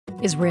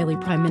Israeli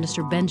Prime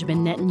Minister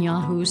Benjamin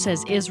Netanyahu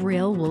says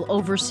Israel will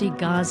oversee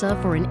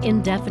Gaza for an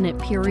indefinite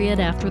period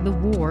after the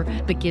war,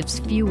 but gives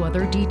few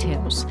other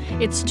details.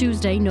 It's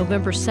Tuesday,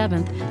 November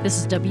 7th. This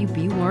is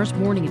WBUR's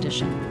Morning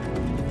Edition.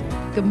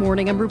 Good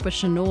morning, I'm Rupa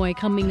Shenoy.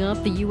 Coming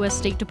up, the U.S.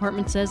 State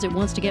Department says it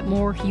wants to get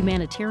more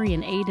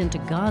humanitarian aid into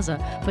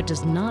Gaza, but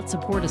does not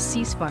support a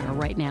ceasefire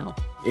right now.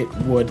 It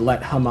would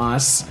let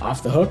Hamas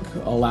off the hook,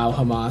 allow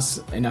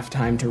Hamas enough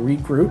time to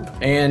regroup,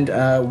 and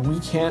we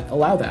can't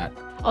allow that.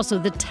 Also,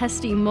 the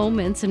testy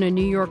moments in a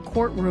New York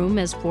courtroom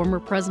as former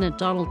President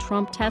Donald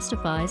Trump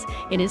testifies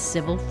in his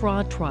civil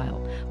fraud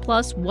trial.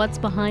 Plus, what's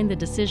behind the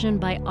decision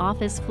by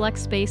office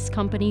flex space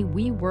company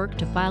WeWork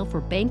to file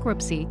for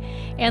bankruptcy.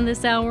 And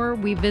this hour,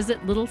 we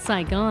visit Little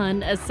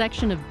Saigon, a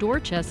section of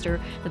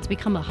Dorchester that's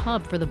become a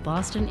hub for the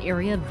Boston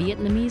area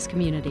Vietnamese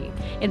community.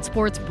 In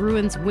sports,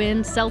 Bruins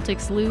win,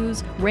 Celtics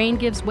lose, rain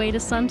gives way to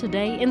sun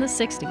today in the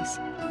 60s.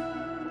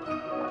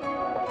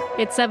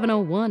 It's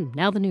 7:01,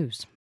 now the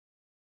news.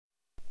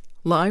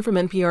 Live from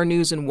NPR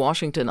News in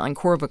Washington, I'm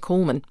Corva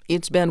Coleman.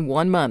 It's been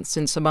 1 month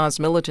since Hamas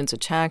militants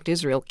attacked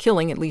Israel,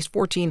 killing at least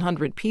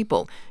 1,400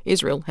 people.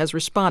 Israel has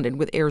responded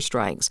with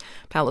airstrikes.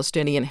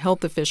 Palestinian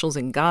health officials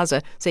in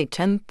Gaza say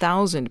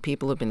 10,000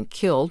 people have been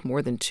killed,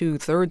 more than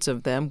two-thirds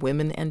of them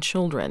women and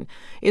children.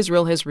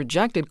 Israel has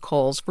rejected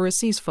calls for a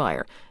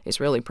ceasefire.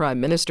 Israeli Prime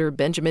Minister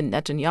Benjamin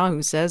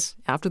Netanyahu says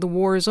after the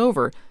war is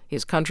over,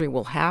 his country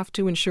will have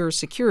to ensure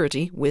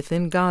security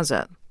within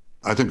Gaza.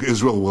 I think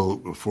Israel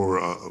will, for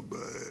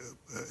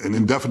an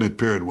indefinite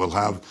period, will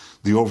have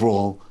the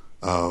overall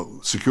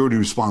security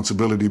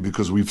responsibility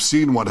because we've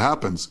seen what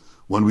happens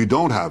when we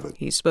don't have it.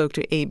 He spoke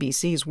to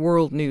ABC's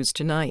World News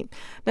Tonight.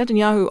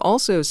 Netanyahu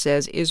also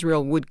says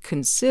Israel would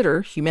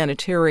consider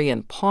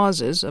humanitarian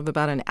pauses of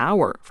about an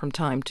hour from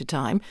time to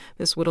time.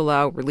 This would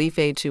allow relief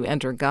aid to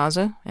enter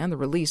Gaza and the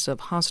release of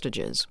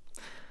hostages.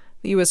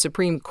 The U.S.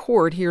 Supreme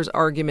Court hears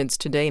arguments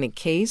today in a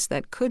case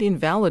that could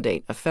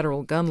invalidate a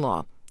federal gun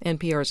law.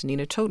 NPR's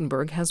Nina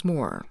Totenberg has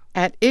more.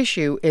 At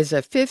issue is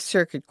a Fifth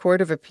Circuit Court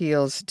of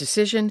Appeals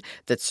decision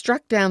that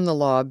struck down the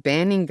law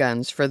banning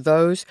guns for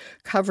those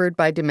covered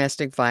by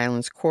domestic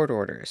violence court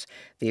orders.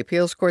 The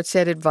appeals court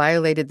said it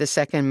violated the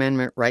Second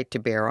Amendment right to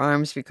bear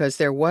arms because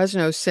there was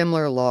no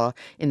similar law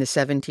in the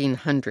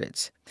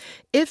 1700s.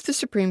 If the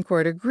Supreme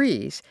Court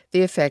agrees,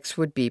 the effects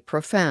would be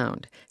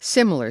profound.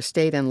 Similar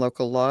state and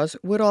local laws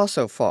would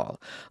also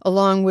fall,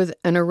 along with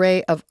an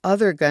array of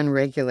other gun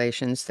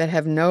regulations that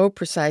have no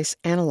precise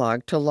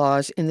analog to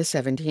laws in the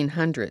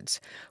 1700s.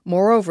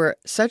 Moreover,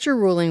 such a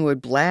ruling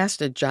would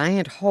blast a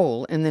giant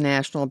hole in the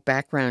national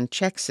background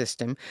check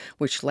system,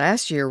 which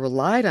last year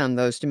relied on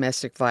those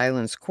domestic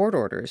violence court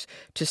orders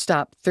to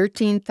stop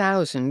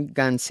 13,000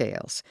 gun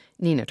sales.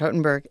 Nina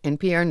Totenberg,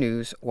 NPR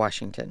News,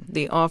 Washington.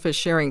 The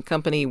office-sharing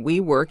company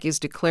WeWork is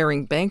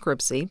declaring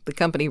bankruptcy. The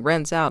company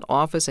rents out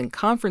office and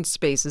conference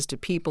spaces to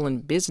people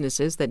and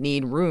businesses that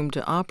need room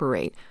to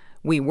operate.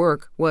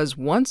 WeWork was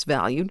once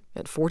valued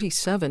at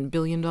 $47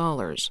 billion.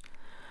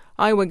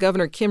 Iowa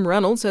Governor Kim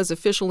Reynolds has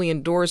officially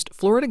endorsed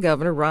Florida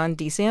Governor Ron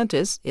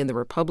DeSantis in the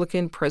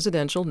Republican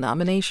presidential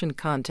nomination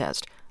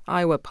contest.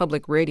 Iowa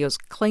Public Radio's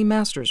Clay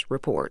Masters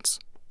reports.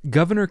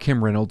 Governor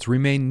Kim Reynolds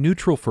remained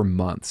neutral for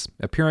months,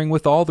 appearing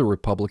with all the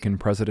Republican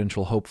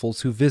presidential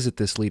hopefuls who visit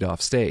this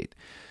leadoff state.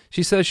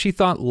 She says she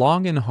thought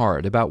long and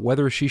hard about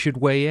whether she should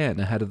weigh in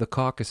ahead of the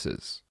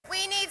caucuses.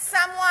 We need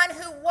someone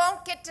who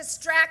won't get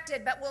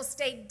distracted but will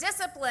stay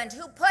disciplined,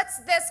 who puts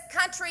this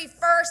country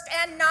first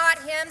and not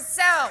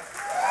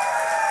himself.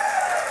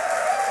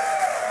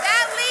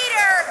 That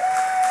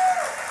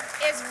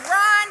leader is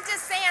Ron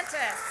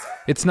DeSantis.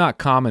 It's not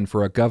common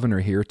for a governor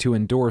here to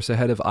endorse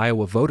ahead of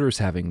Iowa voters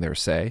having their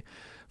say.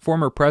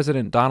 Former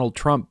President Donald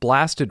Trump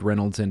blasted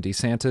Reynolds and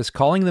DeSantis,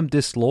 calling them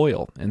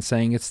disloyal and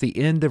saying it's the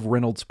end of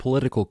Reynolds'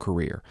 political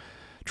career.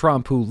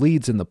 Trump, who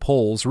leads in the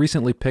polls,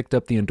 recently picked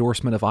up the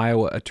endorsement of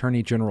Iowa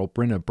Attorney General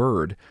Brenna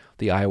Byrd.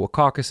 The Iowa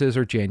caucuses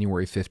are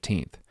January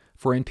 15th.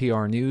 For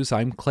NPR News,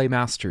 I'm Clay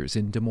Masters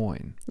in Des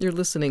Moines. You're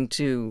listening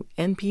to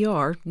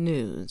NPR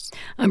News.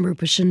 I'm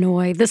Rupa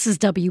Shenoy. This is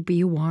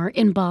WBUR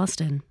in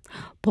Boston.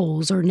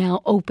 Polls are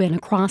now open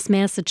across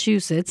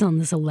Massachusetts on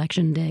this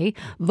election day.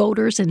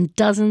 Voters in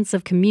dozens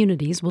of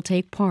communities will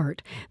take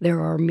part. There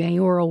are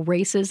mayoral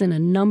races in a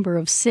number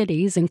of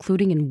cities,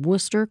 including in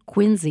Worcester,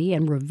 Quincy,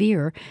 and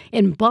Revere.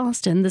 In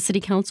Boston, the city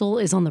council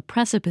is on the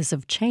precipice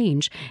of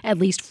change. At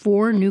least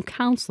 4 new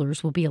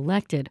councilors will be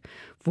elected.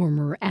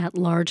 Former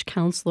at-large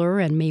councilor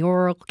and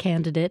mayoral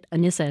candidate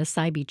Anissa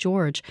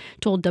Saibi-George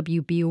told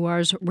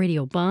WBUR's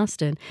Radio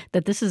Boston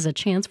that this is a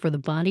chance for the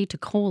body to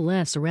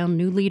coalesce around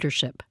new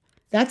leadership.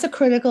 That's a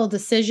critical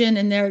decision,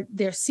 and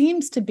there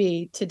seems to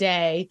be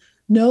today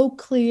no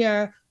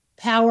clear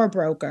power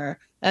broker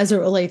as it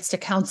relates to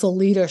council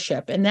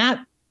leadership, and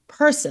that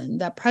person,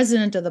 that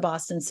president of the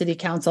Boston City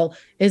Council,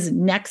 is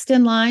next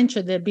in line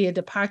should there be a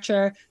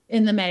departure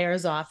in the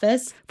mayor's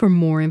office. For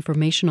more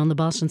information on the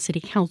Boston City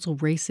Council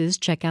races,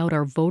 check out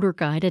our voter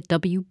guide at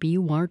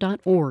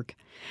wbur.org.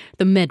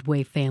 The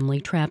Medway family,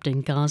 trapped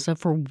in Gaza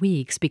for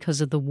weeks because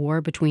of the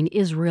war between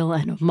Israel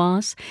and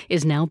Hamas,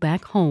 is now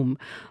back home.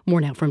 More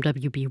now from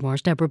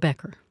WBUR's Deborah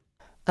Becker.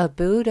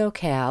 Aboud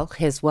Okal,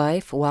 his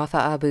wife Wafa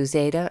Abu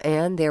Zayda,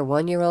 and their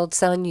 1-year-old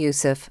son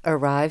Yusuf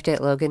arrived at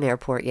Logan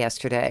Airport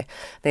yesterday.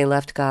 They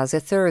left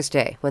Gaza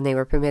Thursday when they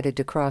were permitted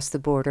to cross the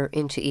border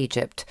into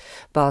Egypt.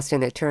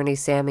 Boston attorney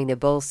Sami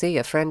Nabulsi,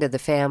 a friend of the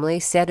family,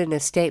 said in a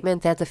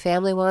statement that the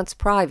family wants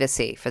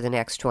privacy for the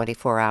next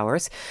 24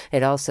 hours.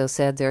 It also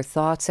said their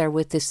thoughts are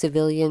with the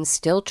civilians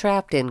still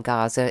trapped in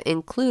Gaza,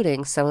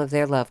 including some of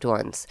their loved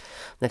ones.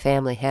 The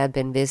family had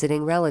been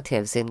visiting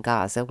relatives in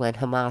Gaza when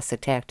Hamas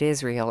attacked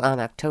Israel on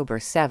October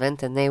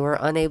 7th, and they were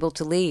unable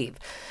to leave.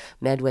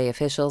 Medway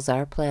officials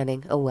are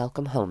planning a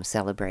welcome home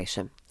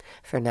celebration.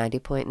 For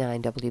 90.9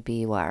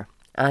 WBUR,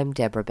 I'm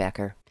Deborah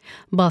Becker.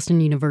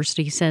 Boston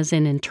University says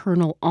an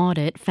internal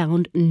audit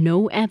found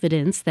no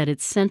evidence that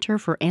its Center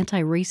for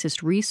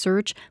Anti-Racist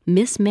Research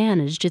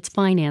mismanaged its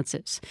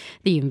finances.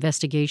 The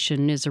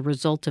investigation is a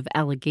result of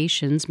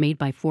allegations made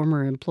by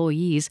former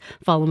employees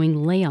following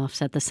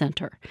layoffs at the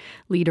center.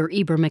 Leader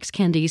Ibram X.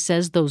 Kendi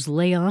says those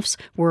layoffs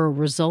were a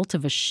result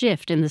of a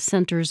shift in the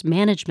center's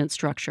management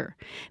structure.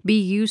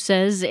 BU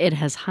says it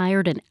has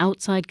hired an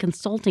outside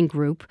consulting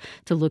group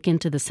to look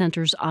into the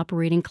center's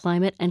operating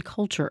climate and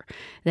culture.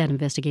 That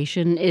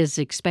investigation is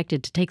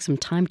expected to take some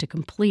time to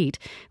complete.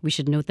 We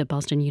should note that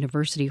Boston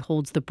University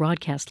holds the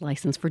broadcast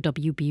license for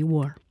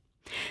WBUR.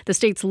 The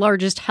state's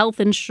largest health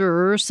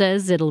insurer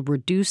says it'll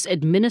reduce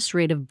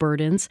administrative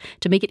burdens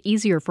to make it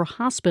easier for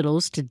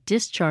hospitals to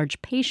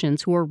discharge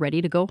patients who are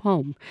ready to go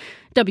home.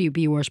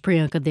 WBUR's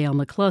Priyanka Dale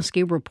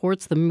McCluskey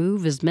reports the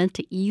move is meant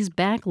to ease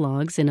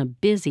backlogs in a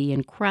busy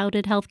and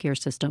crowded healthcare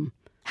system.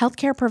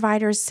 Healthcare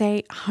providers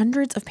say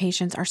hundreds of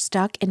patients are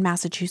stuck in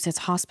Massachusetts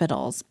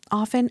hospitals,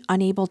 often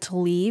unable to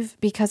leave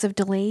because of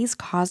delays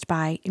caused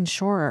by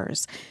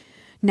insurers.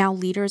 Now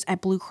leaders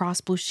at Blue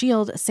Cross Blue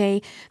Shield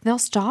say they'll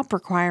stop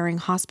requiring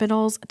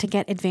hospitals to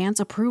get advance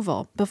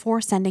approval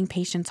before sending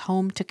patients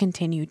home to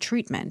continue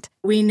treatment.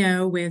 We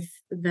know with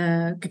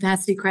the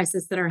capacity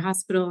crisis that our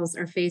hospitals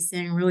are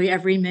facing, really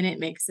every minute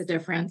makes a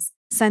difference.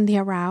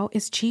 Sandhya Rao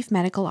is Chief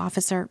Medical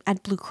Officer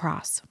at Blue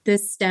Cross.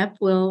 This step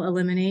will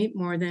eliminate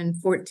more than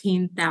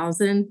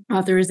 14,000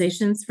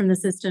 authorizations from the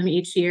system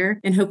each year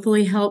and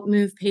hopefully help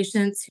move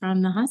patients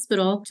from the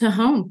hospital to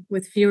home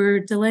with fewer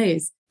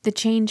delays. The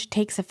change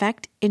takes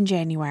effect in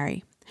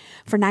January.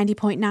 For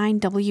 90.9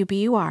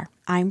 WBUR,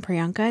 I'm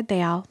Priyanka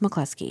Dayal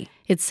McCluskey.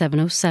 It's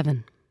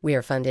 7:07. We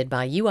are funded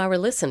by you, our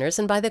listeners,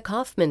 and by the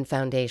Kauffman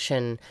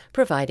Foundation,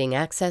 providing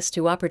access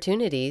to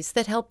opportunities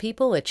that help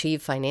people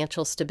achieve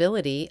financial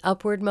stability,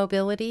 upward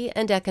mobility,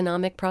 and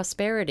economic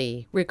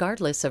prosperity,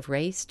 regardless of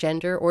race,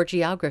 gender, or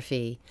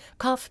geography.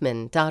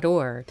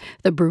 Kauffman.org.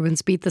 The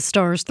Bruins beat the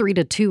Stars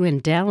 3-2 in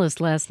Dallas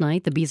last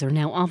night. The Bees are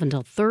now off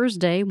until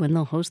Thursday when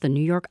they'll host the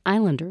New York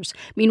Islanders.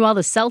 Meanwhile,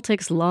 the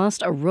Celtics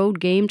lost a road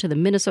game to the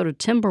Minnesota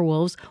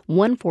Timberwolves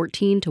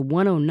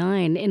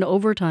 114-109 in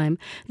overtime.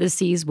 The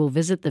Seas will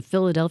visit the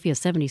Philadelphia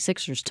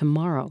 76ers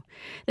tomorrow.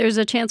 There's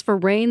a chance for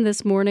rain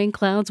this morning.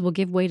 Clouds will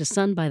give way to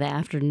sun by the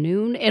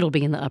afternoon. It'll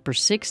be in the upper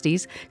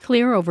 60s.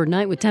 Clear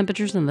overnight with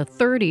temperatures in the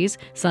 30s.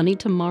 Sunny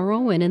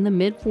tomorrow and in the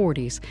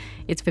mid-40s.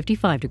 It's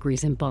 55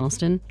 degrees in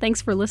Boston.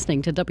 Thanks for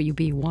listening to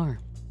WBUR.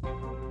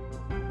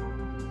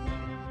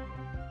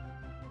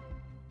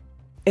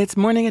 It's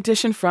Morning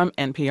Edition from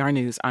NPR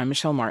News. I'm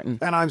Michelle Martin.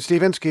 And I'm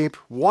Steve Inskeep.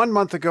 1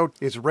 month ago,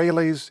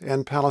 Israelis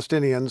and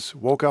Palestinians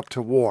woke up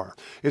to war.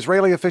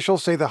 Israeli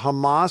officials say the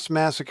Hamas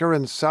massacre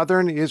in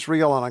southern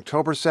Israel on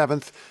October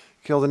 7th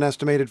killed an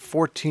estimated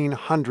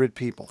 1,400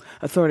 people.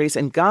 Authorities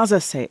in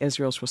Gaza say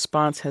Israel's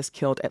response has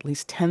killed at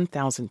least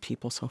 10,000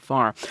 people so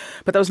far.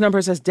 But those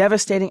numbers, as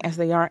devastating as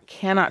they are,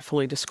 cannot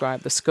fully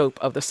describe the scope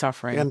of the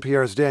suffering.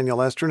 NPR's Daniel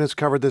Estrin has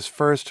covered this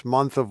first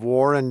month of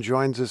war and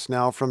joins us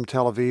now from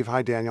Tel Aviv.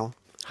 Hi, Daniel.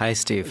 Hi,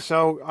 Steve.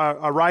 So,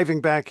 arriving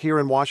back here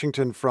in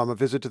Washington from a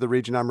visit to the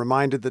region, I'm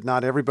reminded that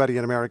not everybody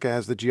in America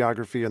has the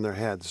geography in their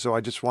heads. So I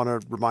just want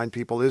to remind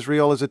people,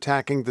 Israel is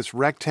attacking this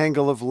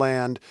rectangle of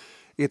land.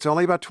 It's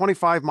only about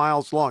 25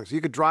 miles long, so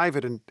you could drive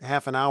it in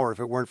half an hour if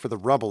it weren't for the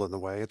rubble in the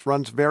way. It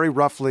runs very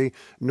roughly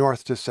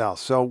north to south.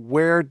 So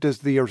where does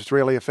the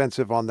Israeli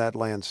offensive on that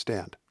land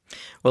stand?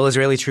 Well,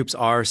 Israeli troops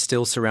are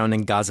still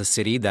surrounding Gaza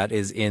City. That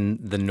is in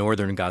the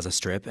northern Gaza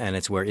Strip, and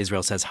it's where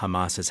Israel says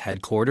Hamas is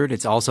headquartered.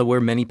 It's also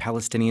where many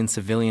Palestinian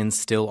civilians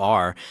still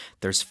are.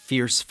 There's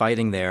fierce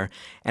fighting there.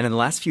 And in the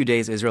last few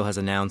days, Israel has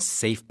announced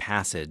safe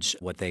passage,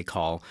 what they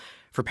call,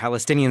 for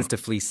Palestinians to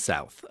flee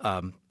south.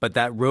 But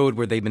that road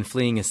where they've been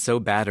fleeing is so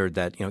battered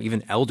that,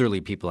 even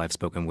elderly people I've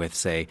spoken with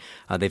say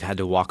they've had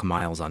to walk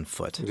miles on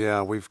foot.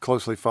 Yeah, we've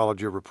closely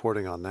followed your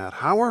reporting on that.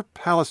 How are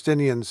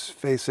Palestinians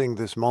facing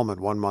this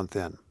moment 1 month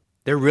in?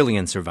 They're really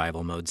in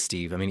survival mode,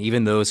 Steve. I mean,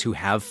 even those who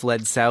have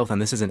fled south,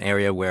 and this is an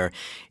area where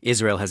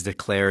Israel has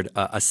declared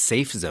a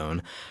safe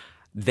zone,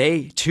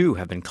 they, too,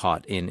 have been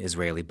caught in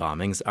Israeli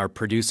bombings. Our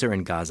producer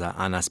in Gaza,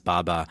 Anas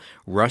Baba,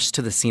 rushed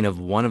to the scene of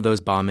one of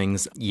those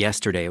bombings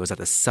yesterday. It was at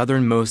the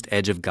southernmost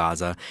edge of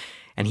Gaza.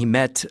 And he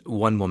met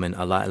one woman,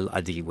 Ala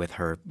El-Adi, with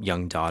her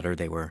young daughter.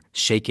 They were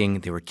shaking.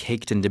 They were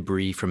caked in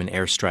debris from an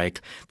airstrike.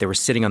 They were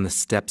sitting on the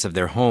steps of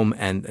their home,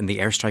 and the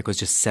airstrike was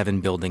just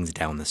 7 buildings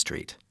down the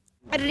street.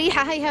 She's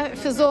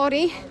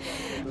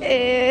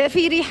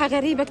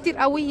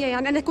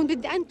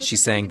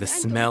saying, the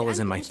smell is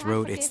in my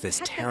throat. It's this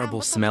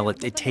terrible smell.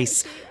 It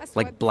tastes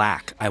like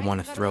black. I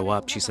want to throw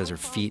up. She says her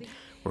feet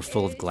were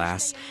full of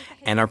glass.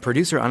 And our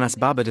producer, Anas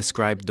Baba,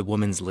 described the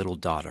woman's little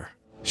daughter.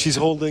 She's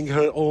holding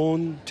her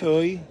own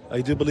toy,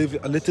 I do believe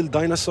a little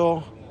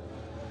dinosaur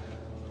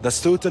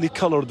that's totally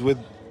colored with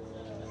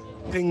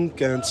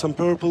pink and some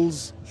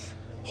purples,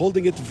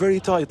 holding it very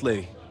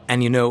tightly.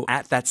 And you know,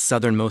 at that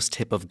southernmost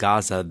tip of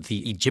Gaza,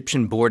 the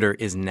Egyptian border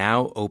is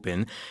now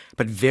open,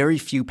 but very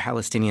few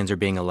Palestinians are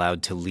being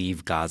allowed to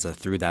leave Gaza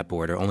through that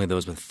border, only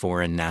those with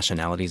foreign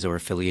nationalities or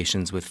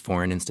affiliations with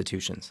foreign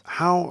institutions.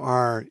 How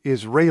are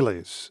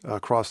Israelis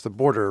across the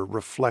border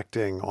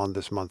reflecting on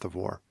this month of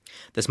war?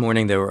 This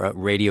morning, there were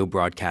radio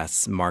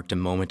broadcasts marked a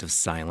moment of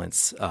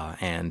silence,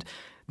 and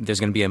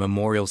there's going to be a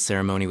memorial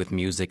ceremony with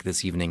music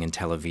this evening in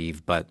Tel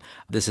Aviv, but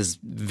this is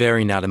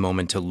very not a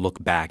moment to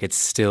look back. It's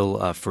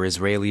still, for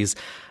Israelis,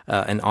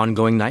 an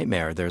ongoing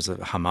nightmare. There's a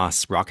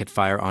Hamas rocket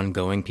fire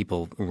ongoing,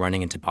 people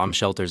running into bomb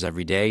shelters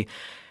every day.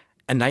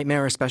 A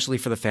nightmare especially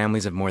for the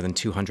families of more than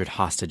 200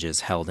 hostages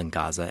held in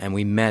Gaza. And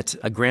we met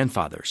a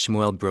grandfather,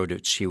 Shmuel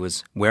Broduch. He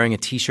was wearing a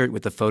T-shirt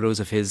with the photos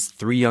of his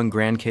 3 young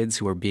grandkids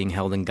who are being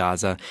held in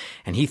Gaza,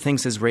 and he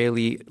thinks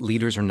Israeli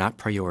leaders are not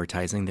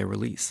prioritizing their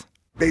release.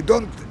 They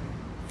don't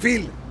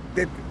feel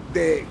that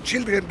the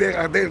children there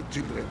are their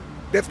children.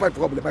 That's my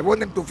problem. I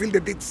want them to feel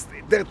that it's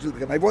their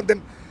children. I want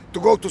them to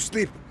go to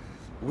sleep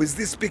with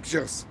these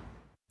pictures.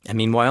 And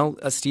meanwhile,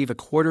 Steve,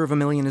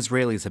 250,000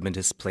 Israelis have been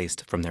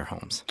displaced from their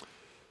homes.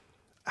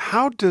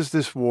 How does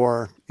this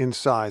war in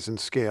size and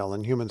scale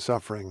and human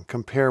suffering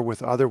compare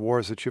with other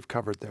wars that you've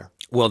covered there?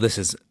 Well,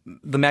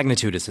 the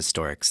magnitude is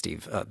historic,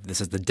 Steve.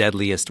 This is the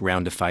deadliest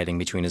round of fighting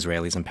between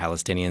Israelis and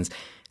Palestinians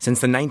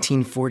since the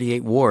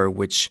 1948 war,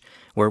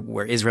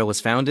 where Israel was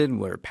founded,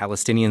 where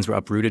Palestinians were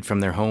uprooted from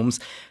their homes.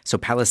 So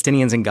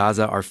Palestinians in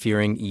Gaza are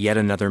fearing yet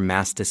another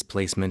mass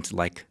displacement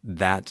like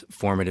that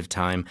formative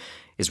time.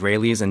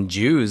 Israelis and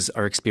Jews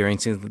are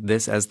experiencing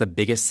this as the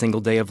biggest single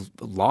day of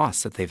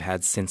loss that they've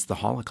had since the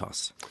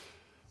Holocaust.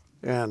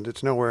 And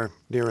it's nowhere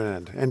near an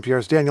end.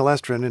 NPR's Daniel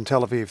Estrin in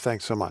Tel Aviv.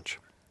 Thanks so much.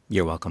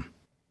 You're welcome.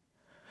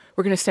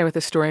 We're going to stay with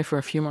this story for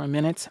a few more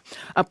minutes.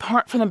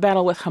 Apart from the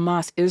battle with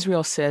Hamas,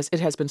 Israel says it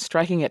has been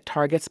striking at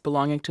targets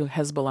belonging to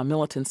Hezbollah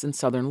militants in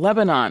southern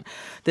Lebanon.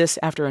 This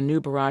after a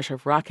new barrage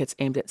of rockets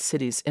aimed at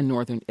cities in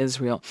northern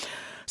Israel.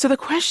 So the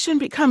question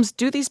becomes,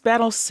 do these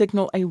battles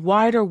signal a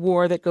wider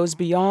war that goes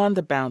beyond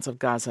the bounds of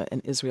Gaza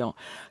and Israel?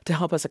 To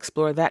help us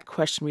explore that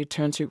question, we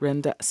turn to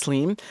Renda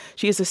Saleem.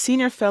 She is a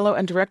senior fellow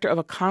and director of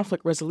a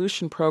conflict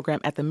resolution program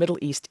at the Middle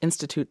East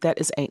Institute. That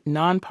is a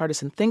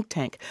nonpartisan think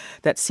tank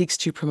that seeks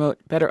to promote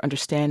better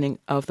understanding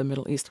of the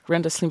Middle East.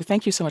 Renda Saleem,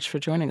 thank you so much for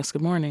joining us.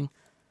 Good morning.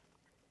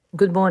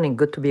 Good morning.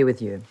 Good to be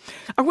with you.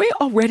 Are we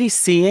already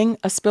seeing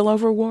a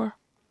spillover war?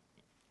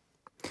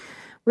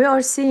 We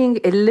are seeing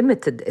a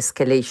limited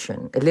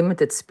escalation, a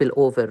limited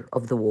spillover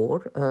of the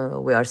war.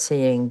 We are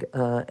seeing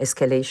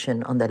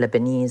escalation on the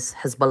Lebanese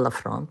Hezbollah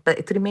front, but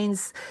it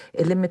remains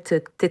a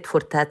limited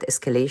tit-for-tat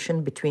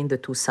escalation between the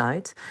two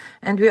sides.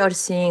 And we are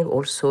seeing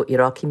also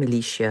Iraqi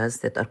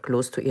militias that are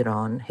close to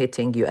Iran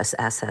hitting U.S.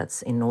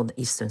 assets in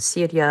northeastern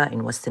Syria,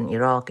 in western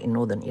Iraq, in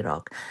northern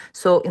Iraq.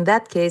 So in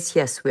that case,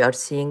 yes, we are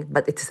seeing,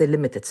 but it is a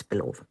limited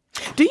spillover.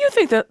 Do you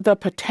think that the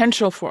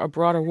potential for a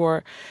broader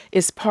war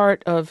is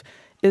part of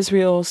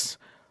Israel's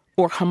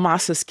or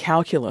Hamas's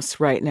calculus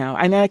right now?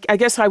 And I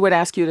guess I would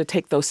ask you to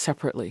take those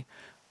separately.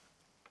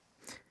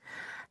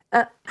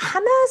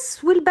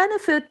 Hamas will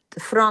benefit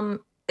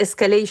from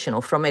escalation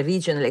or from a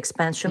regional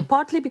expansion,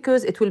 partly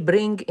because it will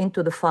bring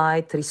into the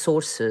fight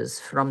resources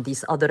from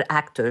these other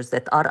actors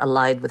that are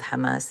allied with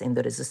Hamas in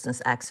the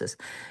resistance axis.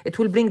 It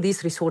will bring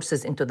these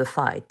resources into the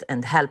fight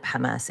and help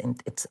Hamas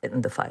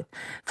in the fight.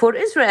 For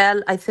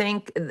Israel, I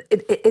think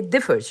it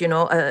differs.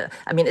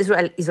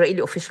 Israeli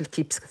officials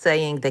keep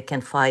saying they can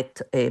fight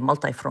a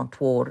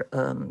multi-front war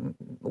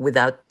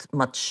without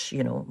much,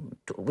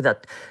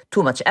 without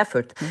too much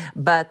effort.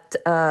 But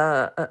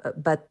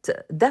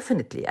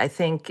definitely, I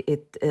think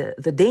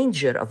the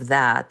danger of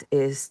that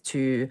is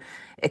to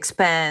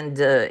expand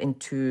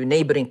into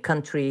neighboring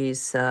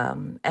countries,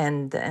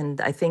 and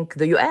I think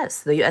the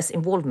U.S.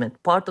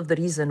 involvement. Part of the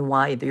reason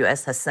why the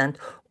U.S. has sent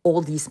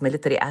all these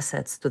military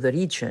assets to the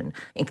region,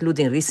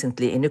 including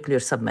recently a nuclear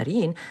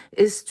submarine,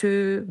 is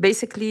to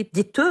basically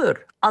deter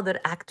other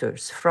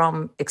actors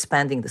from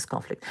expanding this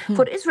conflict.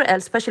 For Israel,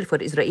 especially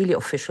for Israeli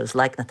officials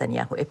like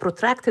Netanyahu, a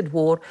protracted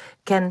war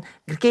can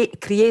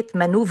create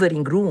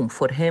maneuvering room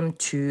for him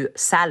to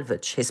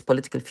salvage his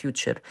political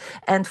future.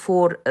 And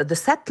for the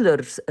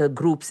settlers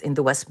groups in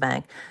the West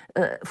Bank,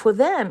 for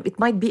them, it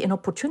might be an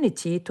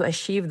opportunity to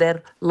achieve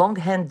their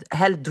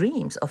long-held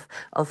dreams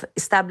of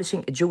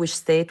establishing a Jewish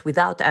state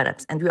without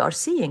Arabs. And we are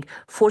seeing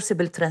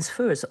forcible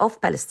transfers of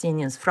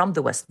Palestinians from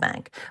the West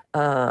Bank.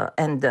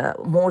 And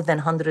more than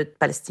 100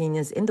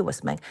 Palestinians in the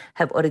West Bank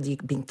have already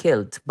been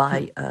killed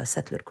by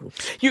settler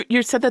groups.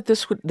 You said that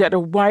that a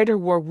wider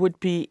war would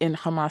be in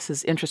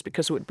Hamas's interest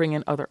because it would bring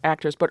in other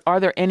actors. But are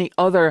there any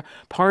other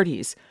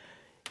parties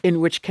in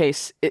which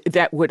case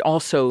that would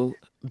also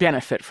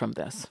benefit from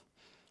this?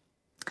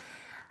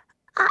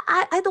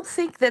 I don't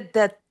think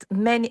that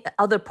many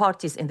other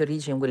parties in the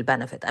region will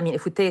benefit. I mean,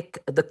 if we take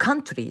the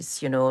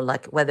countries,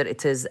 like whether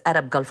it is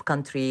Arab Gulf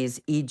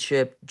countries,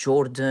 Egypt,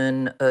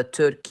 Jordan,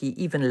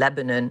 Turkey, even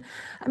Lebanon,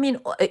 I mean,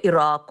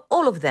 Iraq,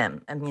 all of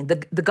them, I mean,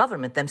 the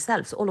government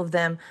themselves, all of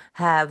them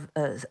have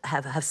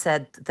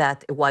said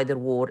that a wider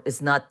war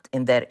is not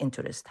in their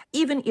interest.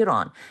 Even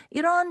Iran.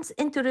 Iran's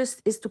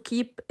interest is to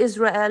keep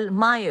Israel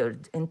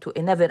mired into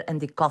a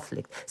never-ending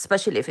conflict,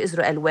 especially if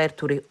Israel were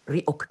to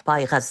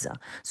reoccupy Gaza.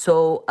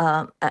 So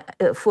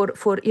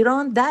for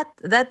Iran,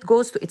 that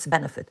goes to its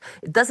benefit.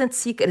 It doesn't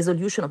seek a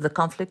resolution of the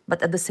conflict,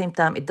 but at the same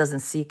time, it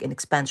doesn't seek an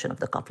expansion of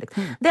the conflict.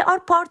 There are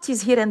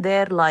parties here and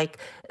there, like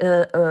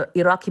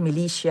Iraqi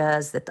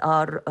militias, that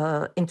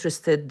are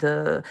interested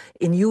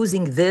in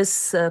using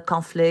this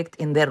conflict,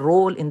 in their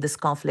role in this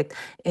conflict,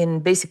 in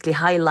basically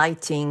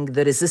highlighting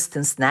the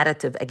resistance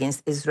narrative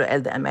against Israel,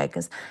 the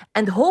Americans,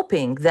 and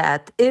hoping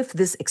that if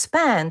this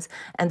expands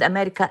and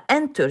America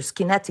enters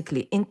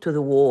kinetically into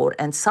the war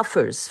and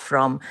suffers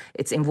from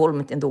its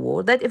involvement in the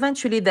war, that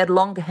eventually their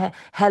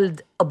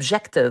long-held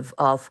objective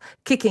of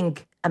kicking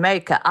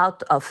America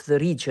out of the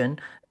region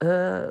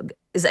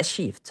is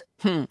achieved.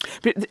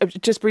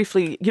 Just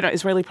briefly,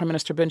 Israeli Prime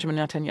Minister Benjamin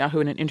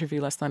Netanyahu, in an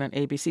interview last night on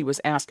ABC, was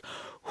asked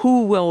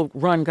who will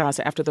run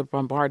Gaza after the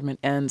bombardment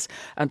ends.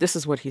 This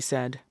is what he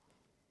said.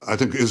 I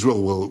think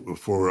Israel will,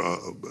 for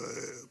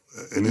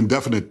an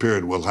indefinite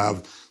period, will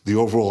have the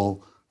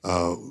overall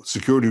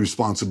security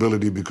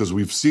responsibility, because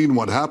we've seen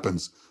what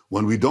happens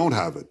when we don't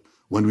have it.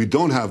 When we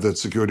don't have that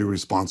security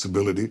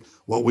responsibility,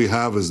 what we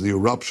have is the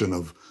eruption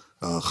of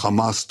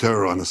Hamas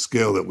terror on a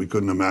scale that we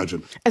couldn't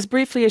imagine. As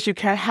briefly as you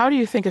can, how do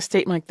you think a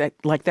statement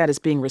like that is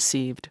being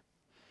received?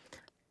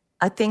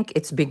 I think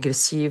it's being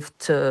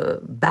received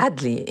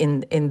badly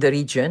in the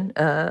region.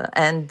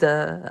 And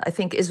I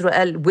think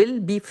Israel will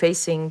be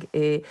facing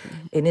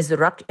an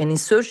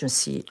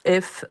insurgency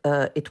if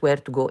it were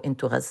to go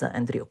into Gaza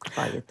and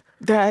reoccupy it.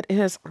 That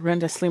is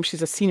Renda Slim.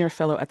 She's a senior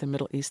fellow at the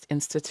Middle East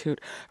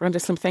Institute.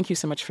 Renda Slim, thank you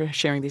so much for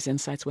sharing these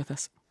insights with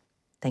us.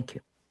 Thank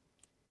you.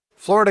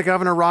 Florida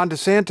Governor Ron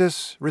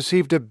DeSantis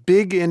received a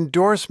big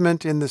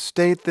endorsement in the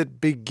state that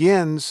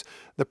begins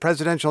the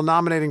presidential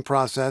nominating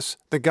process.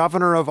 The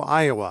governor of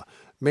Iowa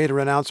made her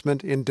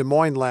announcement in Des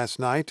Moines last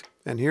night.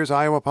 And here's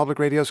Iowa Public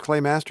Radio's Clay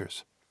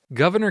Masters.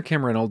 Governor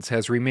Kim Reynolds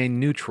has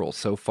remained neutral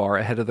so far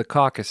ahead of the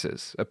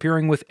caucuses,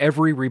 appearing with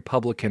every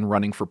Republican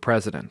running for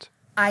president.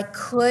 I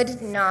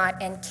could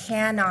not and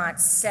cannot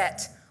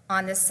sit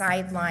on the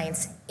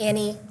sidelines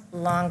any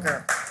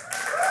longer.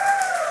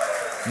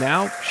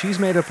 Now, she's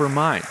made up her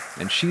mind,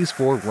 and she's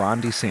for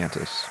Ron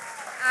DeSantis.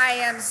 I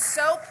am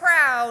so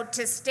proud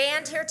to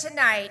stand here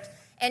tonight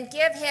and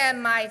give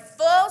him my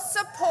full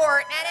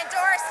support and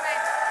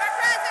endorsement for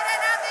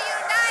President of the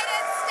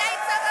United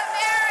States of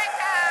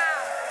America.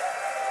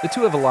 The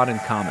two have a lot in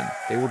common.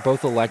 They were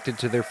both elected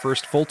to their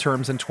first full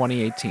terms in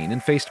 2018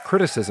 and faced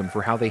criticism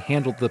for how they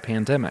handled the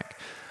pandemic.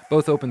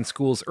 Both opened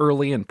schools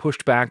early and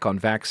pushed back on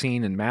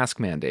vaccine and mask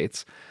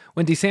mandates.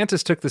 When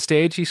DeSantis took the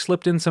stage, he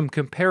slipped in some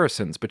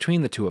comparisons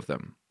between the two of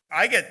them.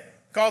 I get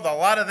called a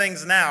lot of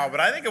things now, but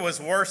I think it was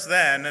worse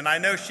then, and I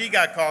know she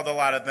got called a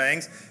lot of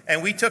things,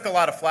 and we took a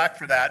lot of flack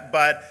for that,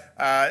 but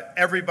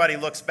everybody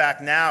looks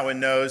back now and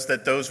knows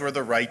that those were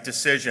the right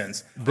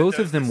decisions. Both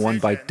of them won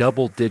by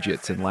double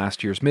digits in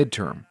last year's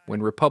midterm,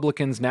 when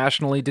Republicans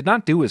nationally did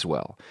not do as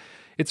well.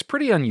 It's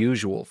pretty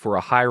unusual for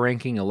a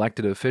high-ranking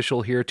elected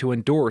official here to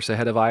endorse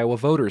ahead of Iowa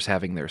voters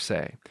having their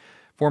say.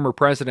 Former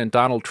President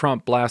Donald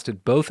Trump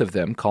blasted both of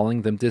them,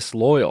 calling them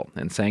disloyal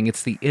and saying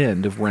it's the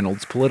end of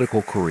Reynolds'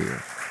 political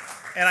career.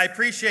 And I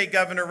appreciate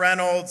Governor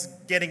Reynolds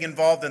getting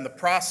involved in the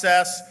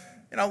process.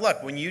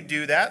 Look, when you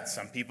do that,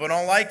 some people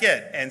don't like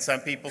it, and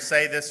some people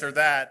say this or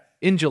that.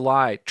 In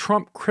July,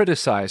 Trump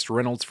criticized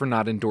Reynolds for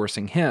not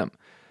endorsing him.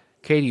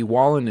 Katie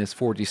Wallen is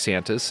for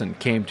DeSantis and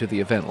came to the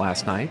event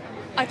last night.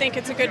 I think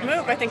it's a good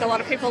move. I think a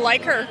lot of people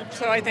like her,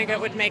 so I think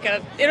it'll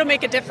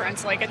make a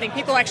difference. I think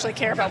people actually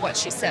care about what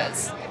she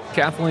says.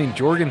 Kathleen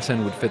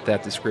Jorgensen would fit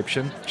that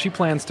description. She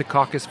plans to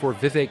caucus for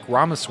Vivek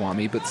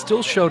Ramaswamy, but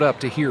still showed up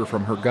to hear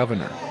from her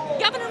governor.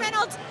 Governor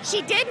Reynolds,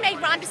 she did make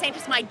Ron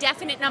DeSantis my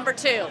definite number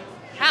 2.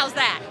 How's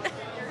that?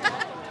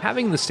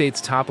 Having the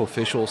state's top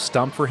officials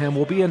stump for him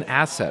will be an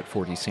asset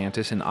for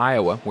DeSantis in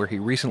Iowa, where he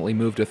recently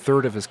moved a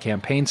third of his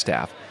campaign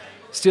staff.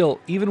 Still,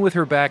 even with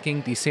her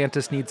backing,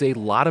 DeSantis needs a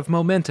lot of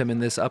momentum in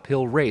this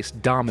uphill race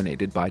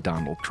dominated by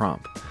Donald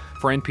Trump.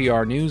 For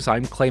NPR News,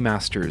 I'm Clay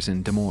Masters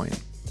in Des Moines.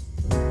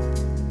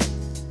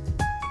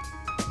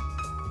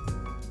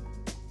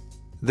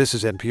 This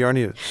is NPR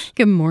News.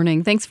 Good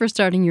morning. Thanks for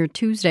starting your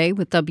Tuesday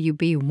with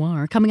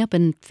WBUR. Coming up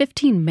in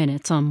 15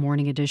 minutes on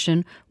Morning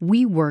Edition,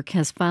 WeWork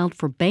has filed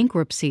for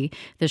bankruptcy.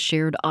 The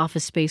shared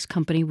office space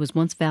company was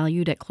once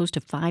valued at close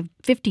to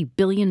 $50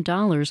 billion,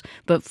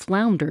 but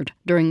floundered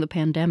during the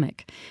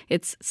pandemic.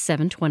 It's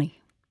 7:20.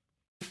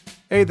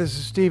 Hey, this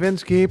is Steve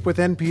Inskeep with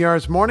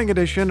NPR's Morning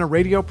Edition, a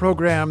radio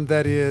program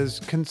that is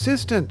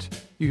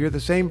consistent. You hear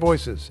the same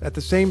voices at the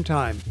same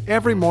time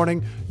every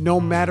morning, no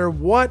matter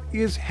what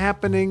is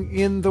happening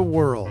in the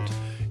world.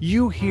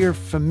 You hear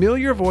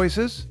familiar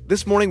voices.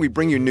 This morning, we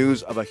bring you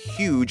news of a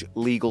huge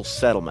legal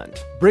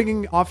settlement,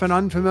 bringing often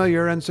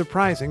unfamiliar and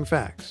surprising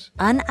facts.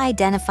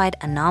 Unidentified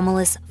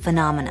anomalous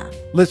phenomena.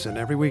 Listen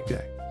every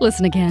weekday.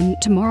 Listen again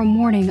tomorrow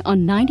morning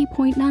on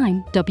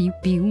 90.9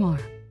 WBUR.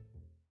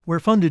 We're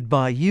funded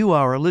by you,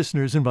 our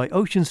listeners, and by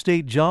Ocean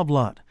State Job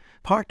Lot,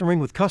 partnering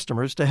with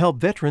customers to help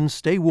veterans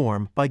stay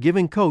warm by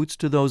giving coats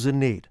to those in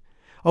need.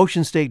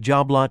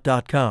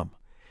 OceanStateJobLot.com.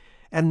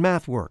 And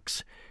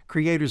MathWorks,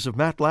 creators of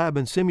MATLAB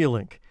and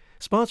Simulink,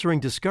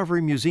 sponsoring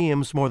Discovery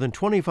Museum's more than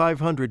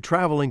 2,500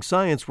 traveling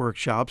science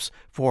workshops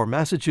for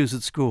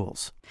Massachusetts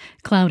schools.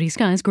 Cloudy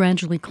skies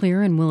gradually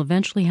clear and will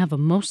eventually have a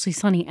mostly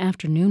sunny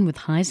afternoon with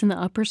highs in the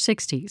upper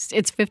 60s.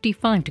 It's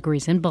 55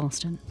 degrees in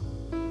Boston.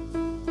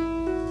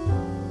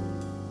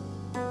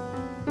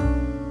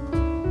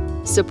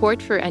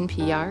 Support for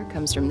NPR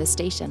comes from this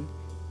station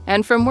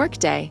and from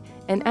Workday,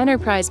 an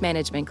enterprise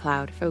management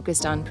cloud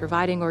focused on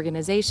providing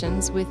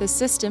organizations with a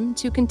system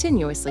to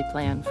continuously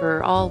plan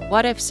for all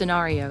what-if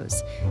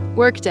scenarios.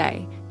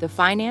 Workday, the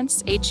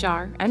finance,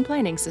 HR, and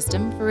planning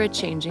system for a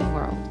changing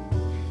world.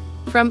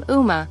 From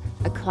Ooma,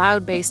 a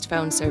cloud-based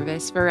phone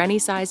service for any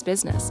size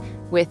business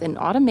with an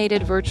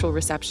automated virtual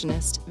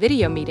receptionist,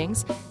 video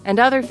meetings, and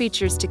other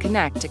features to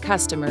connect to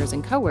customers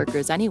and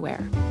coworkers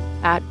anywhere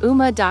at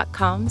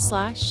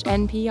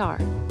ooma.com/NPR.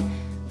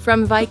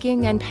 From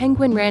Viking and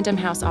Penguin Random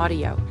House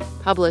Audio,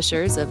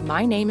 publishers of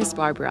My Name is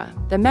Barbara,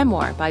 the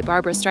memoir by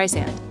Barbra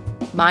Streisand.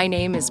 My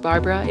Name is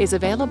Barbara is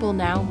available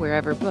now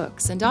wherever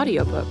books and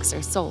audiobooks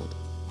are sold.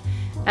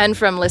 And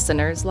from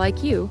listeners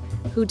like you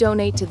who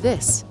donate to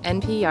this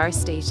NPR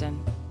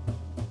station.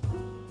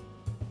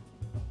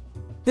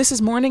 This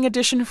is Morning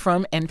Edition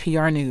from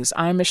NPR News.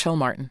 I'm Michelle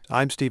Martin.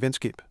 I'm Steve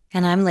Inskeep.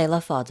 And I'm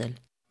Leila Fadel.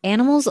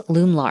 Animals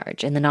loom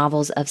large in the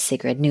novels of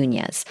Sigrid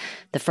Nunez.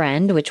 The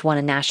Friend, which won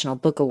a National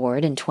Book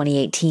Award in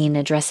 2018,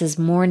 addresses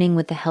mourning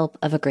with the help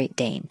of a Great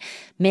Dane.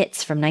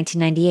 Mitz from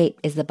 1998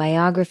 is the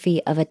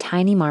biography of a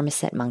tiny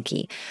marmoset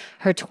monkey.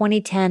 Her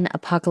 2010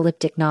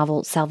 apocalyptic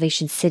novel,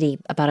 Salvation City,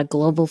 about a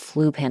global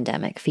flu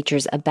pandemic,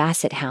 features a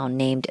basset hound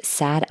named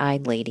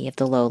Sad-Eyed Lady of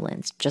the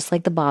Lowlands, just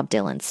like the Bob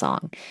Dylan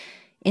song.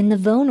 In The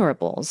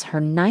Vulnerables,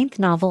 her 9th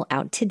novel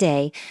out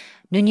today,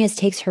 Nunez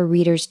takes her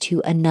readers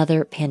to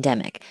another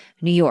pandemic,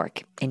 New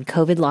York, in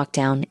COVID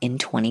lockdown in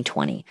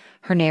 2020.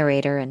 Her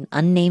narrator, an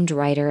unnamed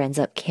writer, ends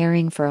up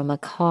caring for a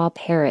macaw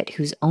parrot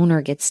whose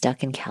owner gets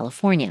stuck in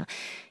California.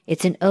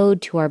 It's an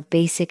ode to our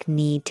basic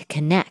need to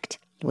connect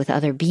with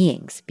other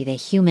beings, be they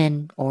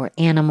human or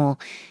animal,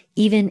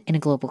 even in a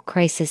global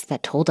crisis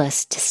that told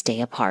us to stay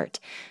apart.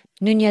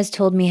 Nunez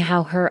told me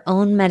how her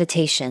own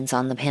meditations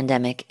on the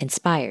pandemic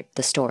inspired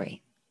the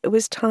story. It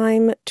was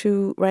time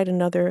to write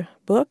another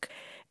book.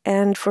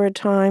 And for a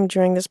time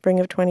during the spring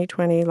of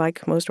 2020,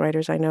 like most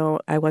writers I know,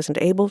 I wasn't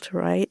able to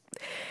write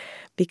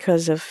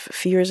because of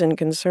fears and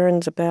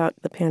concerns about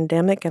the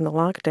pandemic and the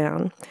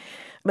lockdown.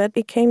 But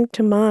it came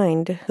to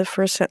mind, the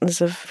first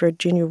sentence of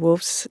Virginia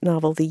Woolf's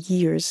novel, The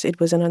Years. It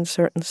was an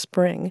uncertain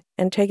spring.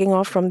 And taking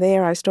off from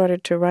there, I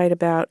started to write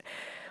about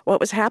what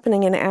was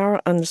happening in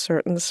our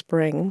uncertain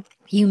spring.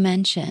 You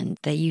mentioned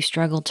that you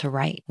struggled to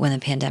write when the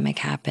pandemic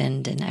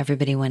happened and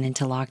everybody went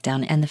into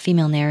lockdown. And the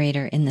female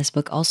narrator in this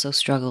book also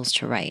struggles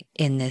to write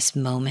in this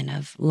moment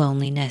of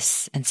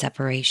loneliness and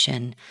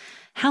separation.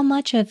 How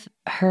much of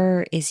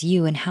her is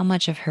you and how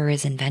much of her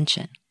is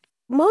invention?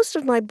 Most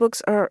of my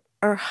books are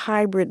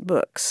hybrid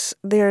books.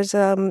 There's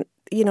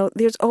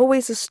there's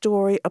always a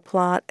story, a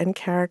plot, and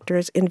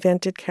characters,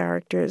 invented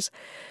characters.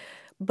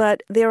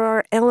 But there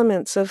are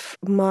elements of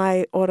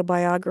my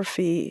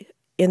autobiography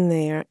in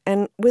there.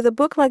 And with a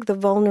book like The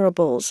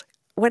Vulnerables,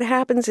 what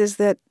happens is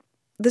that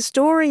the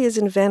story is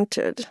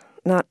invented,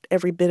 not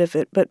every bit of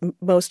it, but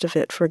most of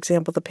it. For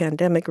example, the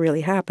pandemic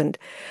really happened.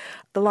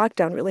 The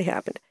lockdown really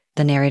happened.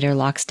 The narrator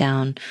locks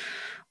down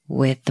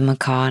with the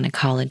macaw and a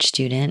college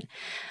student.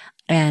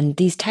 And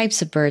these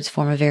types of birds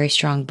form a very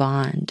strong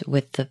bond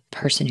with the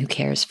person who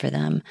cares for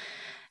them.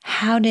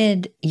 How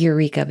did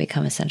Eureka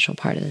become a central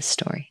part of this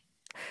story?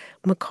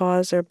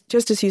 Macaws are,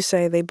 just as you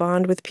say, they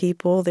bond with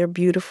people. They're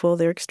beautiful.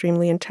 They're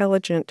extremely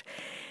intelligent.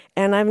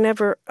 And I've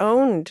never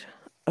owned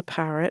a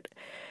parrot,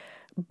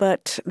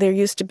 But there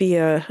used to be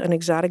an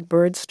exotic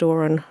bird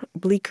store on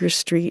Bleecker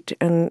Street,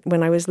 and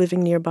when I was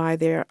living nearby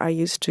there, I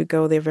used to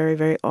go there very,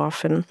 very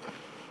often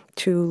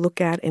to look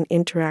at and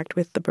interact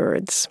with the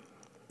birds.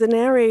 The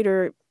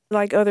narrator,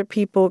 like other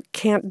people,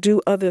 can't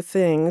do other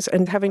things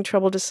and having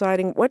trouble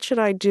deciding, what should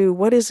I do?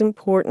 What is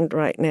important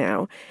right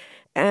now?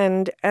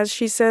 And as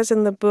she says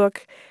in the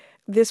book,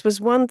 this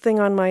was one thing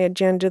on my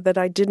agenda that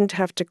I didn't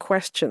have to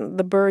question.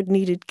 The bird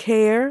needed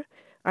care.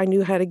 I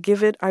knew how to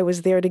give it. I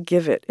was there to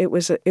give it. It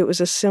was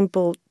a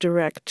simple,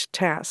 direct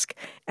task,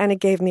 and it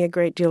gave me a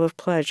great deal of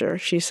pleasure,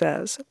 she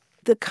says.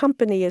 The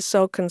company is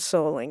so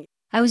consoling.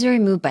 I was very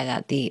moved by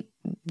that, the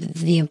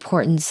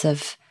importance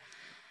of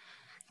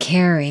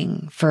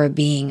caring for a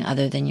being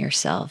other than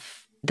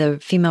yourself. The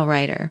female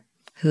writer,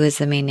 who is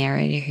the main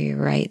narrator who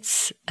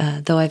writes,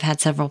 though I've had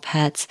several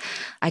pets,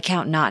 I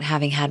count not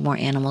having had more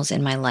animals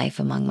in my life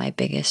among my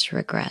biggest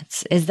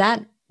regrets. Is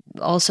that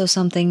also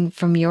something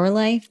from your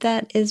life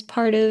that is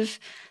part of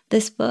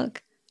this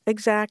book?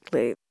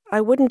 Exactly.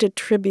 I wouldn't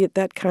attribute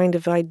that kind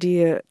of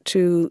idea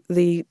to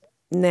the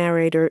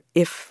narrator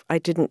if I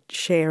didn't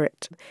share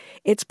it.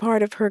 It's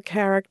part of her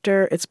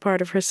character, it's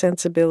part of her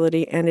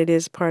sensibility, and it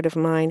is part of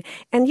mine.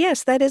 And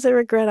yes, that is a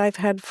regret I've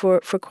had for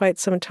quite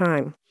some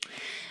time.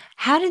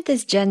 How did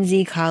this Gen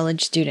Z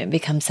college student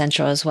become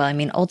central as well? I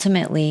mean,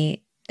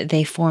 ultimately,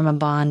 they form a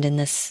bond in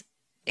this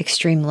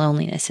extreme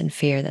loneliness and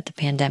fear that the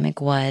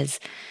pandemic was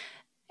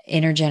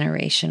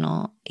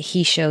intergenerational.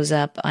 He shows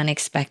up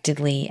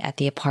unexpectedly at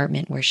the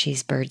apartment where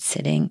she's bird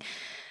sitting,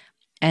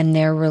 and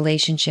their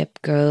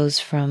relationship goes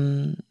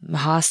from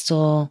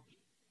hostile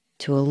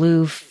to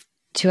aloof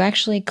to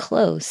actually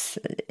close.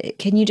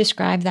 Can you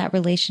describe that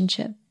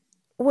relationship?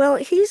 Well,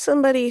 he's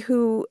somebody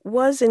who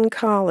was in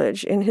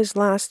college in his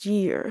last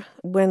year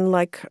when,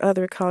 like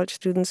other college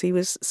students, he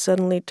was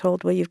suddenly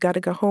told, well, you've got to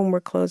go home,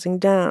 we're closing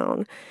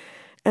down.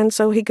 And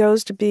so he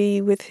goes to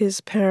be with his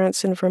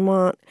parents in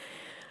Vermont.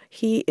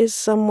 He is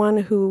someone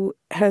who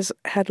has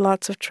had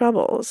lots of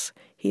troubles.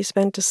 He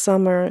spent a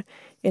summer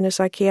in a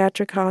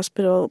psychiatric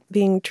hospital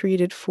being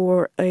treated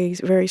for a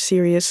very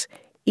serious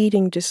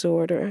eating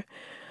disorder.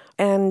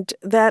 And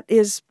that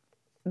is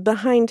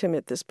behind him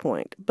at this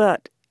point.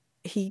 But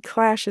he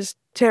clashes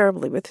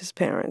terribly with his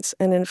parents.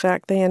 And in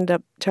fact, they end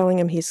up telling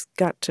him he's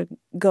got to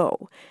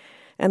go.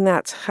 And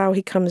that's how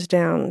he comes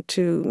down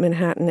to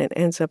Manhattan and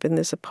ends up in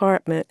this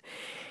apartment.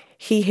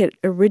 He had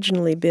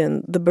originally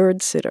been the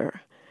bird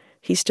sitter.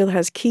 He still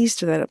has keys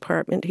to that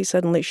apartment. He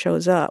suddenly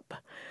shows up.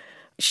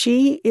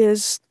 She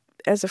is,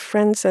 as a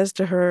friend says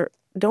to her,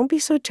 don't be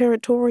so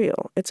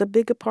territorial. It's a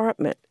big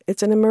apartment.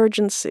 It's an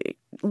emergency.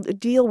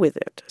 Deal with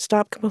it.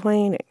 Stop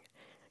complaining.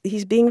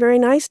 He's being very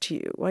nice to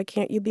you. Why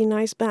can't you be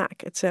nice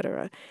back,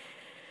 etc.?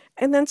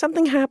 And then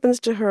something happens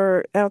to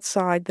her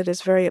outside that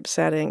is very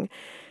upsetting.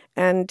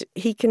 And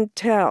he can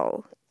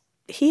tell.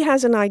 He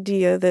has an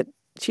idea that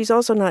she's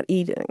also not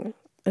eating.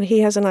 And he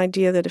has an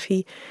idea that if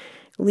he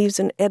leaves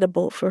an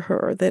edible for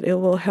her, that it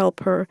will help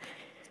her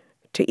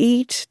to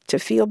eat, to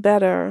feel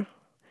better,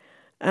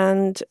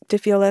 and to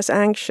feel less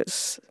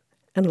anxious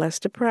and less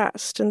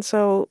depressed. And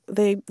so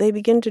they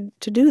begin to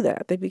do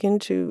that. They begin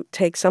to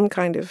take some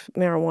kind of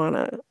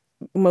marijuana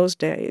most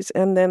days,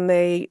 and then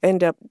they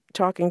end up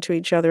talking to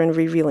each other and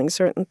revealing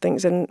certain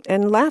things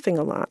and laughing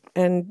a lot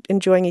and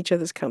enjoying each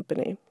other's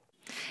company.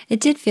 It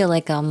did feel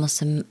like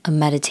almost a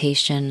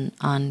meditation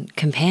on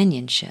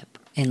companionship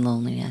in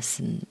loneliness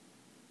and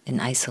in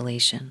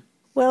isolation.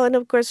 Well, and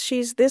of course,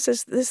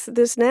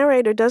 this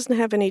narrator doesn't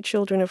have any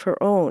children of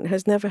her own,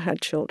 has never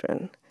had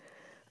children.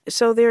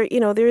 So there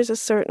is a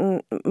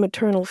certain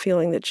maternal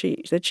feeling that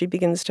she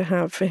begins to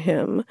have for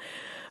him.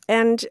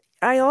 And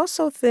I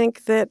also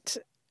think that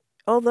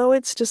although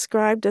it's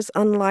described as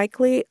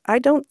unlikely, I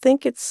don't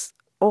think it's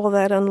all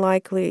that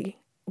unlikely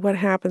what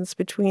happens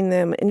between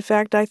them. In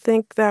fact, I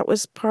think that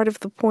was part of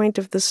the point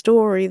of the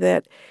story,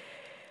 that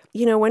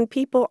when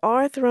people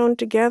are thrown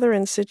together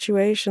in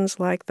situations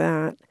like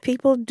that,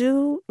 people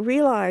do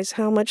realize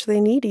how much they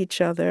need each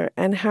other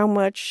and how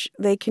much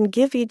they can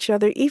give each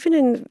other, even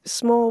in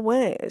small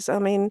ways. I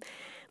mean,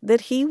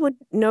 that he would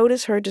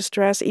notice her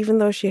distress even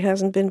though she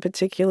hasn't been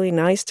particularly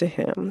nice to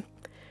him,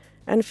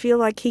 and feel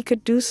like he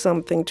could do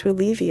something to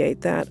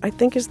alleviate that, I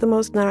think is the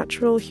most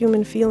natural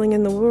human feeling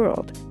in the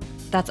world.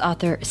 That's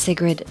author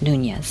Sigrid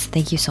Nunez.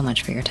 Thank you so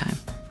much for your time.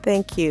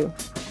 Thank you.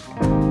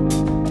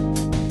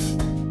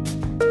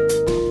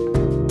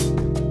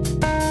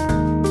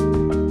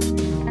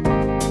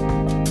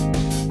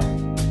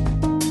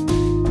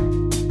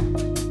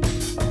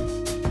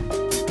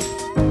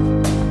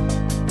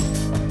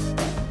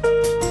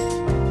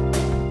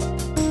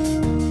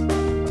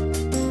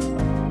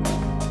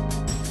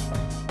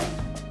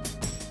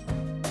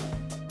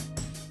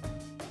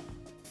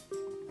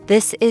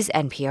 This is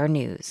NPR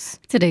News.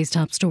 Today's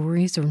top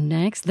stories are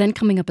next. Then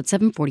coming up at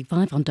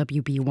 7:45 on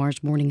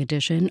WBUR's Morning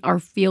Edition, our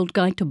field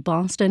guide to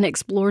Boston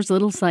explores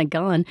Little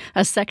Saigon,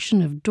 a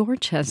section of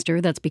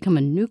Dorchester that's become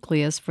a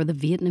nucleus for the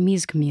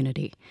Vietnamese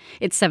community.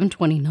 It's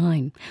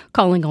 7:29.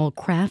 Calling all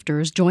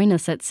crafters, join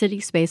us at City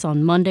Space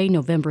on Monday,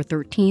 November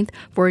 13th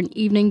for an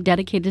evening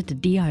dedicated to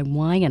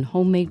DIY and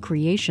homemade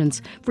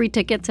creations. Free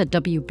tickets at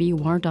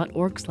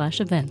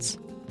wbur.org/events.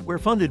 We're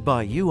funded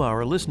by you,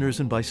 our listeners,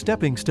 and by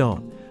Stepping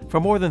Stone. For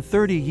more than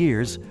 30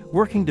 years,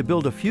 working to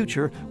build a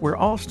future where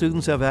all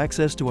students have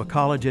access to a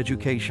college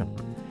education.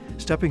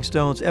 Stepping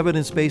Stone's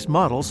evidence-based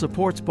model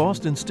supports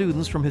Boston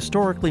students from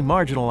historically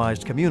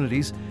marginalized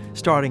communities,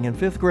 starting in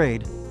 5th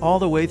grade, all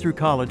the way through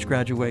college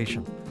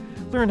graduation.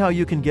 Learn how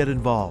you can get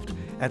involved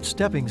at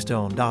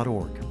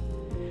steppingstone.org.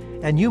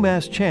 And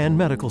UMass Chan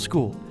Medical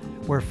School,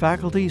 where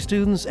faculty,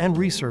 students, and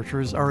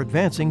researchers are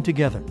advancing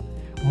together.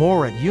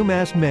 More at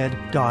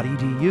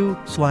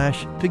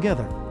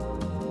umassmed.edu/together.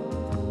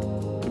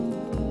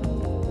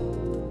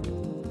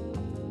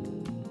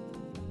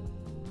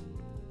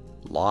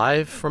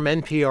 Live from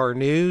NPR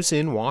News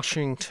in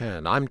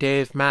Washington, I'm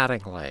Dave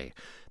Mattingly.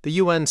 The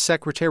UN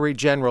Secretary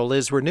General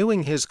is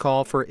renewing his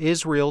call for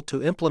Israel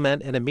to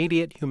implement an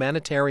immediate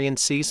humanitarian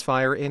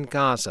ceasefire in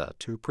Gaza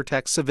to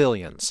protect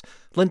civilians.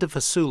 Linda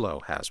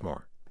Fasulo has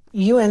more.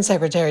 UN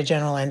Secretary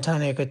General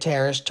Antonio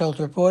Guterres told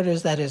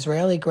reporters that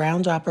Israeli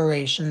ground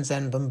operations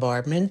and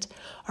bombardment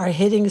are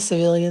hitting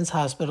civilians,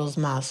 hospitals,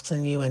 mosques,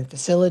 and UN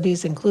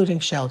facilities, including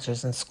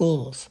shelters and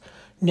schools.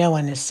 No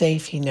one is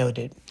safe, he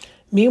noted.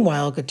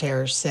 Meanwhile,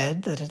 Guterres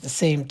said that at the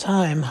same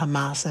time,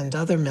 Hamas and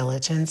other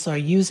militants are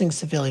using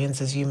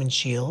civilians as human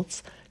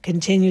shields,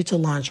 continue to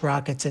launch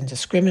rockets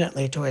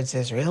indiscriminately towards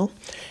Israel,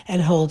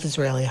 and hold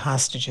Israeli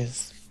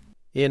hostages.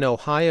 In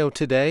Ohio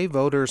today,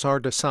 voters are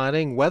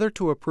deciding whether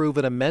to approve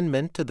an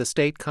amendment to the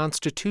state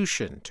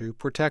constitution to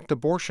protect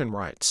abortion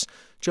rights.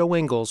 Joe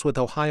Ingles with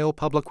Ohio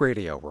Public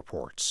Radio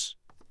reports.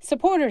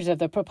 Supporters of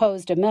the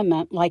proposed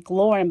amendment, like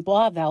Lauren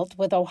Blauvelt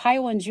with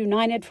Ohioans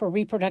United for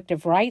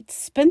Reproductive Rights,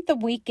 spent the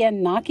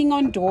weekend knocking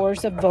on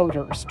doors of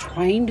voters,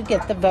 trying to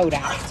get the vote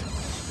out.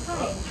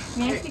 Hi,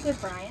 may I speak with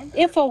Brian?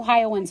 If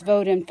Ohioans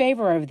vote in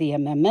favor of the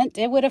amendment,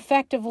 it would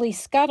effectively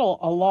scuttle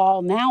a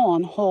law now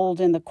on hold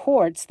in the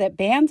courts that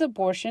bans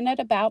abortion at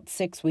about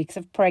 6 weeks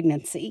of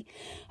pregnancy.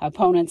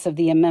 Opponents of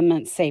the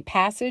amendment say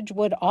passage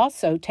would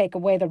also take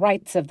away the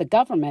rights of the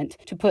government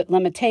to put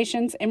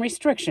limitations and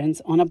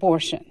restrictions on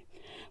abortion.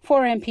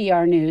 For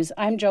NPR News,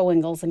 I'm Joe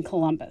Ingles in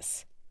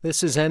Columbus.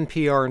 This is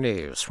NPR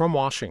News from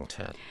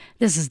Washington.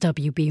 This is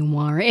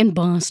WBUR in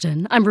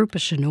Boston. I'm Rupa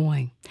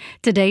Shenoy.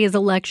 Today is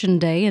Election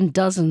Day in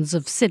dozens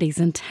of cities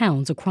and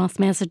towns across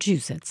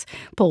Massachusetts.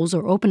 Polls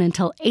are open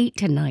until 8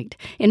 tonight.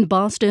 In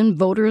Boston,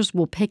 voters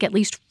will pick at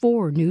least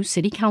 4 new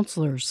city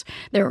councilors.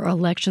 There are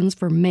elections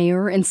for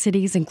mayor in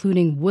cities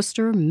including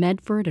Worcester,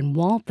 Medford, and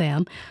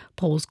Waltham.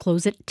 Polls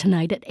close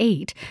tonight at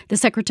 8. The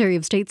Secretary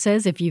of State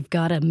says if you've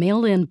got a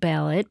mail-in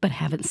ballot but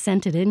haven't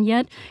sent it in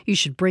yet, you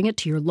should bring it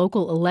to your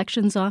local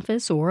elections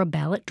office or a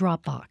ballot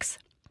drop box.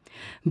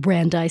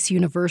 Brandeis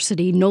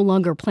University no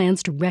longer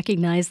plans to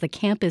recognize the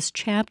campus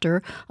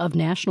chapter of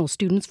National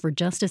Students for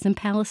Justice in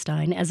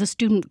Palestine as a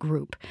student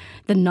group.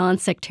 The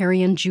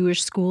non-sectarian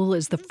Jewish school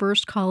is the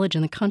first college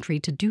in the country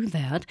to do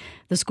that.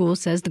 The school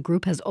says the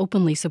group has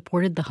openly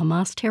supported the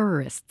Hamas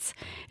terrorists.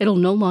 It'll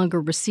no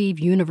longer receive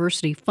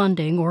university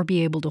funding or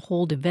be able to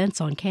hold events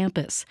on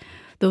campus.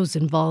 Those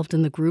involved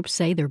in the group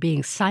say they're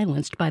being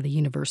silenced by the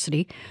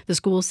university. The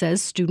school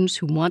says students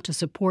who want to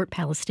support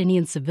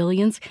Palestinian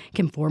civilians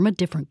can form a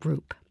different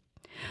group.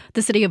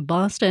 The city of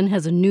Boston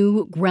has a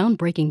new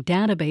groundbreaking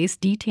database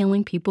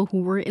detailing people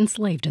who were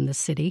enslaved in the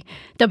city.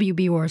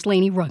 WBUR's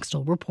Lainey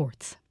Ruxtel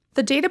reports.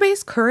 The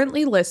database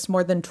currently lists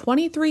more than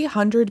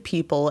 2,300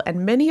 people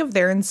and many of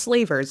their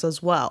enslavers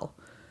as well.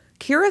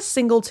 Kira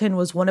Singleton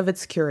was one of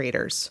its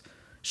curators.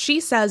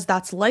 She says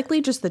that's likely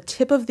just the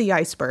tip of the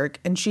iceberg,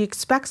 and she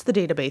expects the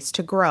database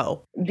to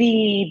grow.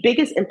 The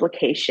biggest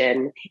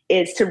implication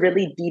is to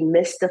really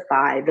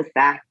demystify the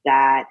fact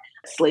that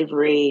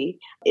slavery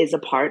is a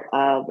part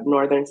of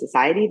Northern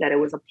society, that it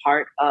was a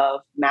part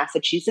of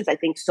Massachusetts. I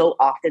think so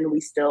often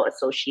we still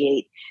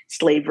associate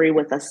slavery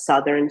with a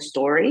Southern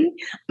story,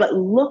 but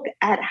look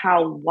at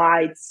how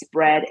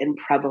widespread and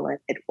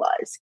prevalent it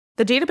was.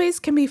 The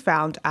database can be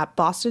found at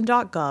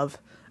boston.gov,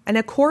 and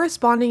a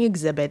corresponding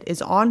exhibit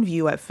is on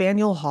view at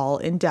Faneuil Hall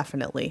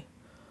indefinitely.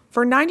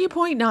 For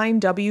 90.9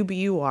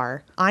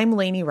 WBUR, I'm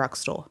Lainey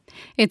Ruxtel.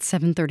 It's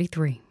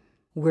 7:33.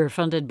 We're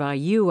funded by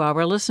you,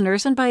 our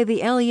listeners, and by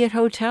the Elliott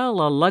Hotel,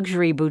 a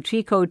luxury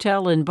boutique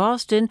hotel in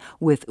Boston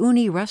with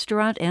uni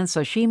restaurant and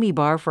sashimi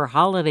bar for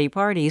holiday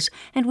parties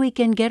and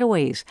weekend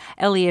getaways.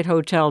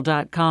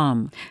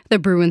 ElliotHotel.com. The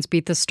Bruins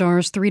beat the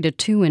Stars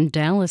 3-2 in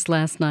Dallas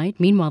last night.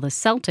 Meanwhile, the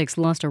Celtics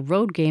lost a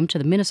road game to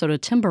the Minnesota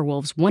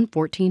Timberwolves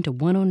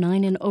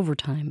 114-109 in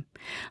overtime.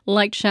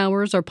 Light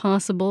showers are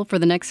possible for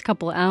the next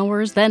couple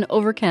hours, then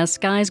overcast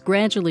skies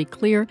gradually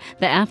clear.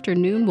 The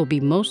afternoon will be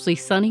mostly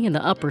sunny in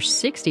the upper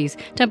 60s.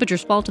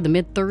 Temperatures fall to the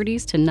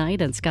mid-30s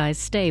tonight and skies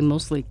stay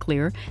mostly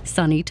clear.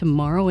 Sunny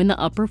tomorrow in the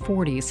upper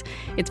 40s.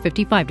 It's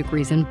 55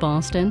 degrees in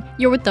Boston.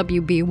 You're with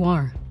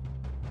WBUR.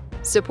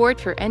 Support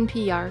for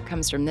NPR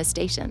comes from this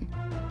station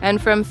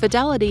and from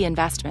Fidelity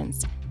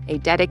Investments. A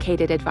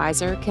dedicated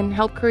advisor can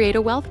help create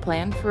a wealth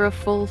plan for a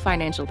full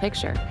financial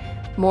picture.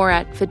 More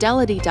at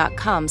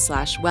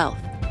fidelity.com/wealth.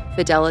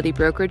 Fidelity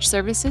Brokerage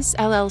Services,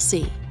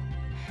 LLC.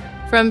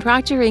 From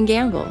Procter &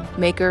 Gamble,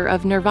 maker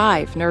of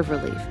Nervive Nerve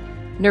Relief.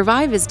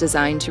 Nervive is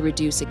designed to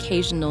reduce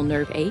occasional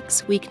nerve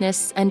aches,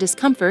 weakness, and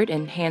discomfort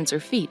in hands or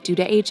feet due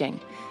to aging.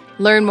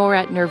 Learn more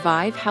at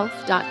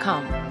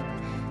nervivehealth.com.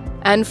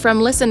 And from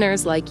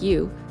listeners like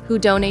you who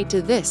donate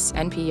to this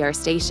NPR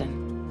station.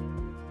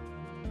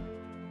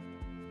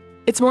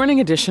 It's Morning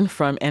Edition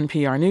from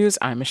NPR News.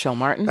 I'm Michelle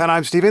Martin. And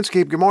I'm Steve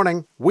Inskeep. Good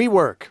morning.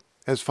 WeWork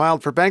has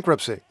filed for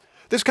bankruptcy.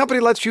 This company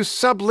lets you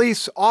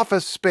sublease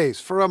office space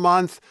for a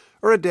month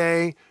or a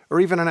day or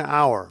even an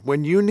hour.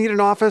 When you need an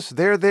office,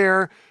 they're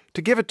there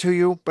to give it to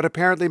you, but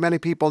apparently many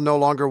people no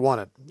longer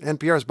want it.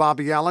 NPR's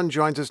Bobby Allen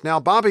joins us now.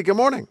 Bobby, good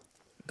morning.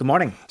 Good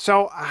morning.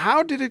 So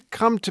how did it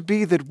come to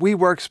be that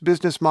WeWork's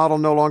business model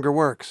no longer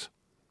works?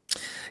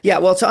 Yeah,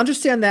 well, to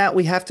understand that,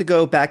 we have to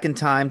go back in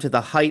time to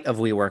the height of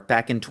WeWork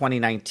back in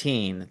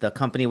 2019. The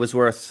company was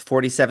worth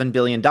 $47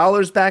 billion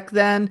back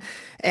then.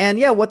 And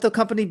yeah, what the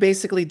company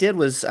basically did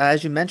was,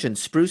 as you mentioned,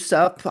 spruce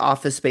up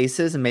office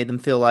spaces and made them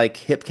feel like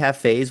hip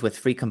cafes with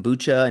free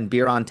kombucha and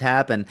beer on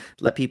tap and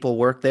let people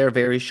work there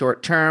very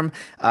short term.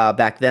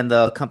 Back then,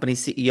 the company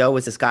CEO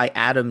was this guy,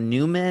 Adam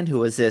Newman, who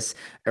was this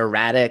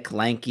erratic,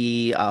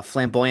 lanky,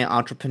 flamboyant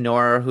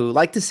entrepreneur who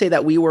liked to say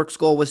that WeWork's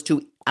goal was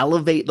to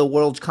elevate the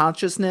world's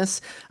consciousness.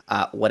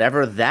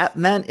 Whatever that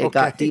meant, it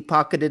got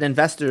deep-pocketed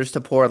investors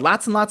to pour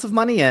lots and lots of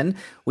money in.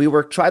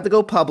 WeWork tried to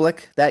go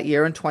public that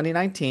year in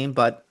 2019,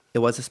 but it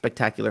was a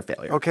spectacular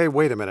failure. Okay,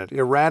 wait a minute.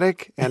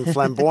 Erratic and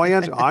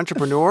flamboyant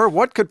entrepreneur?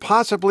 What could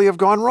possibly have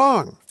gone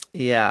wrong?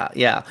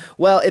 Yeah.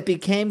 Well, it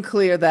became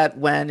clear that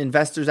when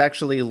investors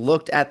actually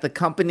looked at the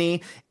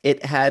company,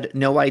 it had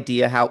no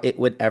idea how it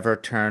would ever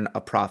turn a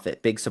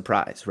profit. Big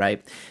surprise,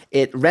 right?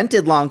 It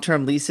rented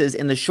long-term leases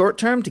in the short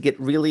term to get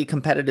really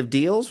competitive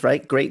deals,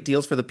 right? Great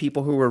deals for the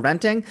people who were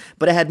renting,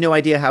 but it had no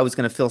idea how it was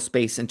going to fill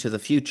space into the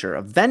future.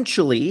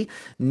 Eventually,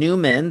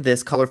 Newman,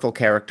 this colorful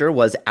character,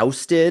 was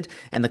ousted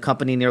and the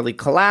company nearly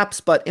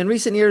collapsed. But in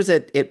recent years,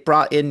 it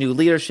brought in new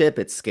leadership.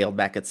 It scaled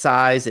back its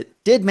size. It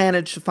did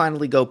manage to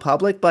finally go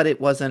public, but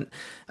it wasn't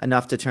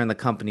enough to turn the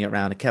company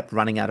around. It kept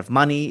running out of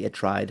money. It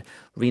tried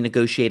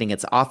renegotiating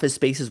its office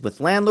spaces with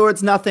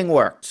landlords. Nothing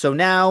worked. So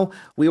now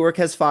WeWork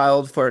has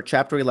filed for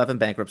Chapter 11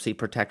 bankruptcy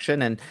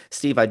protection. And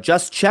Steve, I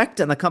just checked,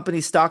 and the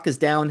company's stock is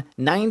down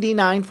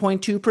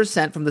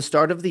 99.2% from the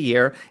start of the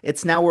year.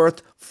 It's now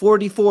worth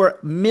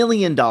 $44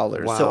 million.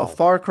 Wow. So a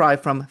far cry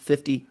from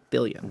 $50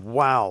 billion.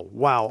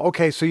 Wow.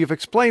 Okay, so you've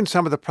explained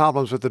some of the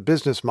problems with the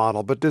business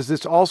model, but does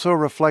this also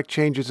reflect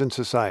changes in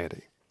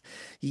society?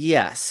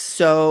 Yes.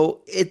 So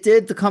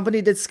the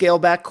company did scale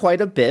back quite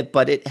a bit,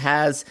 but it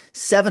has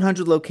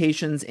 700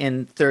 locations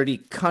in 30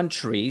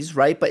 countries,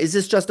 right? But is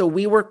this just a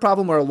WeWork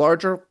problem or a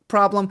larger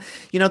problem?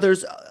 You know,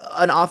 there's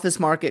an office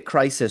market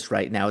crisis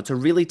right now. It's a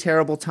really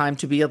terrible time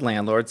to be a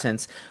landlord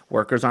since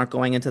workers aren't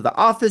going into the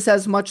office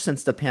as much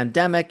since the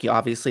pandemic.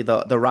 Obviously,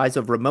 the rise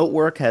of remote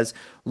work has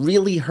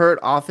really hurt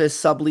office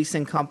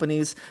subleasing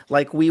companies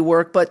like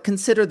WeWork. But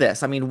consider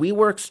this. I mean,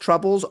 WeWork's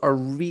troubles are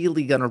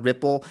really going to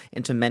ripple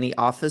into many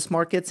office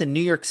markets. In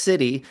New York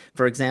City,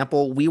 for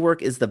example,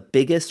 WeWork is the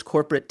biggest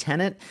corporate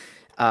tenant.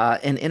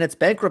 And in its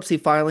bankruptcy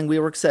filing,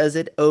 WeWork says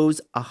it owes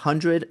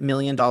 $100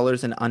 million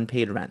in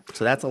unpaid rent.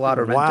 So that's a lot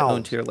of rent to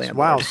own to your landlord.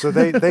 Wow. So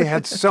they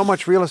had so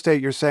much real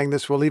estate. You're saying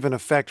this will even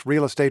affect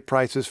real estate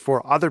prices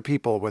for other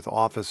people with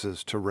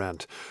offices to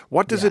rent.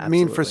 What does it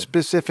mean for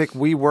specific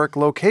WeWork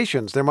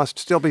locations? There must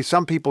still be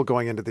some people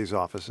going into these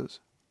offices.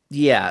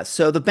 Yeah,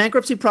 so the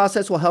bankruptcy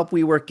process will help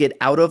WeWork get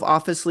out of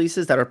office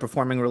leases that are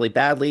performing really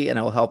badly, and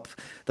it will help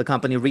the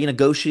company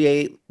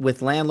renegotiate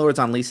with landlords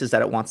on leases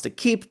that it wants to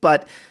keep.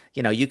 But,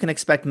 you know, you can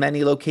expect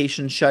many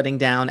locations shutting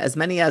down. As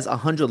many as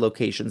 100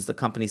 locations, the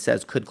company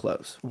says, could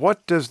close.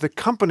 What does the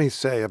company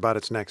say about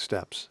its next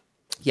steps?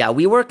 Yeah,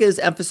 WeWork is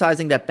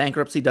emphasizing that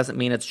bankruptcy doesn't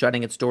mean it's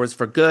shutting its doors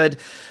for good.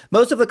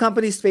 Most of the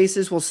company's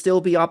spaces will still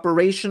be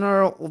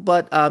operational,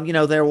 but,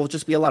 there will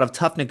just be a lot of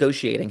tough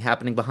negotiating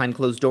happening behind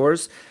closed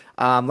doors.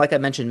 Like I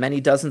mentioned,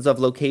 many dozens of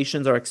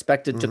locations are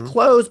expected to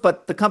close,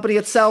 but the company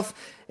itself,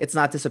 it's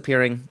not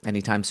disappearing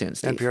anytime soon,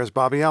 Steve. NPR's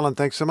Bobby Allen,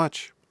 thanks so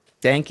much.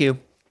 Thank you.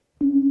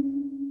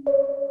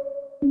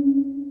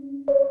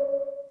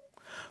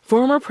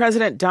 Former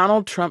President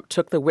Donald Trump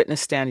took the witness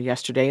stand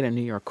yesterday in a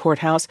New York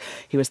courthouse.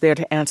 He was there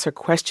to answer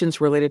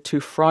questions related to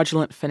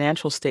fraudulent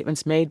financial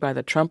statements made by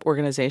the Trump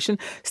Organization,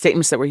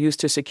 statements that were used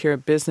to secure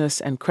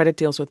business and credit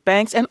deals with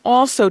banks, and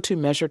also to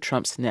measure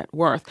Trump's net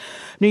worth.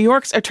 New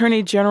York's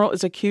Attorney General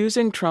is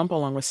accusing Trump,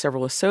 along with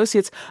several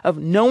associates, of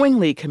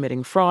knowingly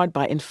committing fraud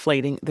by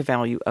inflating the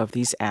value of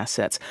these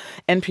assets.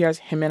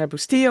 NPR's Jimena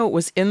Bustillo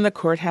was in the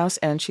courthouse,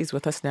 and she's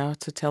with us now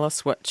to tell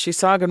us what she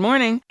saw. Good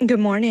morning. Good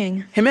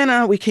morning.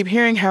 Jimena, we keep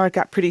hearing how it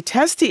got pretty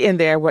testy in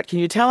there. What can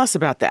you tell us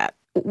about that?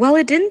 Well,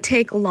 it didn't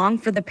take long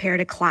for the pair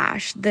to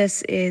clash.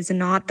 This is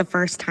not the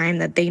first time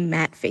that they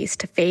met face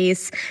to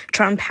face.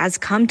 Trump has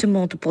come to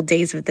multiple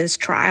days of this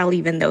trial,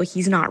 even though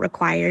he's not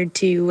required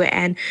to.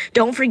 And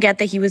don't forget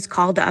that he was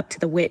called up to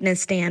the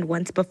witness stand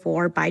once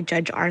before by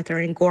Judge Arthur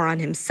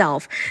Engoron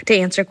himself to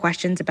answer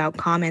questions about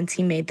comments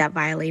he made that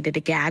violated a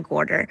gag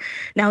order.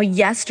 Now,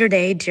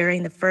 yesterday,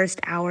 during the first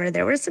hour,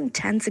 there were some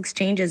tense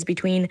exchanges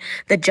between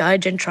the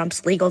judge and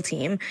Trump's legal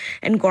team.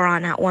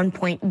 Engoron at one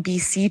point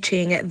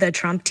beseeching the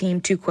Trump team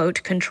to,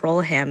 quote,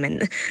 control him.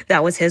 And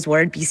that was his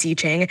word,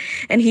 beseeching.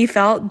 And he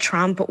felt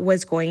Trump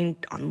was going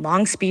on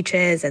long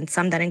speeches and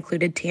some that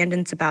included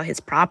tangents about his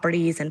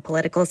properties and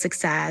political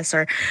success,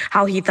 or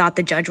how he thought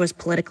the judge was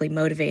politically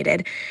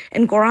motivated.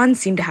 And Goran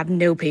seemed to have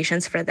no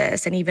patience for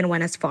this and even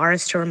went as far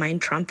as to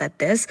remind Trump that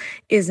this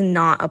is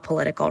not a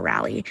political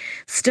rally.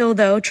 Still,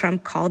 though,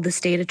 Trump called the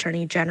state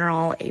attorney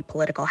general a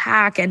political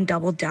hack and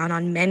doubled down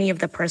on many of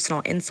the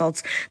personal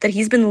insults that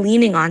he's been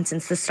leaning on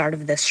since the start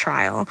of this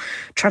trial.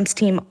 Trump's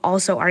team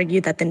also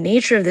argued that the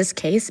nature of this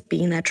case,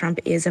 being that Trump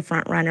is a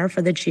front runner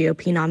for the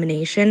GOP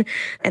nomination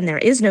and there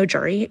is no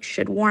jury,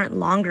 should warrant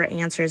longer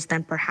answers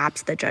than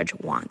perhaps the judge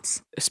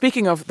wants.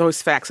 Speaking of those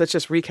facts, let's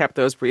just recap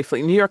those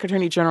briefly. New York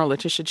Attorney General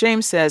Letitia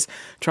James says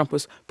Trump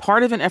was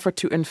part of an effort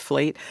to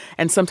inflate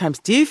and sometimes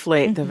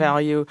deflate the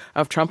value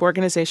of Trump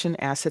Organization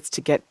assets to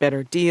get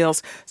better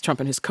deals. Trump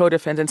and his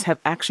co-defendants have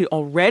actually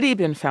already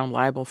been found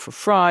liable for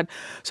fraud.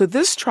 So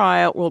this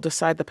trial will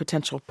decide the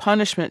potential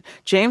punishment.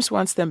 James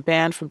wants them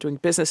banned from doing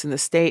business in the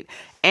state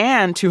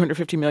and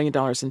 $250 million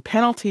in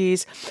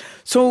penalties.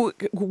 So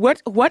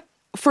what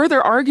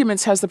further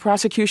arguments has the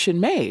prosecution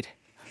made?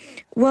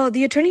 Well,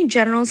 the Attorney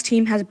General's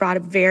team has brought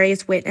up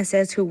various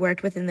witnesses who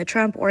worked within the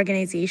Trump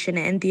Organization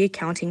and the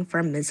accounting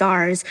firm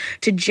Mazars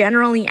to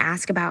generally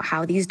ask about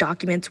how these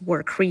documents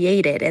were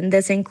created. And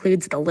this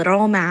includes the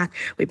literal math.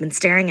 We've been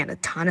staring at a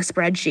ton of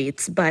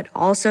spreadsheets, but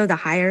also the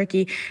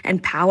hierarchy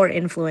and power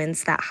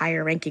influence that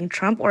higher-ranking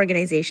Trump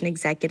Organization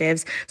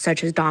executives,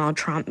 such as Donald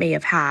Trump, may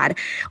have had.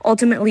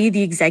 Ultimately,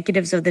 the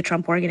executives of the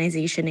Trump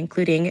Organization,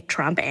 including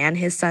Trump and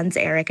his sons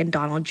Eric and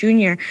Donald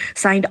Jr.,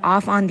 signed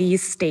off on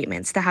these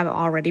statements that have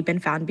already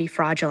been found to be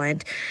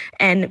fraudulent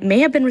and may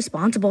have been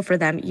responsible for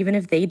them even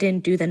if they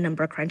didn't do the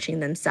number crunching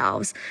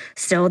themselves.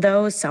 Still,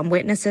 though, some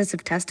witnesses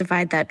have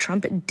testified that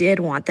Trump did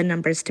want the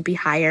numbers to be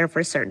higher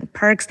for certain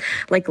perks,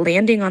 like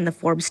landing on the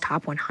Forbes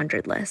top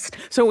 100 list.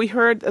 So we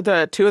heard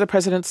the two of the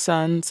president's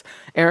sons,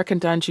 Eric and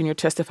Don Jr.,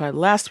 testified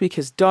last week.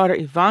 His daughter,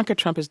 Ivanka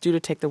Trump, is due to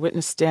take the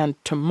witness stand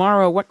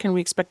tomorrow. What can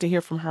we expect to hear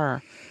from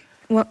her?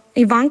 Well,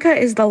 Ivanka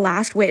is the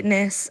last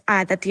witness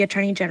that the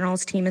Attorney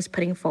General's team is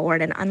putting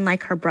forward, and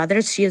unlike her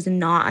brothers, she is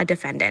not a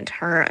defendant.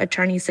 Her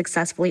attorney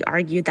successfully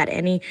argued that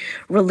any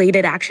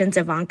related actions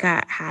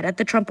Ivanka had at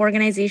the Trump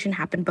Organization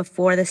happened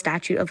before the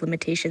statute of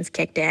limitations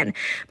kicked in.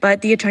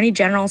 But the Attorney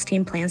General's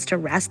team plans to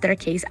rest their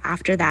case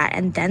after that,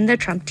 and then the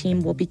Trump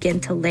team will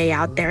begin to lay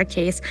out their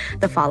case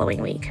the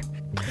following week.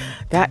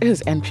 That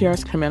is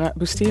NPR's Jimena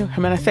Bustillo.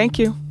 Jimena, thank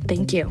you.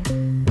 Thank you.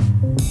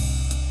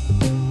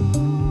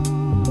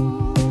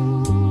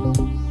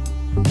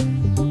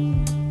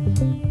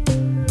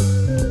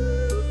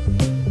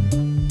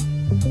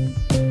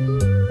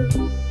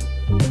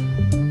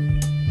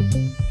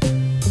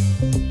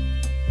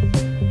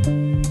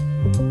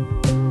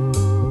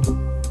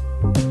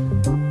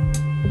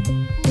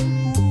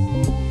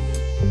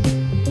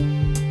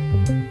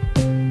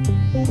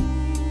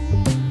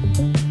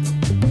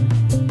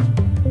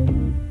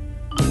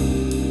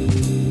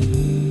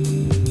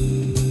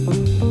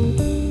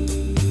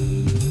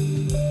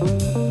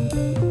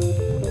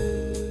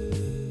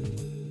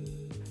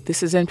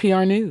 This is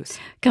NPR News.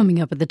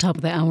 Coming up at the top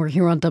of the hour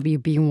here on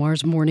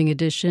WBUR's Morning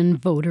Edition,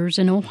 voters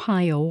in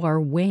Ohio are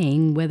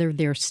weighing whether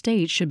their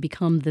state should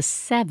become the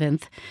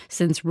seventh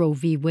since Roe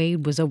v.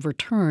 Wade was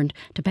overturned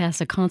to pass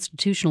a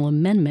constitutional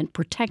amendment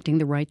protecting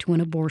the right to an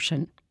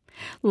abortion.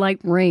 Light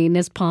rain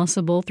is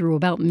possible through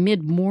about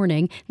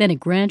mid-morning, then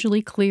it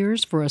gradually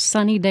clears for a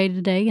sunny day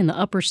today in the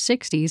upper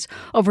 60s.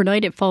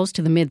 Overnight it falls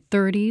to the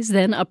mid-30s,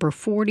 then upper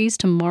 40s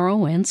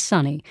tomorrow and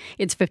sunny.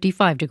 It's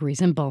 55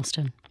 degrees in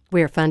Boston.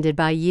 We're funded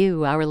by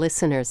you, our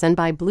listeners, and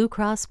by Blue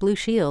Cross Blue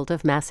Shield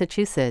of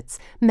Massachusetts.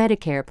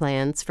 Medicare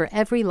plans for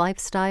every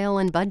lifestyle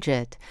and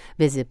budget.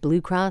 Visit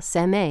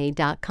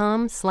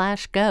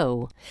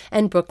bluecrossma.com/go.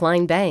 And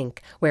Brookline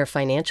Bank, where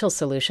financial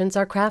solutions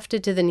are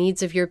crafted to the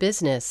needs of your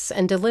business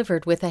and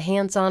delivered with a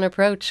hands-on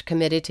approach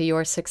committed to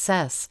your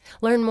success.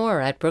 Learn more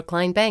at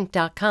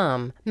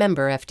brooklinebank.com.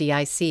 Member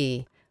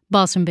FDIC.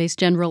 Boston-based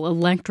General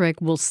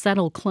Electric will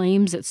settle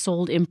claims it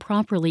sold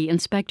improperly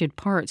inspected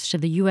parts to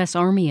the U.S.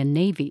 Army and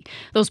Navy.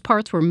 Those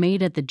parts were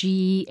made at the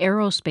GE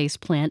Aerospace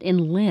plant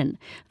in Lynn.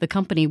 The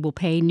company will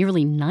pay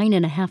nearly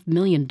 $9.5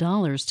 million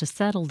to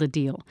settle the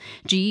deal.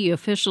 GE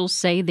officials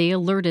say they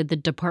alerted the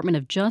Department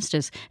of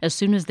Justice as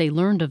soon as they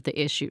learned of the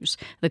issues.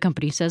 The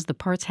company says the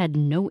parts had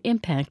no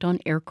impact on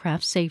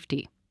aircraft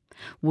safety.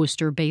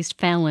 Worcester-based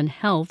Fallon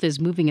Health is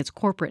moving its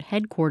corporate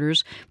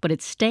headquarters, but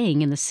it's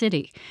staying in the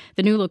city.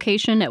 The new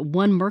location at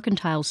 1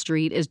 Mercantile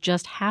Street is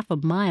just half a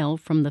mile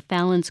from the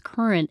Fallon's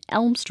current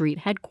Elm Street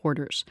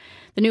headquarters.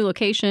 The new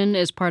location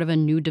is part of a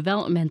new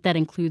development that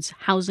includes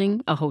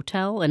housing, a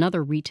hotel, and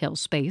other retail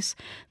space.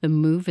 The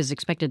move is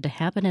expected to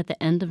happen at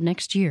the end of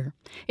next year.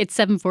 It's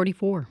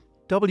 7:44.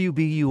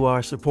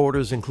 WBUR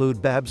supporters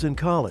include Babson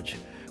College,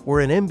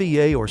 where an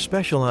MBA or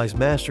specialized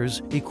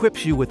master's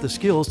equips you with the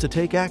skills to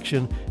take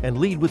action and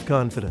lead with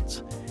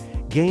confidence.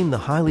 Gain the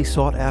highly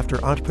sought-after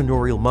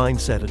entrepreneurial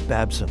mindset at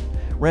Babson,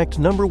 ranked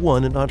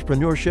 #1 in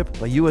entrepreneurship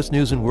by U.S.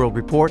 News & World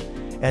Report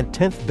and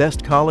 10th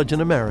best college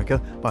in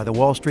America by the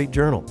Wall Street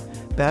Journal.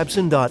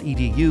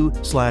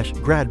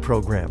 babson.edu/grad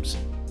programs.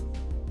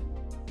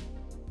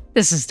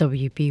 This is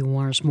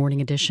WBUR's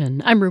Morning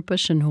Edition. I'm Rupa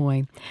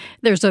Shenoy.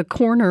 There's a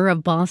corner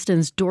of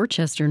Boston's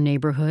Dorchester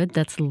neighborhood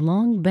that's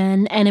long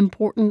been an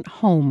important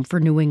home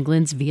for New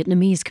England's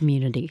Vietnamese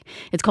community.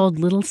 It's called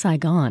Little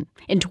Saigon.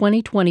 In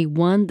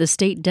 2021, the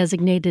state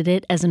designated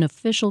it as an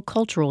official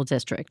cultural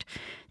district.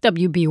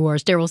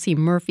 WBUR's Daryl C.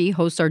 Murphy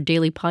hosts our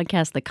daily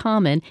podcast, The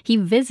Common. He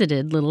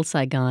visited Little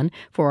Saigon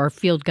for our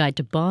field guide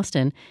to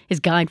Boston. His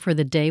guide for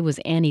the day was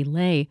Annie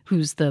Lay,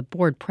 who's the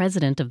board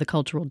president of the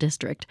cultural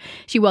district.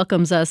 She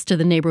welcomes us to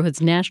the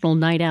neighborhood's National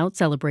Night Out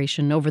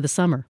celebration over the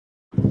summer.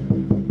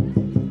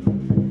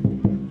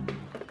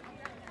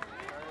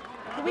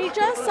 We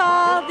just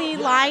saw the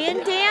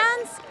lion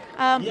dance.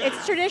 It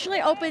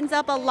traditionally opens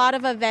up a lot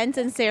of events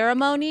and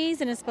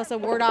ceremonies, and it's supposed to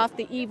ward off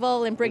the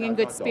evil and bring in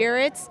good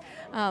spirits.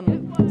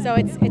 So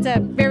it's a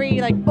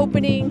very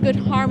opening, good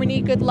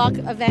harmony, good luck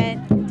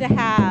event to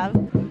have.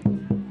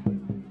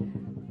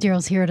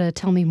 Daryl's here to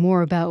tell me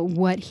more about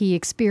what he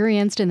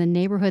experienced in the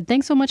neighborhood.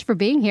 Thanks so much for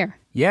being here.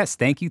 Yes,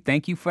 thank you.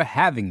 Thank you for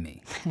having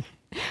me.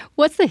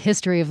 What's the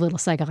history of Little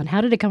Saigon?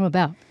 How did it come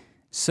about?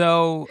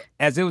 So,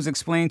 as it was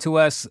explained to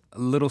us,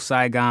 Little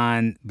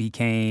Saigon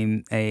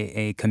became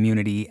a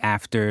community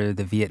after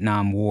the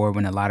Vietnam War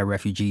when a lot of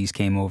refugees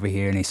came over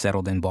here and they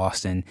settled in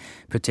Boston,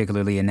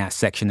 particularly in that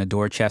section of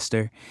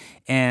Dorchester.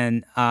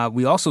 And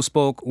we also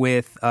spoke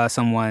with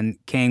someone,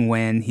 Kang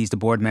Nguyen. He's the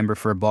board member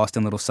for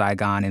Boston Little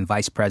Saigon and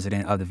vice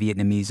president of the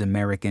Vietnamese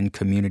American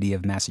Community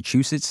of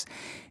Massachusetts.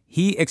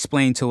 He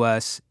explained to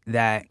us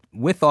that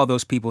with all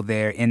those people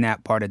there in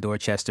that part of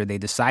Dorchester, they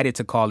decided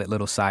to call it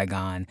Little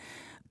Saigon,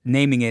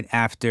 naming it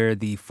after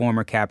the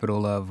former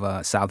capital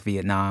of South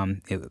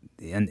Vietnam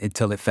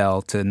until it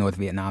fell to North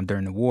Vietnam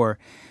during the war.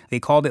 They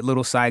called it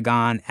Little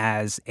Saigon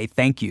as a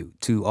thank you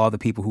to all the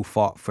people who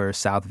fought for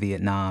South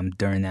Vietnam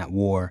during that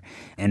war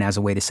and as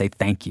a way to say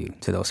thank you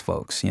to those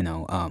folks.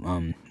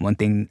 One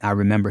thing I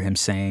remember him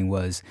saying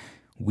was,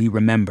 we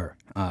remember,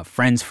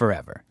 friends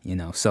forever,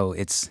 so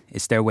it's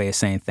their way of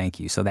saying thank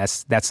you. So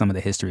that's some of the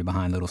history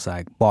behind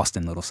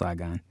Boston Little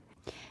Saigon.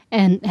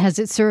 And has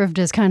it served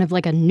as kind of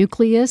like a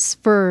nucleus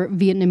for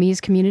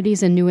Vietnamese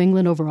communities in New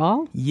England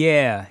overall?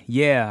 Yeah.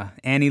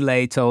 Annie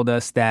Lay told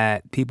us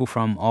that people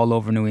from all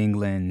over New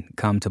England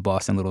come to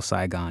Boston Little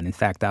Saigon. In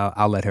fact,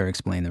 I'll let her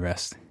explain the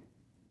rest.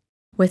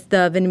 With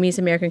the Vietnamese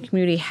American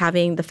community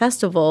having the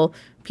festival,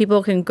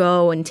 people can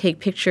go and take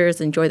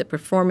pictures, enjoy the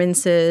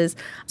performances.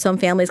 Some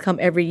families come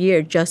every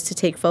year just to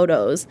take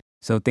photos.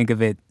 So think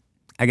of it,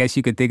 I guess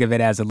you could think of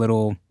it as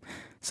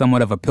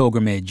somewhat of a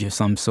pilgrimage of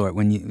some sort.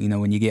 When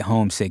you get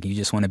homesick, you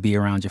just want to be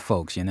around your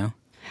folks,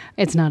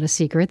 It's not a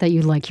secret that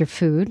you like your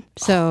food.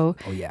 So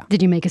yeah.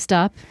 Did you make a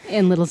stop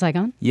in Little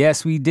Saigon?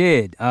 Yes, we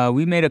did.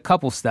 We made a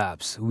couple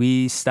stops.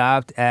 We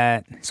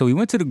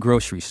went to the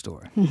grocery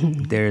store.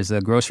 There's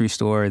a grocery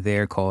store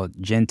there called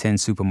Gen 10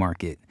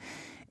 Supermarket.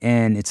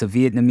 And it's a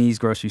Vietnamese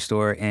grocery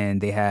store,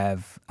 and they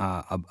have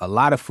a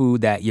lot of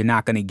food that you're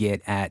not going to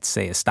get at,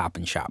 say, a Stop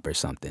and Shop or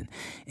something.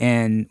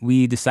 And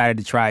we decided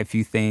to try a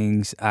few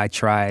things. I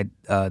tried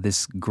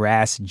this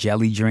grass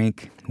jelly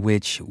drink,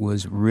 which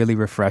was really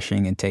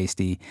refreshing and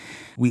tasty.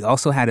 We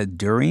also had a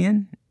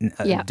durian.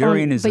 But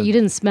you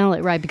didn't smell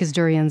it, right? Because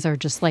durians are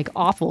just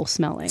awful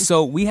smelling.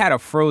 So we had a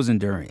frozen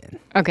durian.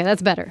 Okay,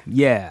 that's better.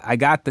 Yeah, I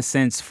got the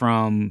sense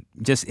from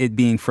just it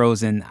being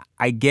frozen.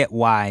 I get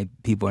why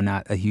people are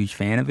not a huge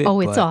fan of it.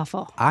 Oh, it's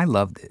awful. I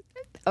loved it.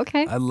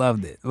 Okay. I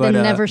loved it. Then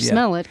never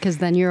smell it, because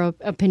then your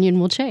opinion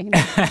will change.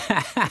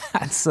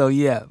 So,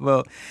 yeah,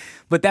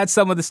 but that's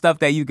some of the stuff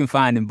that you can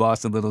find in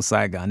Boston Little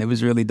Saigon. It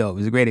was really dope. It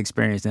was a great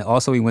experience. And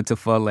also we went to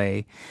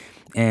Filet,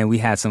 and we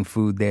had some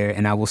food there.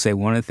 And I will say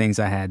one of the things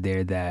I had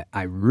there that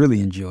I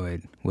really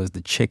enjoyed was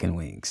the chicken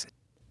wings.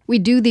 We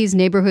do these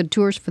neighborhood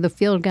tours for the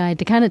Field Guide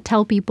to kind of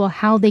tell people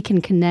how they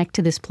can connect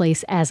to this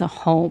place as a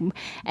home.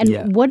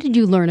 And what did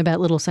you learn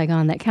about Little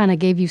Saigon that kind of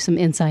gave you some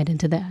insight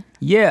into that?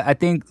 Yeah, I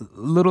think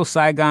Little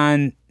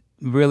Saigon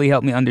really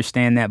helped me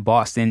understand that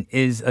Boston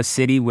is a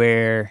city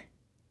where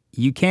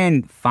you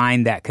can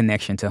find that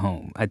connection to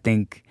home. I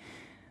think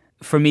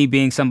for me,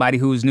 being somebody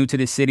who's new to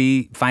the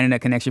city, finding that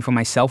connection for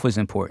myself was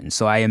important.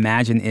 So I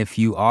imagine if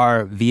you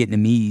are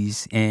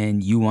Vietnamese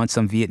and you want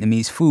some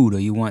Vietnamese food, or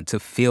you want to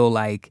feel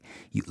like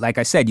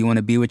I said, you want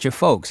to be with your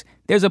folks,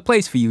 there's a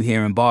place for you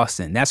here in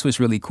Boston. That's what's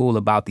really cool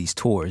about these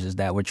tours, is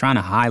that we're trying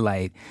to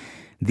highlight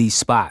these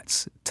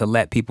spots to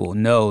let people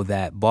know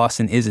that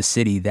Boston is a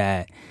city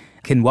that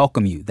can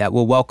welcome you, that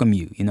will welcome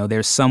you. You know,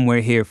 there's somewhere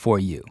here for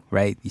you,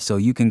 right? So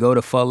you can go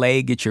to Pho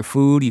Lay, get your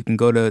food. You can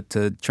go to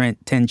Gen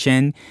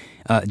 10,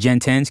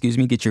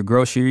 get your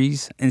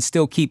groceries and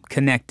still keep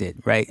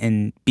connected, right?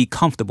 And be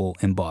comfortable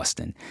in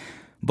Boston.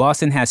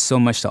 Boston has so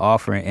much to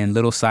offer, and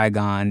Little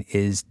Saigon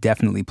is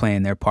definitely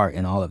playing their part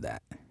in all of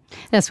that.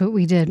 That's what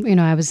we did. You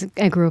know,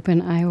 I grew up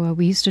in Iowa.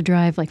 We used to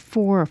drive like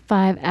 4 or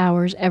 5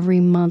 hours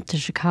every month to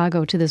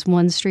Chicago to this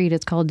one street.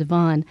 It's called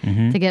Devon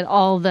to get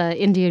all the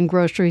Indian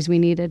groceries we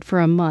needed for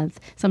a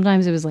month.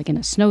 Sometimes it was like in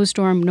a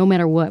snowstorm. No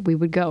matter what, we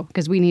would go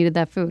because we needed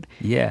that food.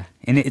 Yeah,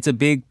 and it's a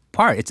big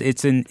part.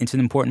 It's an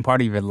important part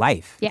of your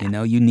life. Yeah. You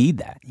know, you need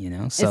that. You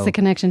know, so it's the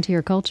connection to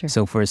your culture.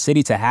 So for a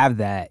city to have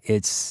that,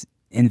 it's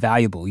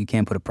invaluable. You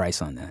can't put a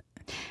price on that.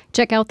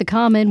 Check out The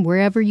Common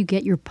wherever you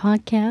get your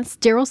podcasts.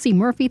 Daryl C.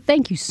 Murphy,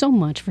 thank you so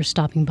much for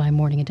stopping by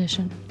Morning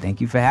Edition.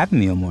 Thank you for having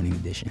me on Morning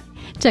Edition.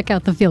 Check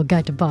out the Field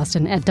Guide to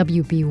Boston at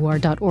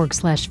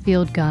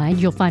wbur.org/fieldguide.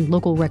 You'll find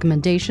local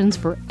recommendations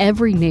for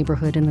every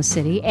neighborhood in the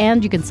city,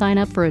 and you can sign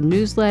up for a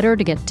newsletter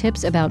to get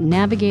tips about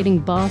navigating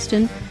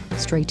Boston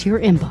straight to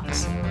your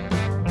inbox.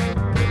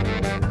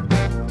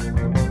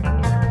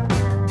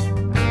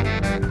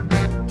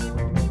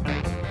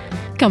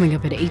 Coming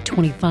up at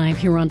 8:25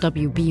 here on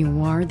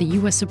WBUR, the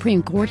U.S.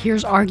 Supreme Court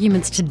hears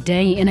arguments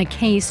today in a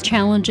case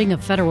challenging a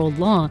federal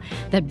law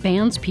that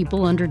bans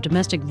people under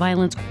domestic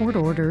violence court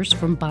orders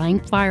from buying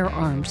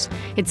firearms.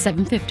 It's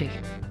 7:50.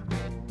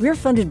 We're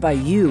funded by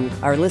you,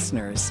 our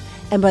listeners,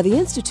 and by the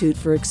Institute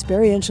for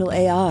Experiential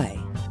AI,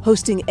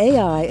 hosting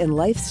AI and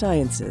Life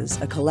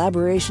Sciences, a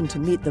collaboration to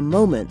meet the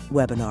moment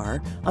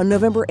webinar on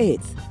November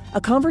 8th. A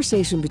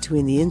conversation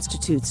between the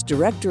Institute's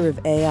Director of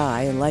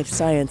AI and Life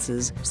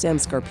Sciences, Sam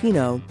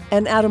Scarpino,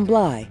 and Adam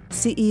Bly,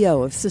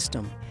 CEO of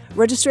System.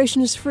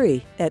 Registration is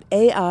free at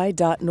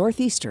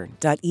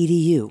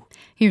ai.northeastern.edu.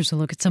 Here's a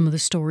look at some of the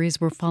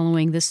stories we're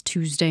following this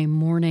Tuesday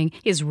morning.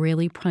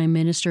 Israeli Prime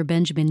Minister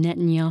Benjamin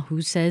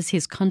Netanyahu says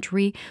his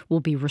country will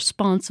be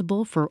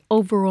responsible for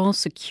overall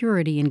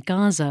security in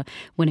Gaza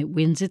when it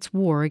wins its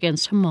war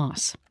against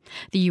Hamas.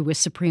 The U.S.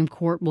 Supreme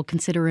Court will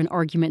consider an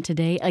argument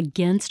today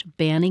against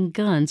banning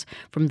guns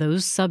from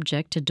those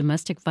subject to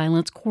domestic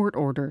violence court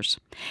orders.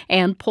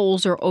 And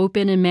polls are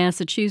open in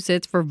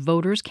Massachusetts for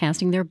voters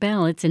casting their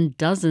ballots in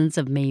dozens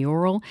of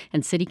mayoral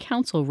and city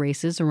council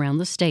races around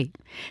the state.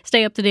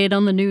 Stay up to date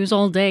on the news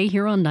all day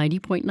here on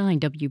 90.9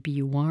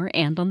 WBUR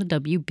and on the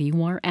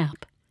WBUR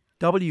app.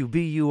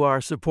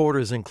 WBUR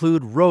supporters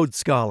include Road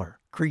Scholar,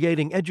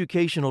 creating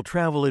educational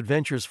travel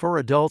adventures for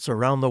adults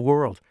around the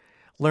world.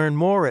 Learn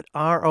more at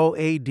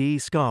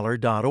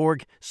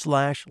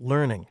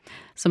roadscholar.org/learning.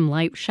 Some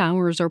light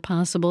showers are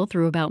possible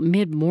through about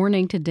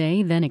mid-morning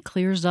today. Then it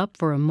clears up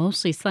for a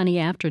mostly sunny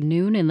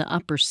afternoon in the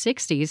upper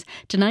 60s.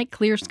 Tonight,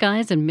 clear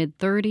skies and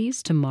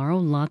mid-30s. Tomorrow,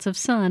 lots of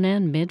sun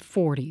and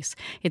mid-40s.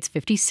 It's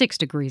 56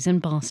 degrees in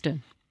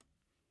Boston.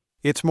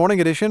 It's Morning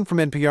Edition from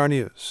NPR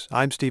News.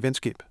 I'm Steve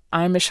Inskeep.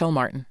 I'm Michelle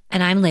Martin.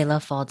 And I'm Leila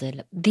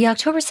Fadel. The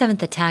October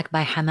 7th attack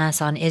by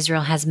Hamas on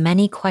Israel has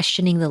many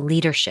questioning the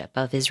leadership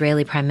of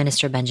Israeli Prime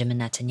Minister Benjamin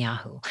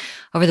Netanyahu.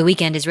 Over the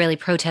weekend, Israeli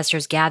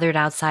protesters gathered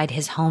outside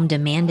his home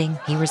demanding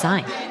he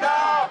resign.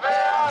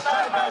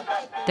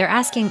 They're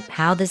asking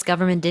how this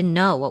government didn't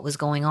know what was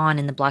going on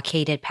in the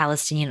blockaded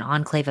Palestinian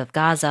enclave of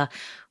Gaza,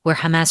 where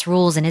Hamas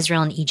rules and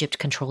Israel and Egypt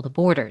control the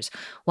borders,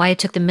 why it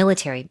took the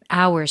military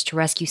hours to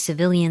rescue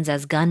civilians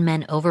as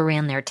gunmen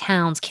overran their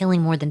towns,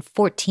 killing more than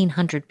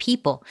 1,400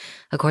 people,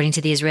 according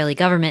to the Israeli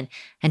government,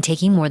 and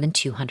taking more than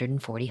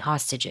 240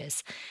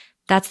 hostages.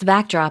 That's the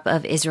backdrop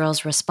of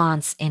Israel's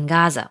response in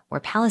Gaza, where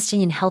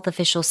Palestinian health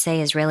officials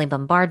say Israeli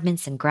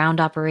bombardments and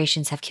ground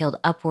operations have killed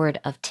upward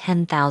of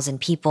 10,000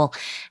 people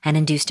and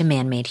induced a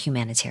man-made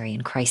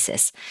humanitarian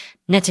crisis.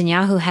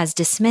 Netanyahu has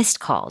dismissed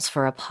calls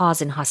for a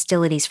pause in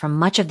hostilities from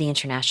much of the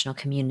international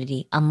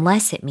community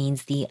unless it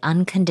means the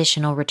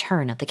unconditional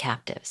return of the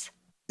captives.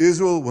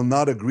 Israel will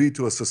not agree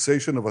to a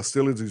cessation of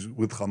hostilities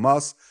with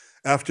Hamas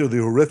after the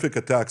horrific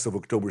attacks of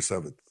October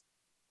 7th.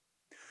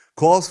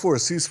 Calls for a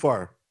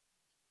ceasefire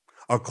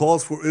are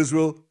calls for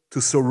Israel to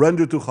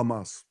surrender to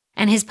Hamas.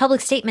 And his public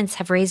statements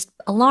have raised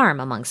alarm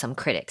among some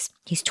critics.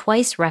 He's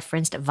twice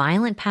referenced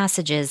violent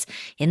passages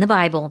in the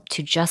Bible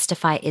to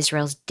justify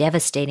Israel's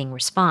devastating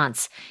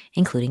response,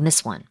 including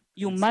this one.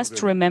 You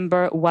must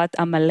remember what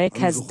Amalek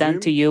has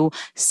done to you,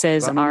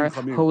 says our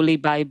Holy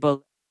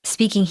Bible.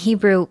 Speaking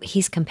Hebrew,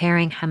 he's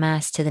comparing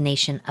Hamas to the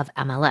nation of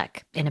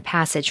Amalek in a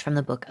passage from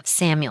the book of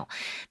Samuel.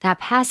 That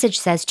passage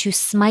says to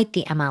smite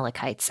the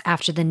Amalekites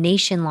after the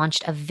nation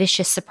launched a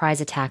vicious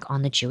surprise attack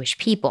on the Jewish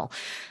people.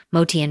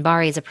 Moti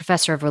Anbari is a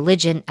professor of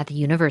religion at the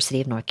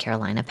University of North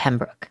Carolina,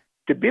 Pembroke.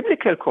 The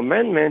biblical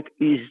commandment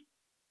is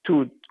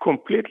to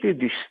completely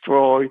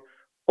destroy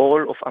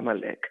all of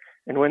Amalek.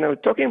 And when I'm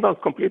talking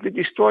about completely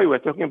destroy, we're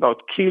talking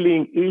about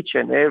killing each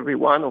and every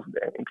one of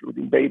them,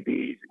 including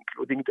babies,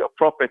 including their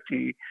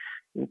property,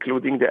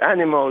 including the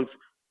animals,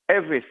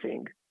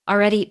 everything.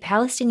 Already,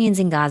 Palestinians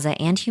in Gaza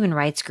and human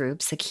rights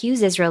groups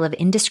accuse Israel of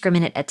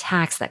indiscriminate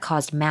attacks that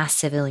caused mass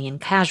civilian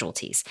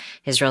casualties.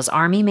 Israel's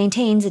army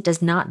maintains it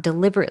does not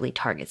deliberately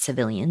target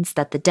civilians,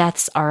 that the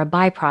deaths are a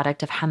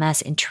byproduct of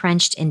Hamas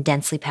entrenched in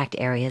densely packed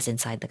areas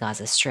inside the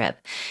Gaza Strip.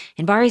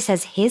 Anbari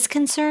says his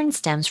concern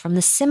stems from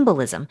the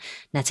symbolism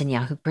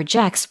Netanyahu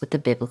projects with the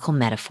biblical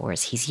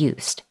metaphors he's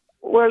used.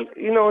 Well,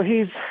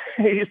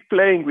 he's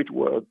playing with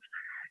words.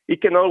 He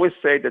can always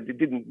say that he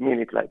didn't mean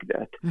it like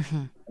that.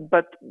 Mm-hmm.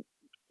 But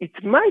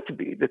it might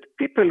be that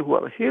people who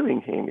are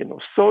hearing him,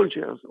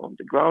 soldiers on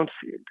the ground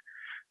field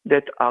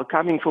that are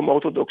coming from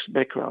Orthodox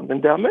background,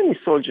 and there are many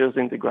soldiers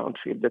in the ground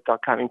field that are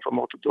coming from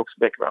Orthodox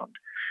background.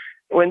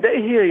 When they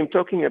hear him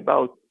talking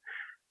about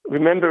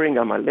remembering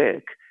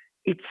Amalek,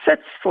 it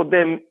sets for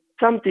them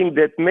something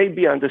that may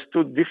be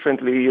understood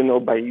differently,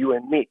 by you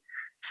and me.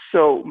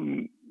 So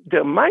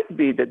there might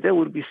be that there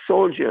will be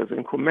soldiers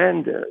and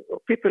commanders or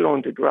people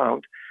on the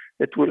ground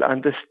that will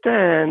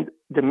understand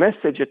the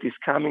message that is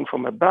coming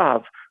from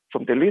above,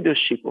 from the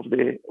leadership of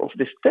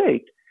the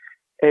state,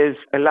 as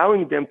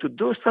allowing them to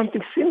do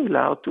something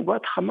similar to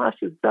what Hamas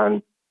has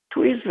done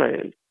to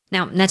Israel.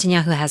 Now,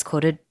 Netanyahu has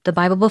quoted the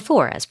Bible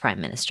before as prime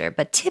minister,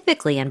 but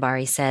typically,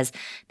 Anbari says,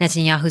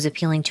 Netanyahu's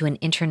appealing to an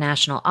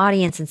international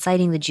audience and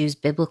citing the Jews'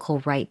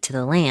 biblical right to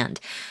the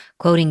land.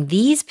 Quoting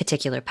these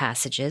particular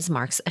passages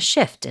marks a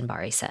shift,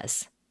 Anbari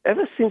says.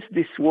 Ever since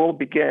this war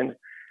began,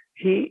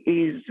 he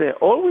is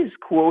always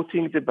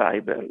quoting the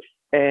Bible,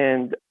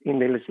 and in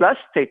his last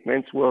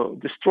statements were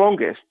the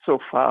strongest so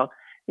far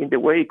in the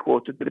way he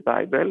quoted the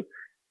Bible.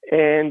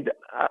 And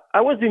I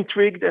was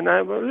intrigued and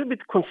I was a little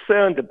bit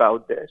concerned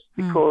about this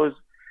because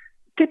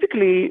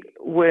typically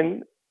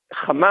when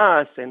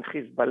Hamas and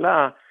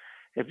Hezbollah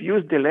have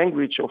used the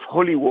language of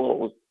holy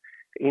wars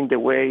in the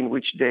way in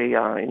which they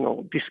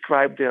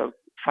describe their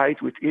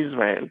fight with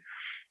Israel,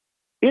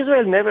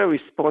 Israel never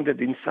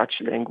responded in such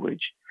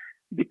language.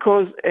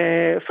 Because,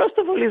 first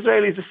of all,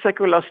 Israel is a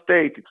secular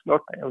state. It's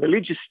not a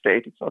religious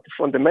state. It's not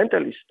a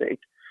fundamentalist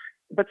state.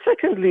 But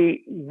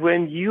secondly,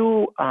 when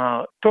you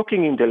are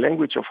talking in the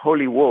language of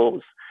holy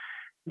wars,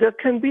 there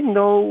can be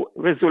no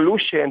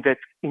resolution that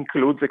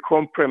includes a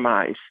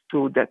compromise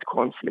to that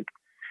conflict.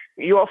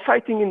 You are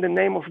fighting in the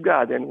name of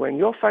God. And when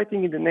you're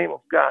fighting in the name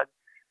of God,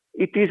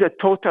 it is a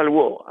total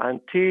war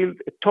until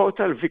a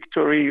total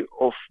victory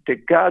of the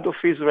God of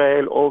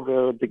Israel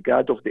over the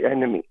God of the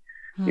enemy.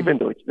 Even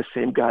though it's the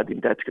same God in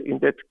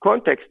that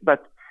context,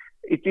 but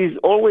it is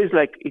always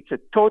like it's a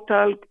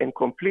total and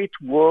complete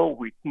war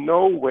with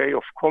no way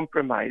of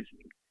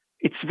compromising.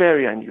 It's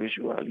very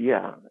unusual,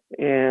 yeah.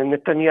 And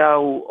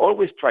Netanyahu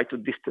always tried to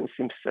distance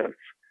himself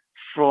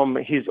from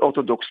his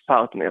Orthodox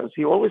partners.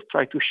 He always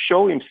tried to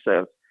show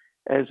himself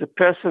as a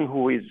person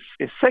who is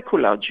a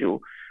secular Jew.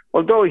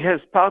 Although he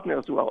has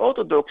partners who are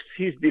Orthodox,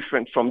 he's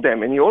different from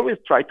them, and he always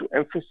tried to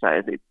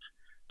emphasize it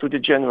to the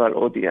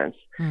general audience.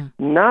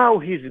 Now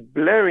he's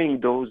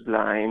blurring those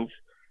lines,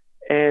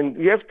 and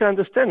you have to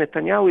understand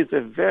Netanyahu is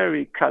a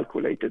very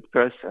calculated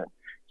person.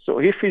 So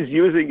if he's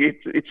using it,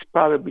 it's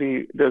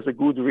probably there's a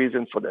good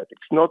reason for that.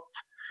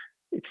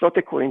 It's not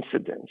a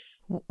coincidence.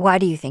 Why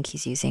do you think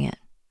he's using it?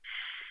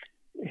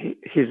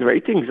 His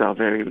ratings are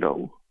very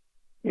low.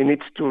 He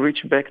needs to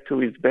reach back to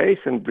his base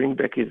and bring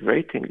back his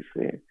ratings.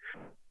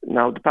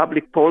 Now the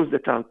public polls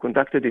that are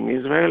conducted in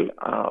Israel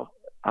are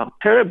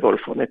terrible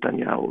for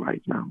Netanyahu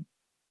right now.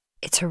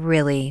 It's a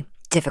really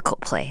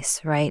difficult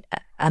place, right?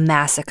 A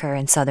massacre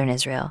in southern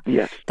Israel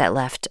that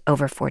left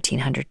over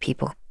 1,400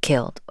 people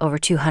killed, over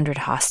 200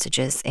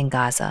 hostages in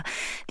Gaza.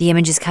 The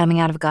images coming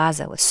out of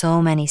Gaza with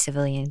so many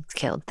civilians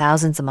killed,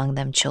 thousands among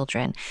them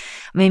children.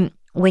 I mean,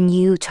 when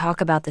you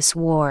talk about this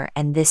war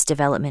and this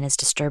development is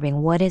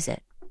disturbing, what is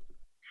it?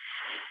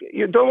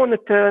 You don't want to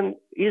turn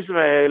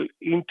Israel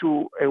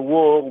into a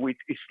war with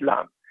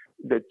Islam,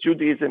 that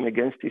Judaism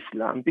against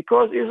Islam,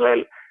 because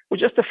Israel,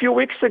 just a few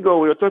weeks ago,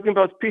 we were talking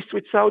about peace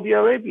with Saudi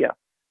Arabia.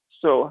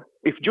 So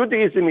if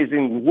Judaism is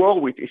in war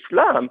with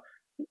Islam,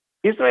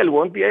 Israel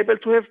won't be able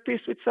to have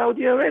peace with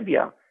Saudi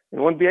Arabia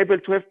and won't be able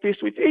to have peace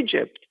with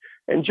Egypt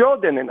and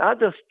Jordan and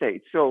other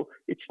states. So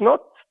it's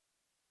not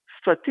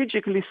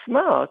strategically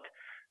smart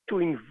to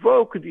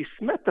invoke this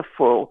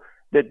metaphor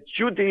that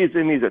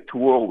Judaism is at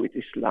war with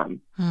Islam.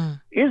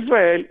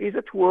 Israel is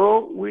at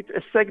war with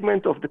a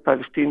segment of the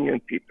Palestinian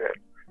people.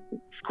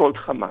 It's called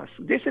Hamas.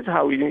 This is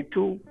how we need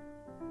to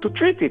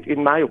treat it,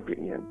 in my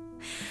opinion.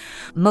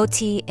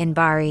 Moti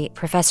Anbari,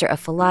 professor of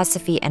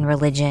philosophy and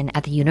religion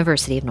at the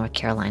University of North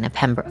Carolina,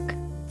 Pembroke.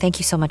 Thank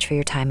you so much for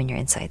your time and your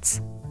insights.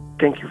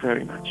 Thank you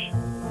very much.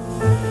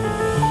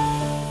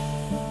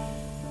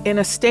 In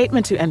a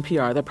statement to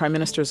NPR, the Prime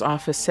Minister's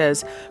office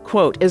says,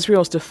 quote,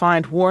 Israel's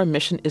defined war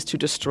mission is to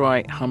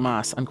destroy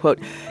Hamas, unquote.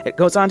 It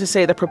goes on to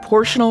say the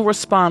proportional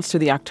response to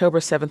the October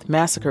 7th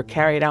massacre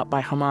carried out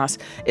by Hamas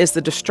is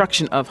the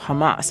destruction of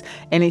Hamas.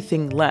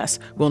 Anything less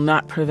will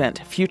not prevent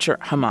future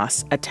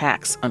Hamas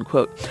attacks,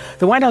 unquote.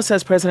 The White House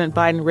says President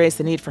Biden raised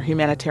the need for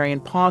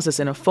humanitarian pauses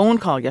in a phone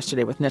call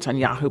yesterday with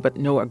Netanyahu, but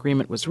no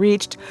agreement was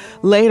reached.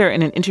 Later,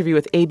 in an interview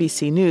with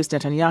ABC News,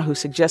 Netanyahu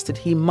suggested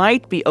he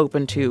might be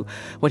open to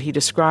what he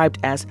described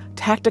as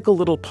tactical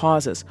little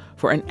pauses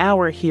for an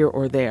hour here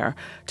or there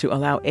to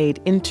allow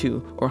aid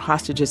into or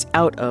hostages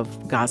out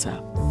of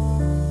Gaza.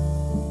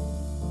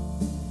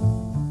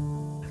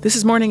 This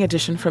is Morning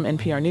Edition from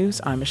NPR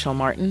News. I'm Michelle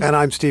Martin. And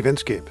I'm Steve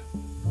Inskeep.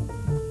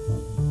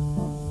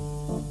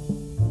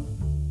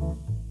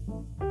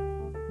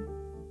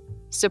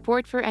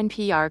 Support for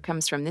NPR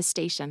comes from this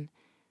station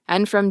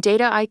and from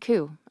Data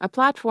IQ, a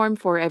platform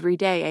for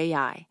everyday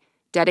AI,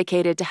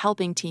 dedicated to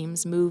helping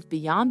teams move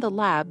beyond the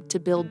lab to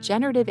build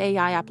generative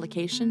AI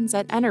applications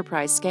at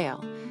enterprise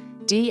scale.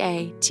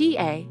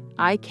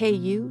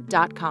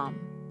 DATAIKU.com.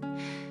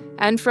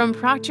 And from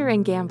Procter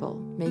 & Gamble,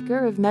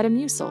 maker of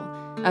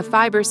Metamucil, a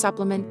fiber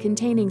supplement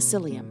containing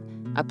psyllium,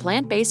 a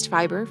plant-based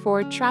fiber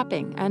for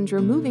trapping and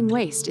removing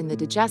waste in the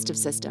digestive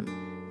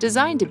system,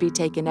 designed to be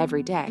taken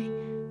every day.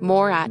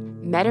 More at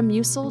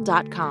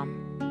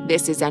Metamucil.com.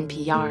 This is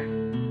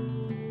NPR.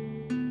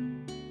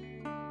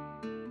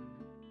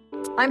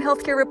 I'm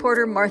healthcare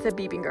reporter Martha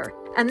Biebinger,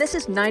 and this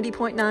is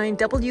 90.9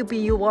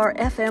 WBUR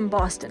FM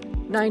Boston,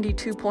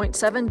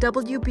 92.7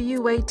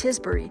 WBUA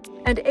Tisbury,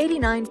 and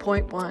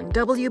 89.1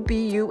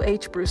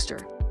 WBUH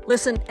Brewster.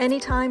 Listen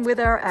anytime with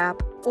our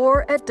app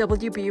or at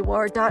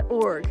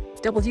WBUR.org.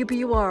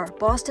 WBUR,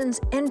 Boston's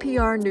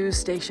NPR news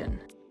station.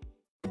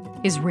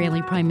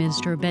 Israeli Prime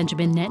Minister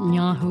Benjamin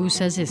Netanyahu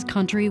says his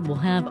country will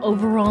have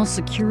overall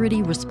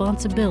security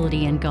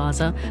responsibility in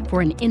Gaza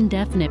for an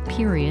indefinite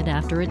period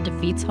after it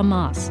defeats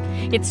Hamas.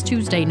 It's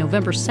Tuesday,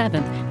 November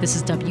 7th. This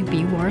is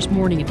WBUR's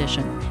Morning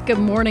Edition. Good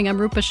morning, I'm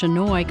Rupa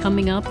Shenoy.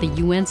 Coming up, the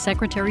UN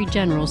Secretary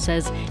General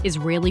says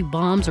Israeli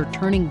bombs are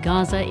turning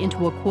Gaza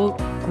into a, quote,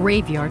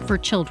 graveyard for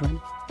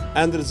children.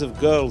 Hundreds of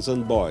girls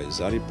and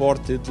boys are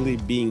reportedly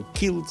being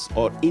killed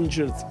or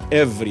injured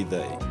every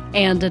day.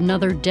 And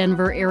another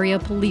Denver area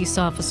police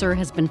officer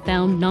has been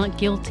found not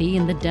guilty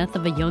in the death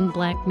of a young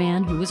black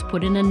man who was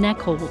put in a neck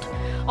hold.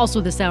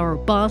 Also this hour,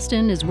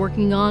 Boston is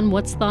working on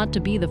what's thought to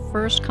be the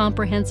first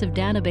comprehensive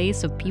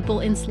database of people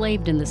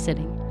enslaved in the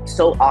city.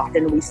 So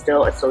often we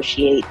still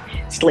associate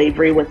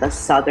slavery with a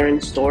Southern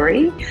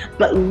story,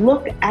 but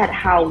look at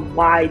how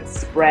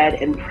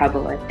widespread and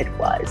prevalent it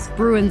was.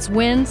 Bruins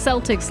win,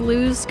 Celtics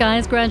lose,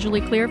 skies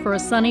gradually clear for a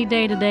sunny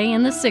day today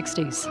in the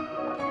 60s.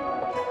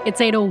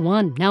 It's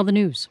 8:01, now the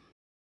news.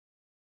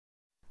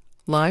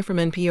 Live from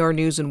NPR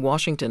News in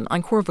Washington,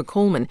 I'm Corva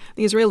Coleman.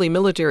 The Israeli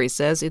military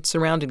says it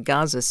surrounded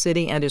Gaza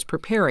City and is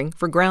preparing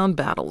for ground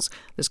battles.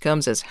 This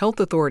comes as health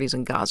authorities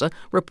in Gaza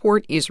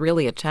report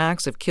Israeli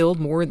attacks have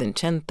killed more than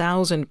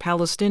 10,000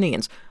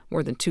 Palestinians,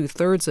 more than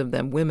two-thirds of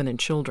them women and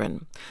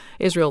children.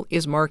 Israel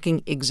is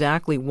marking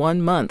exactly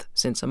 1 month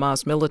since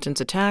Hamas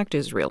militants attacked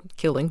Israel,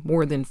 killing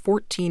more than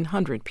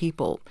 1,400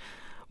 people.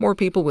 More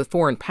people with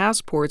foreign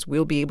passports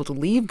will be able to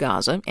leave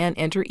Gaza and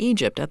enter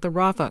Egypt at the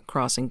Rafah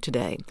crossing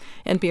today.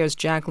 NPR's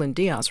Jacqueline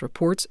Diaz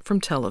reports from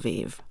Tel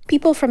Aviv.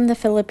 People from the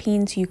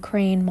Philippines,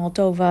 Ukraine,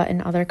 Moldova,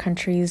 and other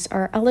countries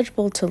are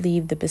eligible to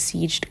leave the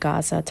besieged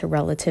Gaza to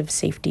relative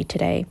safety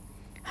today.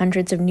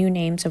 Hundreds of new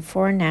names of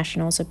foreign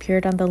nationals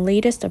appeared on the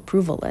latest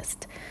approval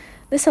list.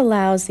 This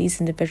allows these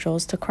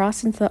individuals to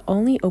cross into the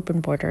only open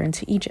border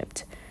into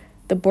Egypt.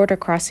 The border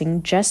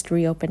crossing just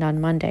reopened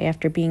on Monday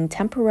after being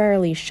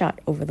temporarily shut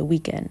over the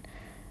weekend.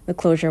 The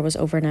closure was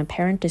over an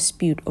apparent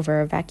dispute over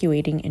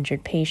evacuating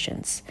injured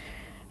patients.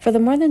 For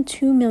the more than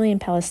 2 million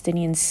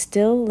Palestinians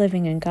still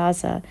living in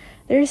Gaza,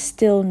 there is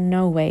still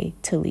no way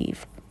to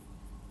leave.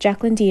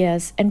 Jacqueline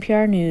Diaz,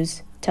 NPR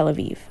News, Tel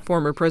Aviv.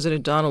 Former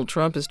President Donald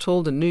Trump has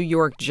told a New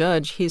York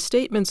judge his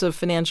statements of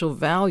financial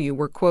value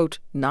were, quote,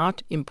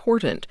 not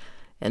important.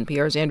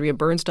 NPR's Andrea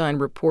Bernstein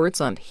reports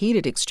on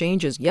heated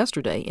exchanges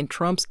yesterday in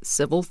Trump's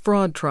civil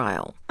fraud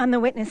trial. On the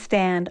witness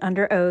stand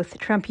under oath,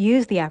 Trump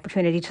used the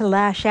opportunity to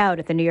lash out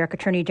at the New York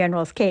Attorney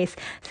General's case,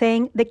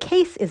 saying the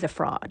case is a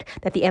fraud,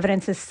 that the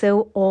evidence is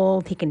so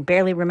old he can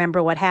barely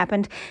remember what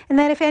happened, and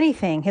that, if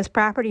anything, his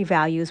property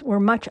values were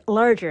much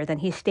larger than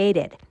he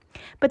stated.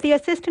 But the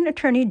Assistant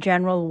Attorney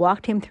General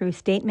walked him through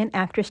statement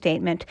after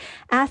statement,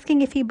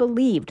 asking if he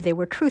believed they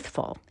were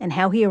truthful and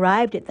how he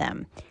arrived at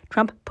them.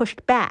 Trump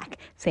pushed back,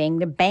 saying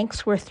the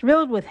banks were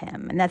thrilled with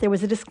him and that there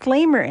was a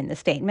disclaimer in the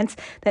statements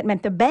that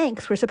meant the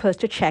banks were supposed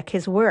to check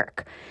his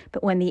work.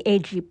 But when the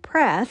AG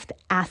pressed,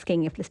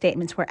 asking if the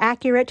statements were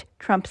accurate,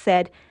 Trump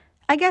said,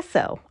 "I guess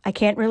so. I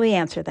can't really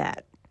answer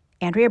that."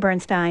 Andrea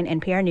Bernstein,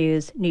 NPR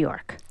News, New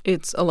York.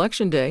 It's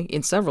Election Day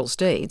in several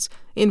states.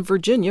 In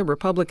Virginia,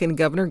 Republican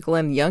Governor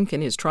Glenn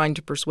Youngkin is trying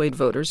to persuade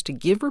voters to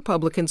give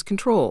Republicans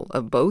control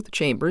of both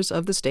chambers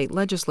of the state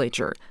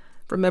legislature.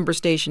 From member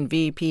station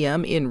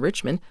VPM in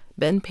Richmond,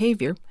 Ben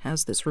Pavier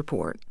has this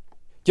report.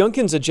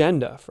 Youngkin's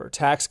agenda for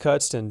tax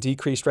cuts and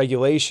decreased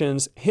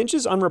regulations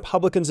hinges on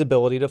Republicans'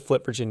 ability to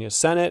flip Virginia's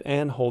Senate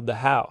and hold the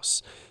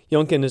House.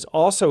 Youngkin is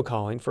also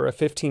calling for a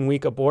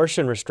 15-week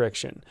abortion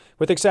restriction,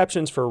 with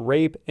exceptions for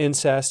rape,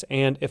 incest,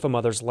 and if a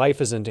mother's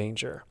life is in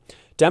danger.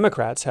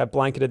 Democrats have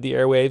blanketed the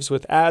airwaves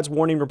with ads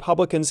warning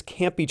Republicans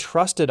can't be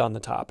trusted on the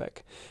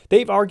topic.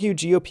 They've argued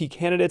GOP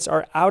candidates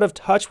are out of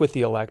touch with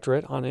the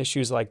electorate on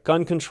issues like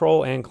gun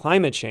control and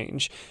climate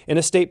change in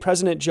a state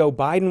President Joe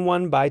Biden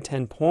won by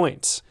 10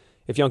 points.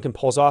 If Youngkin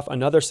pulls off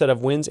another set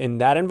of wins in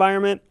that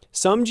environment,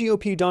 some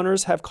GOP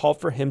donors have called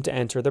for him to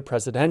enter the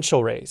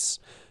presidential race.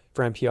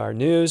 For NPR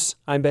News,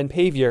 I'm Ben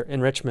Pavier in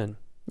Richmond.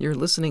 You're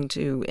listening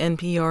to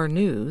NPR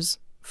News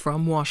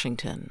from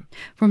Washington.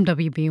 From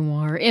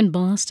WBUR in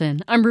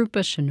Boston, I'm Rupa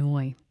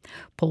Shenoy.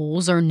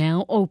 Polls are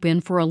now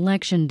open for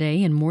Election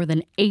Day in more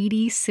than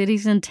 80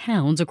 cities and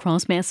towns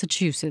across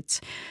Massachusetts.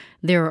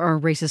 There are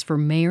races for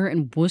mayor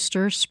in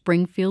Worcester,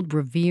 Springfield,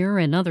 Revere,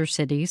 and other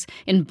cities.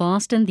 In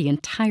Boston, the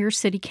entire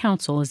city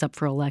council is up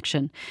for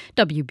election.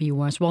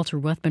 WBUR's Walter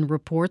Ruthman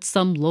reports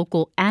some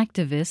local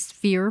activists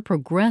fear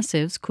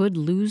progressives could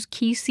lose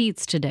key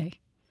seats today.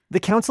 The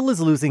council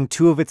is losing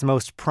two of its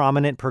most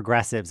prominent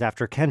progressives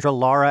after Kendra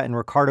Lara and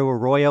Ricardo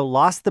Arroyo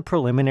lost the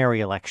preliminary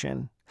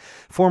election.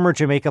 Former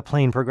Jamaica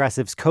Plain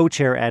Progressives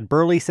co-chair Ed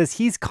Burley says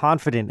he's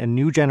confident a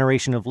new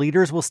generation of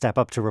leaders will step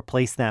up to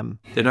replace them.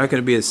 They're not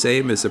going to be the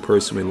same as the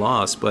person we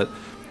lost, but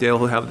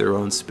they'll have their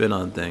own spin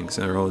on things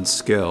and their own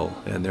skill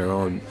and their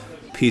own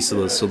piece of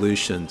the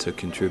solution to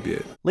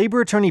contribute. Labor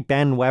attorney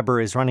Ben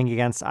Weber is running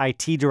against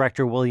IT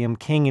director William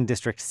King in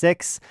District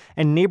 6,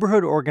 and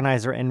neighborhood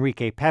organizer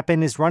Enrique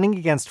Pepin is running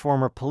against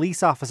former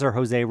police officer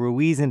Jose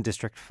Ruiz in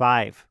District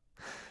 5.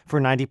 For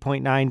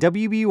 90.9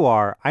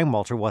 WBUR, I'm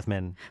Walter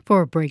Wuthman.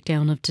 For a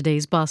breakdown of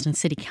today's Boston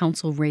City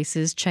Council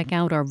races, check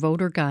out our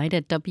voter guide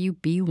at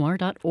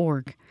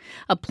WBUR.org.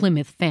 A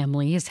Plymouth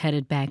family is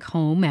headed back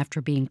home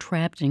after being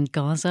trapped in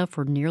Gaza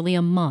for nearly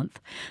a month.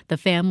 The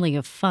family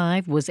of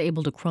 5 was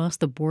able to cross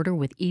the border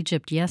with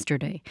Egypt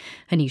yesterday.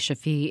 Hani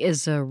Shafi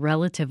is a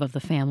relative of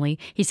the family.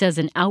 He says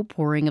an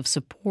outpouring of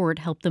support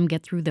helped them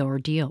get through the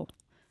ordeal.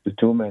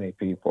 Too many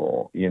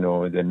people,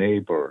 the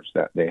neighbors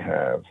that they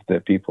have,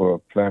 the people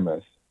of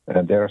Plymouth,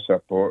 and their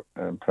support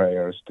and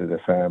prayers to the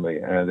family,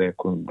 and the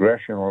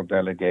congressional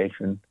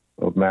delegation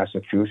of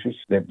Massachusetts.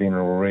 They've been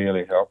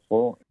really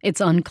helpful. It's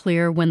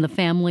unclear when the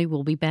family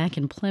will be back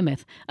in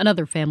Plymouth.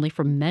 Another family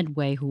from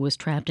Medway who was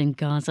trapped in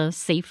Gaza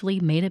safely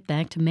made it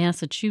back to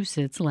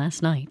Massachusetts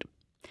last night.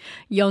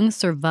 Young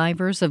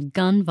survivors of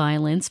gun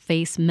violence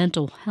face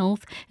mental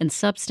health and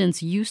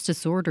substance use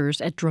disorders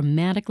at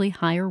dramatically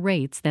higher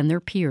rates than their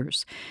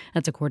peers.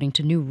 That's according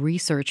to new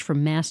research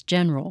from Mass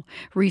General.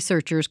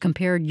 Researchers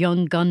compared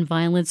young gun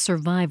violence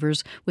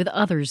survivors with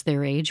others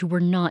their age who were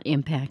not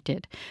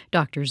impacted.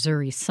 Dr.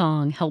 Zuri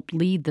Song helped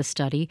lead the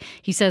study.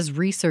 He says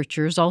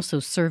researchers also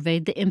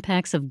surveyed the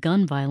impacts of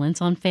gun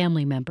violence on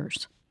family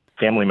members.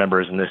 Family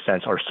members, in this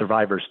sense, are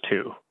survivors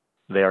too.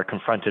 They are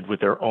confronted with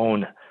their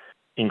own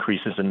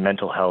increases in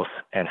mental health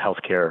and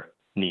healthcare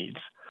needs.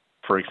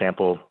 For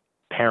example,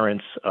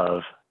 parents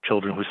of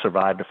children who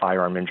survived a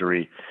firearm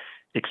injury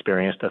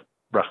experienced a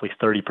roughly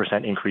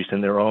 30% increase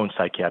in their own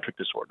psychiatric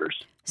disorders.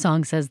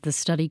 Song says the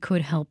study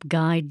could help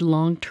guide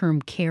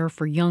long-term care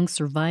for young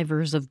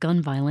survivors of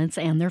gun violence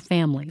and their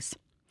families.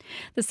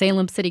 The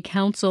Salem City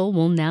Council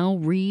will now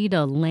read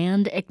a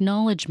land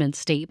acknowledgement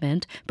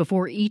statement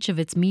before each of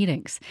its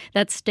meetings.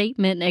 That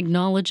statement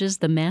acknowledges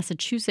the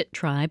Massachusetts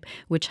tribe,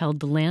 which held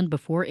the land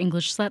before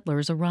English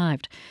settlers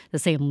arrived. The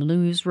Salem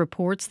News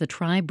reports the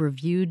tribe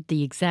reviewed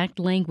the exact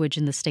language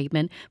in the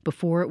statement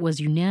before it was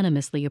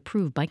unanimously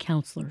approved by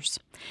councilors.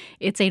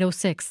 It's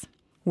 8:06.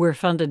 We're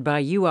funded by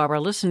you, our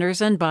listeners,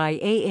 and by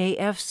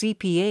AAF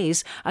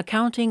CPAs,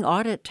 accounting,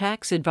 audit,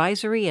 tax,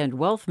 advisory, and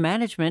wealth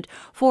management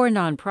for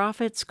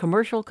nonprofits,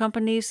 commercial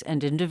companies,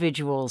 and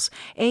individuals.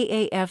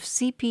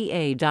 AAFCPA.com.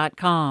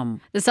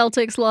 The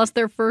Celtics lost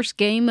their first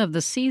game of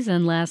the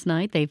season last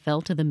night. They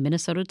fell to the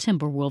Minnesota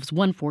Timberwolves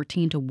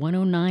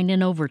 114-109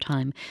 in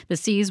overtime. The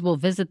C's will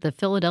visit the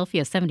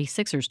Philadelphia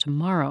 76ers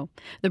tomorrow.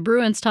 The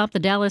Bruins topped the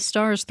Dallas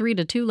Stars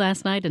 3-2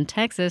 last night in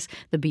Texas.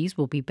 The Bees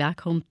will be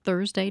back home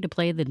Thursday to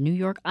play the New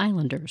York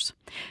Islanders.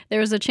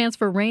 There is a chance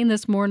for rain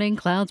this morning.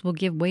 Clouds will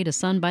give way to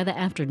sun by the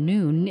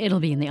afternoon. It'll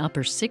be in the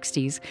upper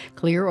 60s.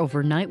 Clear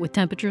overnight with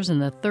temperatures in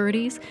the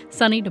 30s.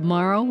 Sunny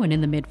tomorrow and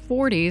in the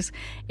mid-40s.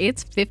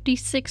 It's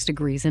 56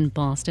 degrees in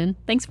Boston.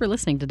 Thanks for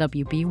listening to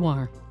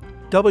WBUR.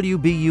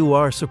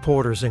 WBUR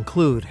supporters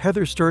include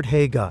Heather Sturt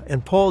Haga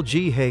and Paul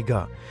G.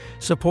 Haga,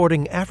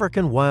 supporting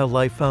African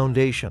Wildlife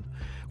Foundation,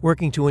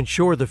 working to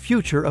ensure the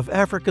future of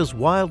Africa's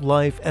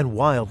wildlife and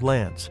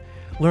wildlands.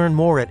 Learn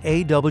more at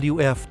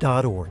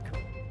awf.org.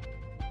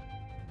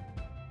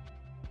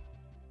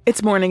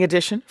 It's Morning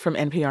Edition from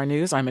NPR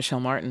News. I'm Michelle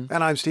Martin.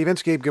 And I'm Steve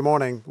Inskeep. Good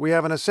morning. We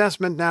have an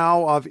assessment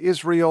now of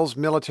Israel's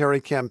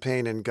military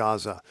campaign in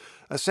Gaza.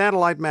 A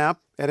satellite map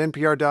at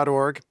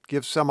npr.org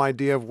gives some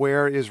idea of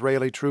where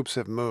Israeli troops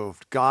have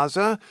moved.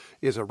 Gaza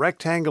is a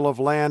rectangle of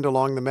land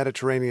along the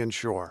Mediterranean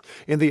shore.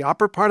 In the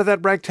upper part of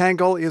that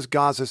rectangle is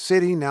Gaza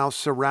City, now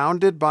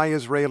surrounded by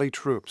Israeli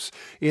troops.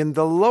 In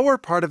the lower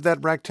part of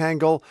that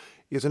rectangle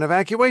is an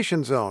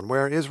evacuation zone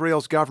where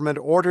Israel's government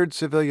ordered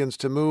civilians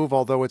to move,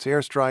 although its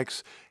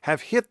airstrikes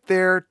have hit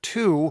there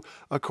too,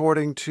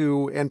 according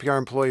to NPR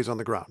employees on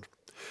the ground.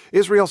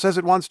 Israel says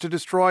it wants to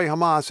destroy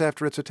Hamas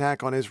after its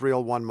attack on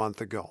Israel 1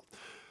 month ago.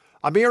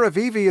 Amir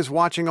Avivi is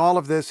watching all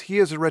of this. He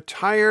is a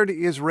retired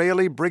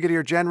Israeli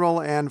brigadier general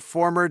and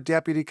former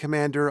deputy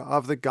commander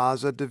of the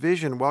Gaza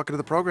division. Welcome to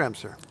the program,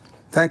 sir.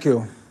 Thank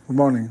you. Good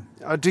morning.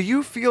 Do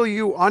you feel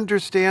you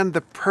understand the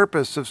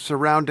purpose of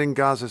surrounding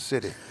Gaza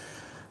City?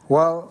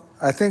 Well,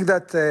 I think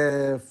that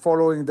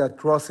following the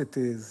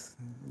atrocities,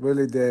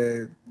 really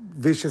the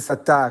vicious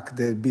attack,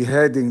 the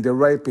beheading, the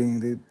raping,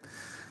 the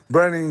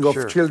burning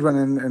of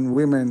children and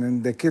women,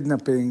 and the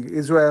kidnapping,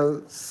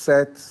 Israel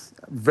sets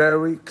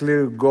very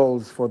clear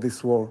goals for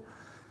this war.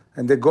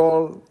 And the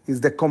goal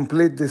is the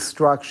complete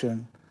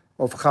destruction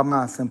of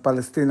Hamas and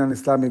Palestinian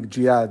Islamic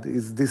Jihad,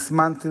 is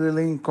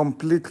dismantling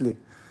completely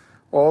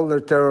all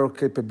their terror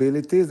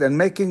capabilities and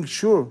making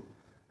sure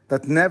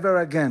that never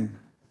again,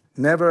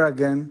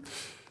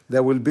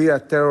 there will be a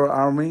terror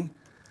army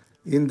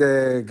in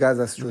the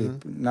Gaza Strip.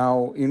 Mm-hmm.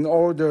 Now, in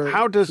order,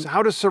 how does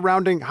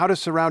surrounding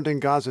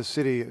Gaza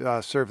City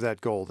serve that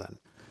goal then?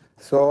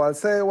 So I'll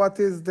say what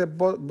is the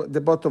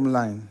bottom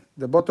line.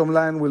 The bottom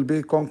line will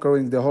be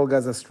conquering the whole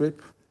Gaza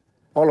Strip,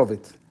 all of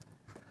it.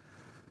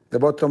 The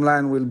bottom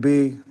line will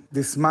be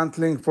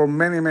dismantling for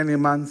many, many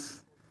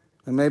months,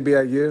 and maybe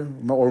a year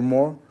or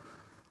more,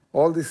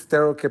 all these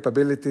terror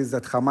capabilities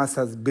that Hamas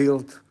has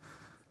built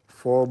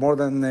for more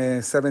than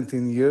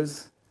 17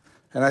 years.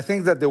 And I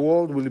think that the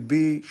world will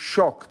be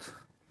shocked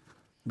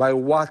by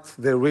what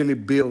they really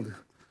build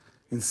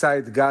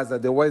inside Gaza,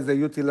 the ways they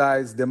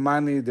utilize the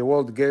money the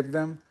world gave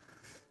them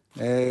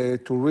to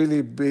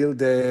really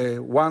build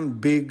one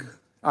big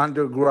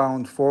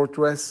underground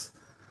fortress,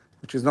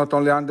 which is not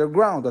only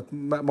underground, but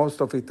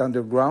most of it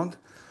underground.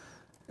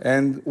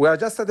 And we are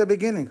just at the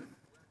beginning.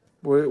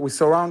 We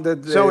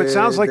surrounded. So it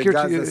sounds like you're.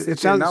 It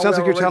sounds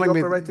like you're telling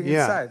me.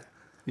 Inside.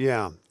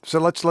 Yeah. So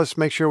let's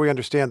make sure we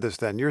understand this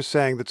then. You're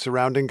saying that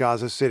surrounding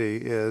Gaza City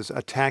is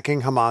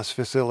attacking Hamas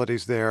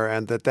facilities there,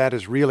 and that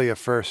is really a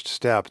first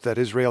step, that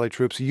Israeli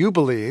troops, you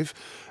believe,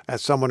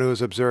 as someone who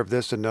has observed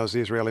this and knows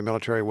the Israeli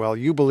military well,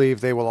 you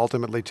believe they will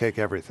ultimately take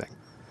everything.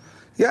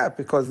 Yeah,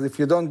 because if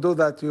you don't do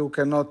that, you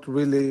cannot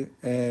really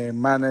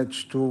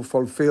manage to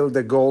fulfill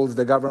the goals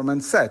the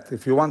government set.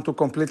 If you want to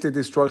completely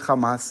destroy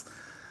Hamas,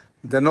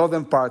 the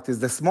northern part is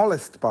the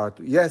smallest part.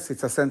 Yes,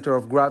 it's a center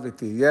of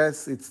gravity.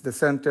 Yes, it's the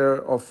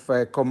center of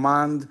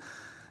command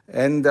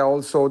and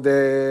also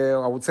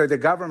the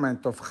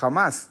government of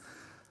Hamas.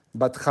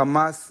 But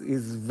Hamas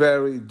is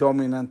very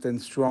dominant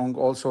and strong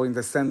also in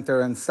the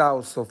center and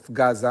south of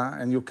Gaza,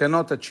 and you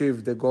cannot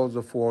achieve the goals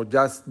of war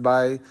just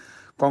by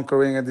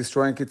conquering and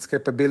destroying its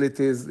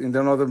capabilities in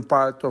the northern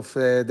part of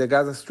the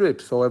Gaza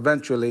Strip. So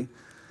eventually,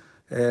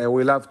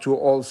 we'll have to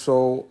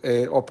also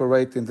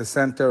operate in the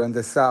center and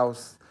the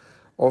south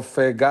of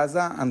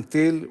Gaza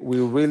until we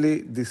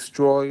really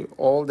destroy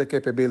all the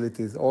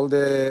capabilities, all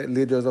the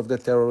leaders of the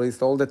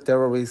terrorists, all the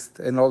terrorists,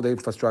 and all the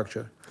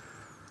infrastructure.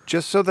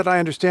 Just so that I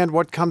understand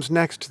what comes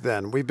next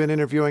then. We've been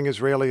interviewing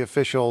Israeli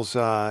officials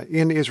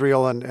in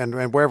Israel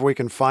and wherever we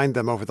can find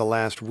them over the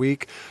last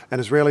week. An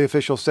Israeli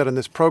official said in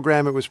this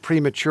program it was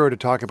premature to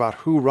talk about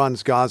who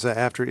runs Gaza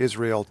after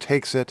Israel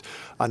takes it.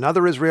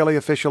 Another Israeli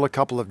official a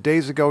couple of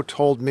days ago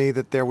told me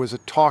that there was a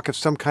talk of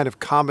some kind of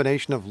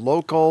combination of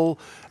local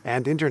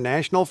and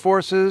international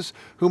forces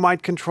who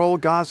might control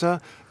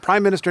Gaza.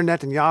 Prime Minister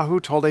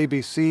Netanyahu told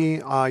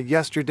ABC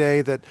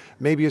yesterday that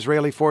maybe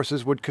Israeli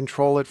forces would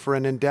control it for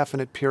an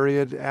indefinite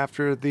period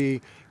after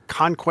the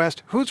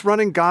conquest. Who's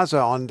running Gaza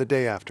on the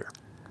day after?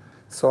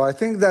 So I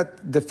think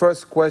that the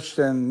first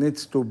question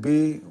needs to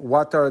be,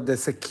 what are the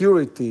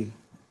security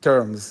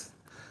terms?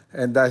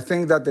 And I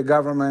think that the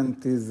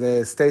government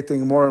is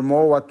stating more and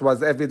more what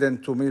was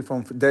evident to me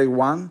from day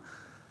one.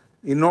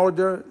 In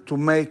order to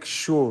make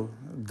sure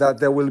that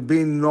there will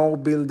be no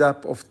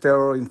buildup of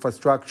terror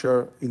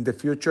infrastructure in the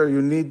future,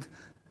 you need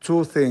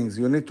two things.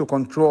 You need to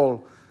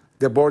control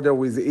the border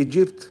with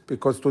Egypt,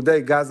 because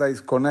today Gaza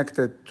is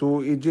connected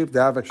to Egypt.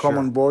 They have a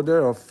common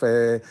border of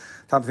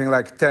something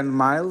like 10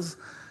 miles.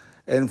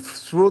 And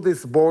through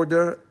this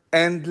border,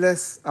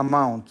 endless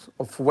amount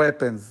of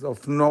weapons,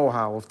 of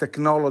know-how, of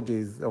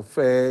technologies, of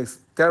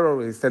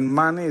terrorists, and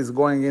money is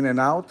going in and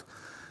out.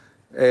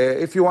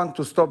 If you want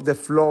to stop the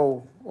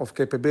flow of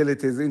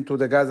capabilities into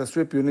the Gaza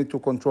Strip, you need to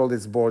control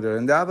this border.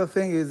 And the other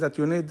thing is that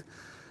you need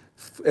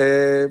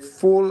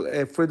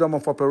full freedom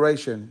of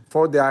operation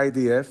for the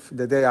IDF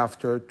the day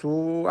after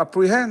to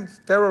apprehend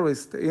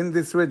terrorists in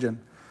this region.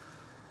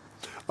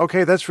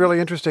 Okay, that's really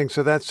interesting.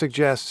 So that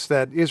suggests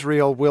that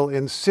Israel will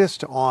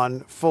insist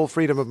on full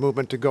freedom of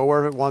movement to go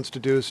wherever it wants to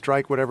do,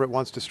 strike whatever it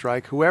wants to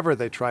strike, whoever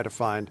they try to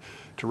find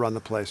to run the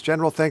place.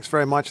 General, thanks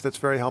very much. That's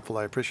very helpful.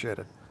 I appreciate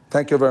it.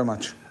 Thank you very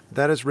much.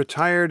 That is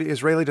retired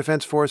Israeli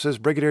Defense Forces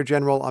Brigadier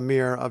General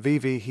Amir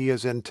Avivi. He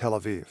is in Tel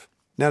Aviv.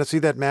 Now, to see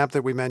that map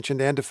that we mentioned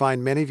and to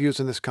find many views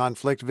in this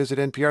conflict, visit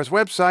NPR's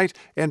website,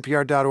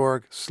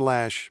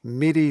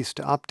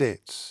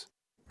 npr.org/MideastUpdates.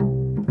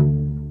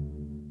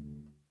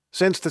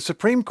 Since the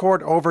Supreme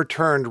Court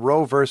overturned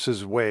Roe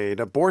v.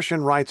 Wade,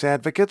 abortion rights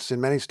advocates in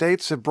many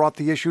states have brought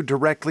the issue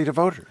directly to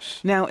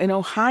voters. Now, in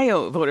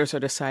Ohio, voters are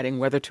deciding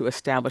whether to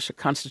establish a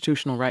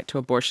constitutional right to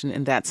abortion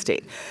in that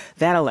state.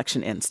 That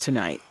election ends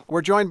tonight.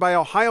 We're joined by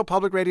Ohio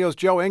Public Radio's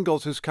Joe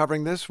Ingles, who's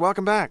covering this.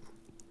 Welcome back.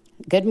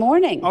 Good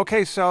morning.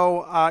 Okay,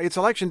 so it's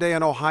Election Day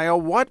in Ohio.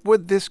 What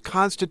would this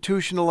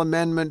constitutional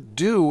amendment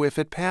do if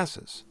it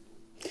passes?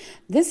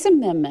 This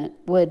amendment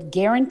would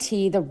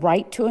guarantee the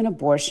right to an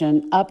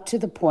abortion up to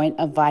the point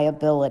of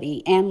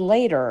viability and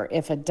later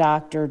if a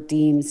doctor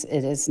deems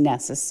it is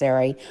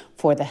necessary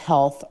for the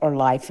health or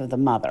life of the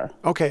mother.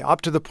 Okay,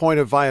 up to the point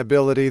of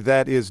viability.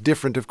 That is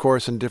different, of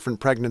course, in different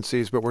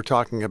pregnancies, but we're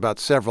talking about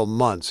several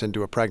months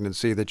into a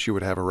pregnancy that you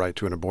would have a right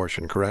to an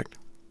abortion, correct?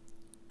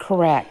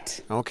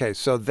 Correct. Okay,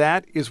 so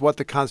that is what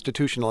the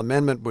constitutional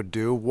amendment would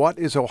do. What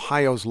is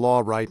Ohio's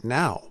law right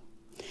now?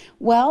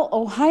 Well,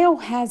 Ohio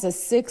has a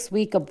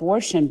 6-week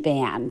abortion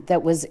ban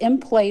that was in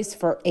place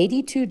for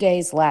 82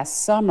 days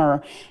last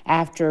summer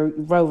after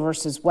Roe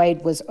versus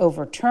Wade was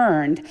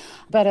overturned.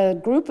 But a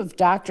group of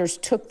doctors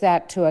took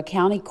that to a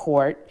county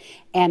court,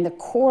 and the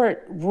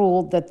court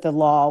ruled that the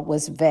law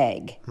was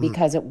vague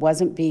because it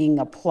wasn't being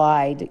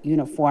applied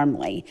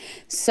uniformly.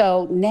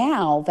 So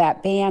now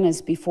that ban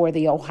is before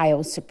the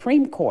Ohio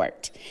Supreme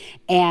Court,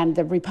 and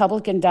the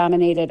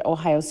Republican-dominated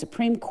Ohio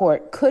Supreme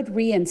Court could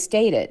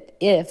reinstate it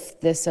if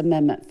this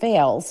amendment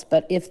fails.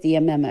 But if the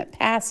amendment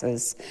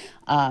passes,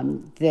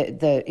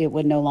 it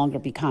would no longer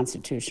be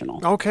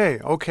constitutional. Okay.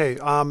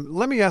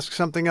 Let me ask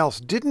something else.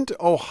 Didn't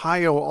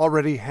Ohio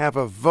already have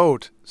a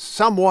vote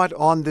somewhat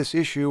on this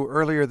issue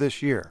earlier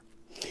this year?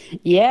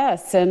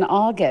 Yes, in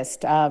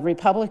August,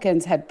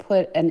 Republicans had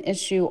put an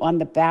issue on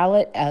the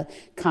ballot, a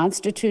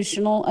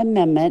constitutional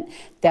amendment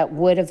that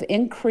would have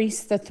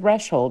increased the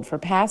threshold for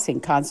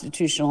passing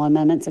constitutional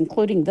amendments,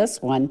 including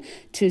this one,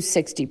 to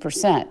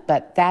 60%.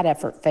 But that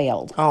effort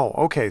failed. Oh,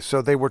 okay.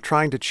 So they were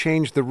trying to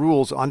change the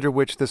rules under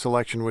which this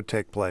election would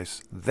take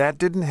place. That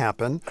didn't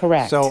happen.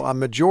 Correct. So a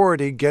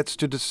majority gets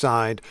to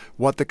decide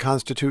what the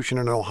Constitution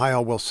in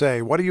Ohio will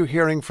say. What are you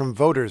hearing from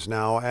voters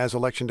now as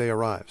Election Day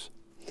arrives?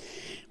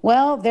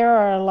 Well, there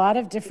are a lot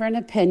of different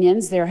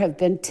opinions. There have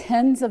been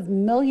tens of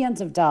millions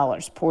of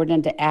dollars poured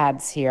into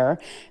ads here.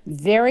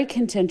 Very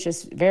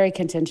contentious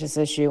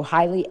issue,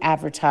 highly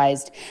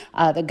advertised.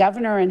 The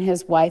governor and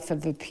his wife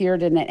have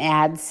appeared in an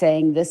ad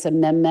saying this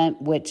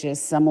amendment, which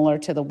is similar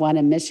to the one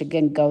in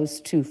Michigan,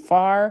 goes too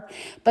far.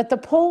 But the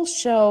polls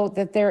show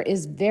that there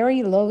is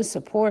very low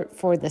support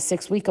for the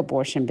 6-week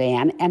abortion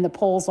ban. And the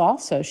polls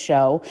also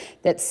show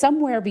that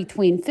somewhere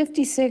between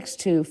 56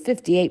 to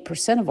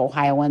 58% of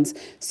Ohioans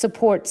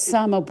support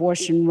some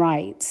abortion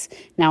rights.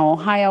 Now,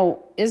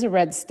 Ohio is a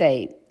red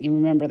state. You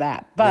remember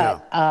that.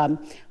 But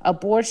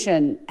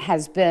abortion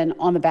has been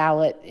on the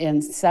ballot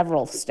in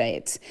several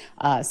states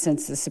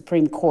since the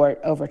Supreme Court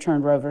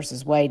overturned Roe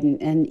versus Wade.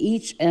 And in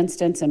each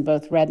instance, in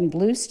both red and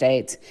blue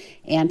states,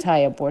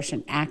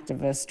 anti-abortion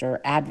activists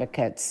or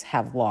advocates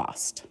have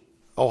lost.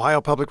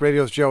 Ohio Public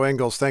Radio's Joe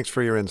Ingles, thanks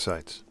for your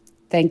insights.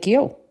 Thank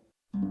you.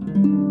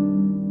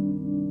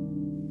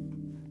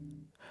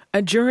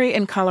 A jury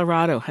in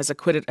Colorado has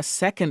acquitted a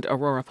second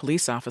Aurora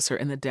police officer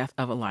in the death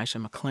of Elijah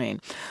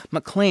McClain.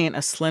 McClain,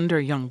 a slender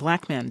young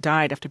black man,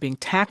 died after being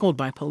tackled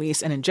by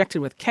police and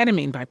injected with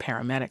ketamine by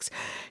paramedics.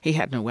 He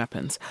had no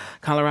weapons.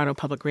 Colorado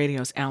Public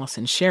Radio's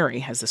Allison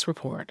Sherry has this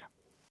report.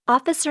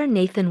 Officer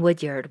Nathan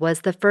Woodyard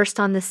was the first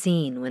on the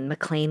scene when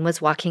McClain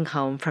was walking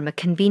home from a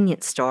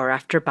convenience store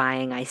after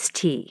buying iced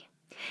tea.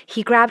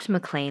 He grabbed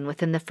McClain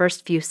within the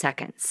first few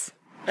seconds.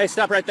 Hey,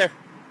 stop right there.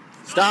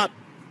 Stop.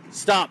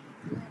 Stop.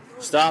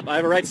 I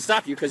have a right to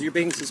stop you because you're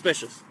being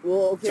suspicious.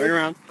 Well, okay. Turn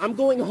around. I'm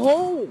going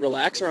home.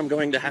 Relax or I'm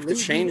going to have to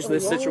change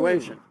this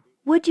situation.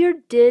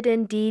 Woodyard did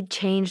indeed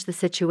change the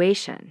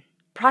situation.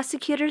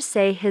 Prosecutors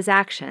say his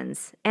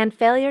actions and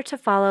failure to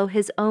follow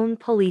his own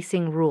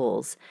policing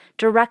rules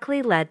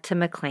directly led to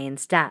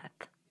McClain's death.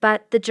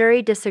 But the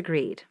jury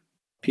disagreed.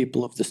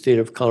 People of the state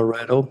of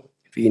Colorado,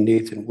 v.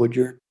 Nathan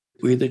Woodyard,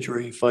 we, the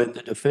jury, find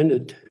the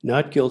defendant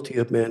not guilty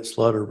of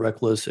manslaughter,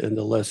 reckless, and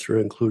the lesser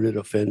included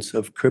offense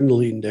of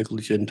criminally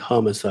negligent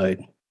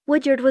homicide.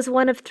 Woodyard was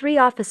one of 3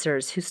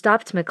 officers who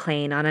stopped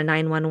McClain on a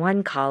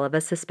 911 call of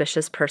a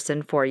suspicious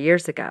person 4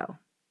 years ago.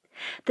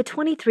 The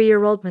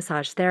 23-year-old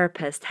massage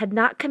therapist had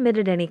not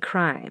committed any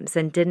crimes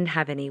and didn't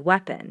have any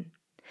weapon.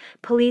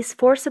 Police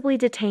forcibly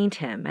detained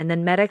him, and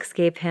then medics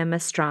gave him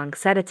a strong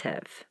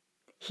sedative.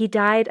 He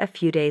died a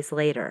few days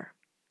later.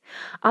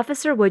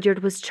 Officer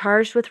Woodyard was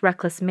charged with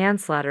reckless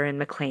manslaughter in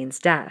McClain's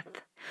death.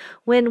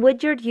 When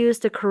Woodyard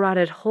used a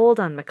carotid hold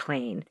on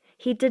McLean,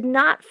 he did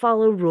not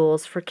follow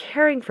rules for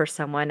caring for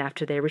someone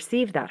after they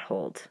received that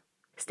hold.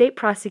 State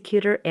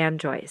Prosecutor Ann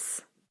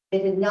Joyce. They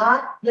did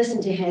not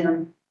listen to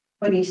him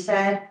when he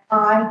said,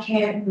 "I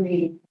can't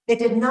breathe." They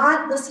did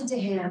not listen to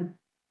him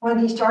when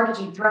he started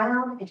to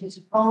drown in his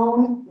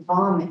own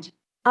vomit.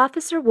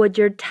 Officer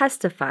Woodyard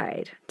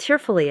testified,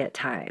 tearfully at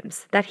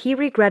times, that he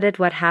regretted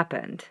what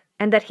happened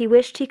and that he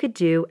wished he could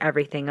do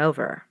everything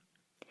over.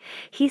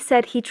 He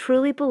said he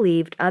truly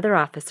believed other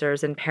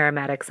officers and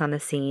paramedics on the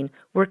scene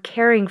were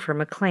caring for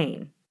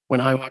McLean.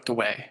 When I walked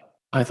away,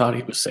 I thought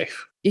he was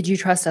safe. Did you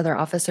trust other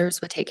officers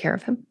would take care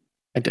of him?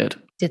 I did.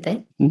 Did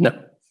they?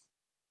 No.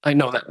 I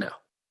know that now.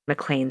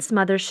 McLean's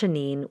mother,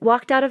 Shanine,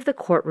 walked out of the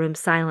courtroom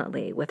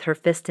silently with her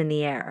fist in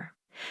the air.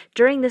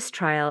 During this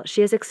trial,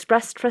 she has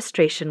expressed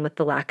frustration with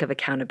the lack of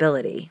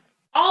accountability.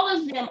 All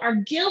of them are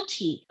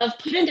guilty of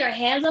putting their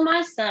hands on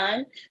my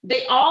son.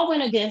 They all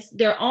went against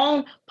their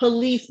own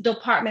police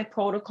department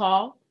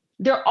protocol.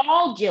 They're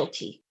all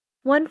guilty.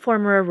 One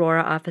former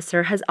Aurora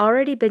officer has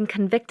already been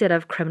convicted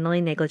of criminally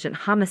negligent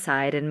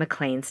homicide in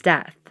McLean's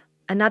death.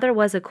 Another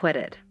was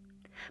acquitted.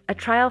 A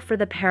trial for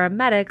the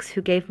paramedics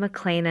who gave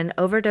McLean an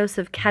overdose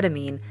of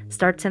ketamine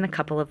starts in a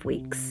couple of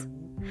weeks.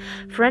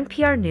 For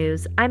NPR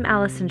News, I'm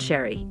Allison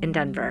Sherry in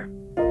Denver.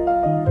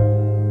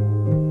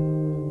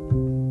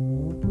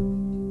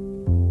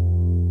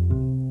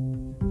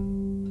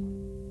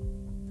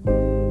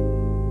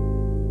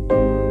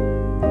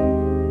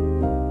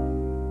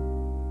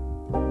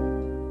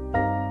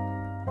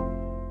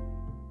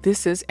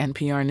 This is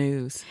NPR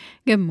News.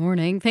 Good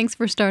morning. Thanks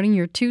for starting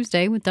your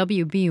Tuesday with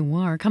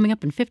WBUR. Coming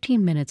up in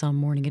 15 minutes on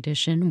Morning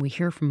Edition, we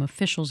hear from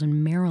officials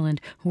in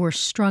Maryland who are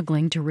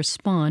struggling to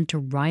respond to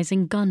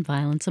rising gun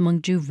violence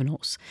among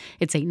juveniles.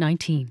 It's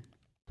 8:19.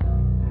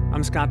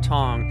 I'm Scott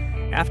Tong.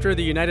 After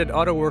the United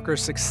Auto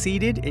Workers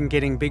succeeded in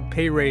getting big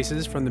pay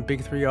raises from the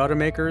big three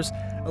automakers,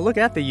 a look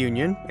at the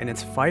union and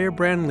its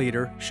firebrand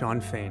leader, Shawn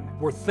Fain.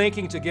 We're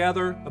thinking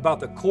together about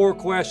the core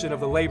question of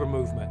the labor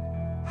movement.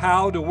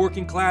 How do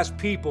working class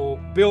people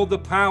build the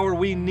power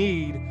we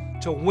need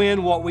to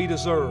win what we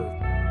deserve?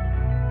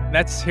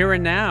 That's Here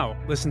and Now.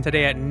 Listen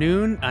today at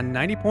noon on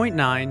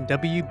 90.9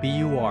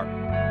 WBUR.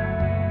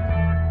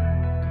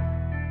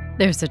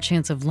 There's a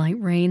chance of light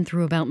rain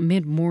through about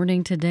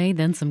mid-morning today.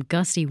 Then some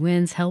gusty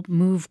winds help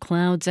move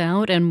clouds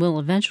out, and we'll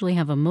eventually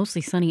have a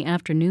mostly sunny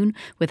afternoon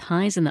with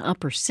highs in the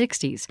upper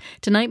 60s.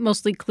 Tonight,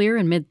 mostly clear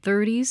and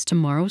mid-30s.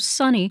 Tomorrow,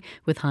 sunny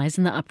with highs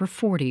in the upper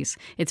 40s.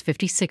 It's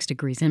 56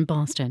 degrees in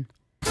Boston.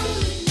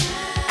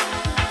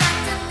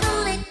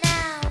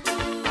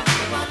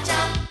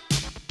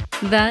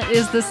 That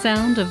is the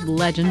sound of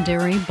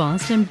legendary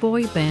Boston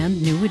boy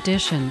band New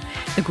Edition.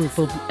 The group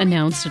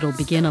announced it'll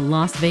begin a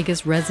Las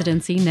Vegas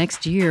residency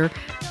next year.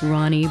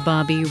 Ronnie,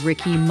 Bobby,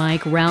 Ricky,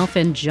 Mike, Ralph,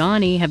 and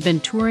Johnny have been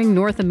touring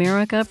North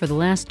America for the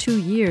last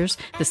 2 years.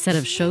 The set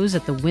of shows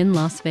at the Wynn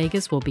Las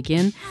Vegas will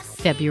begin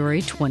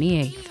February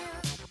 28th.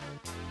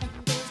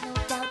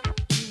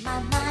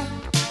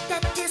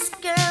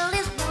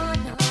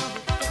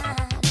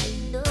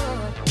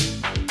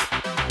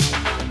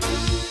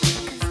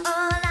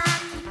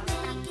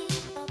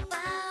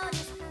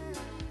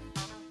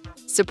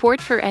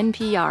 Support for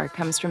NPR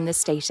comes from this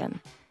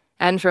station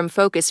and from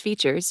Focus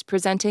Features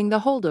presenting The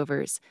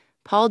Holdovers.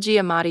 Paul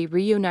Giamatti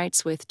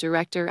reunites with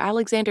director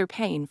Alexander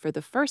Payne for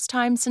the first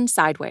time since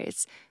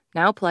Sideways,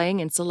 now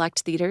playing in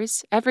select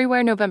theaters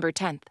everywhere November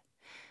 10th.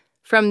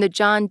 From the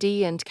John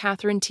D. and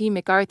Catherine T.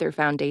 MacArthur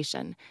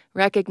Foundation,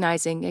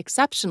 recognizing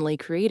exceptionally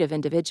creative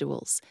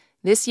individuals.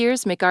 This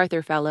year's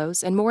MacArthur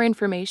Fellows and more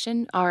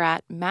information are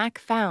at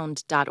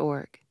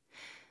macfound.org.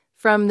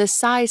 From the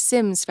Cy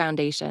Sims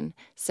Foundation,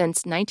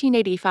 since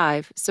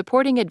 1985,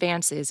 supporting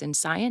advances in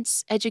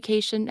science,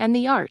 education, and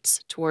the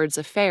arts towards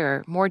a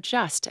fairer, more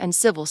just, and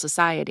civil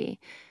society.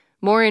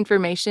 More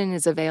information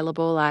is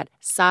available at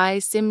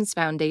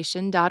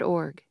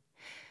cysimsfoundation.org.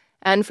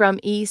 And from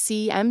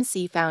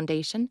ECMC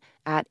Foundation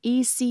at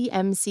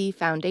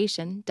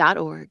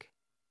ecmcfoundation.org.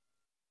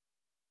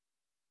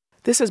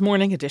 This is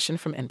Morning Edition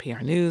from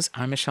NPR News.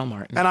 I'm Michelle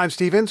Martin. And I'm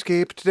Steve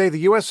Inskeep. Today, the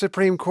U.S.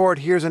 Supreme Court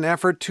hears an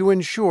effort to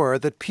ensure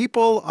that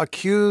people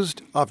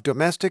accused of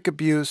domestic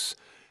abuse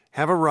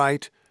have a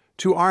right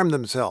to arm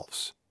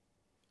themselves.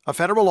 A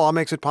federal law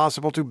makes it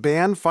possible to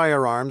ban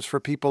firearms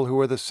for people who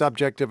are the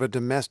subject of a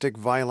domestic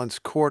violence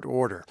court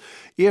order.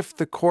 If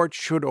the court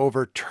should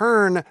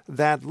overturn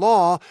that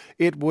law,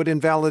 it would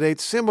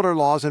invalidate similar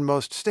laws in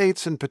most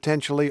states and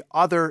potentially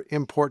other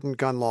important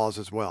gun laws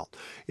as well.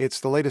 It's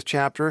the latest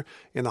chapter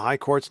in the High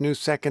Court's new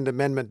Second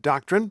Amendment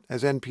doctrine,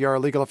 as NPR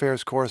legal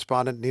affairs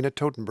correspondent Nina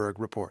Totenberg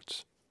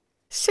reports.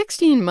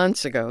 16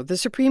 months ago, the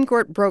Supreme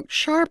Court broke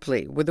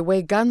sharply with the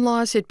way gun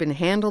laws had been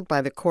handled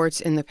by the courts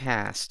in the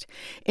past.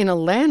 In a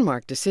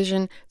landmark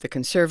decision, the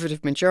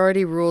conservative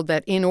majority ruled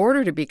that in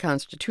order to be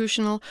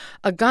constitutional,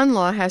 a gun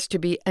law has to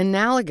be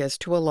analogous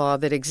to a law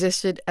that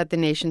existed at the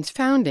nation's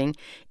founding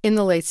in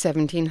the late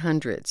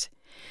 1700s.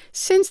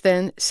 Since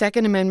then,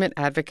 Second Amendment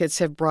advocates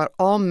have brought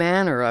all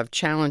manner of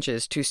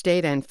challenges to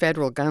state and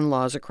federal gun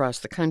laws across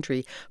the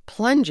country,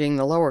 plunging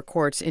the lower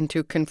courts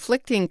into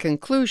conflicting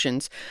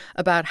conclusions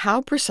about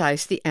how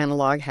precise the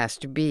analog has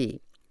to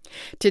be.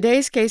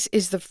 Today's case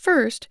is the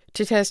first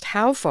to test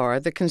how far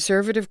the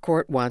conservative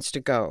court wants to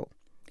go.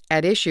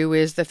 At issue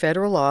is the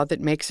federal law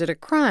that makes it a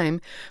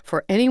crime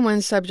for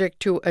anyone subject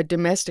to a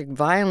domestic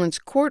violence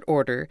court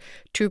order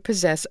to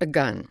possess a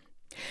gun.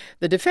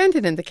 The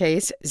defendant in the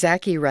case,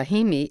 Zaki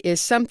Rahimi, is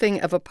something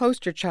of a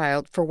poster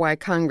child for why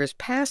Congress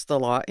passed the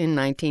law in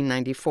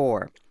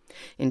 1994.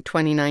 In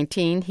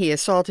 2019, he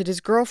assaulted his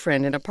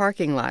girlfriend in a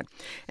parking lot,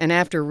 and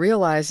after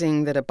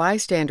realizing that a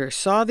bystander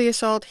saw the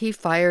assault, he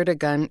fired a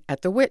gun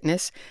at the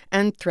witness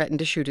and threatened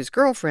to shoot his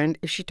girlfriend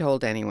if she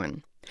told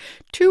anyone.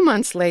 2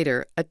 months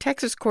later, a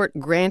Texas court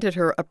granted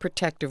her a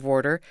protective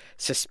order,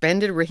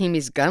 suspended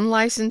Rahimi's gun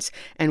license,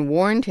 and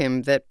warned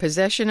him that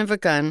possession of a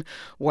gun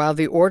while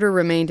the order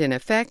remained in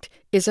effect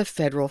is a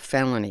federal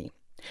felony.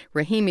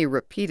 Rahimi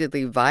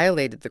repeatedly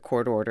violated the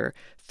court order,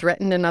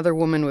 threatened another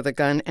woman with a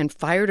gun, and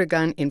fired a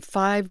gun in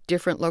 5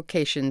 different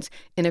locations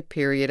in a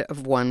period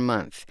of 1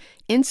 month.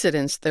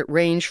 Incidents that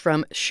range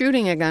from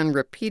shooting a gun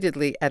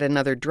repeatedly at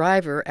another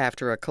driver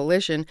after a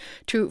collision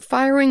to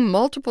firing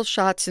multiple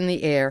shots in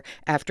the air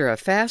after a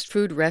fast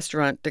food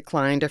restaurant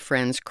declined a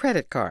friend's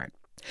credit card.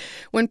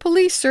 When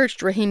police searched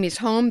Rahimi's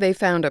home, they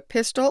found a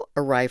pistol,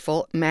 a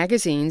rifle,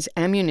 magazines,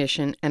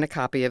 ammunition, and a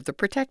copy of the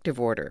protective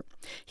order.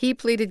 He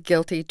pleaded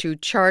guilty to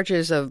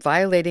charges of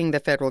violating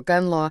the federal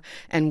gun law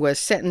and was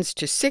sentenced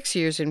to 6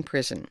 years in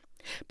prison.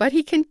 But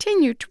he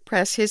continued to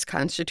press his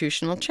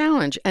constitutional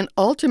challenge, and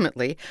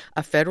ultimately,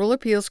 a federal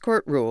appeals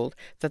court ruled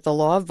that the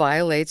law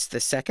violates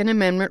the Second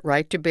Amendment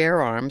right to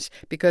bear arms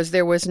because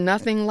there was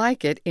nothing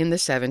like it in the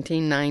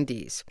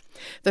 1790s.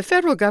 The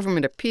federal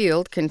government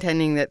appealed,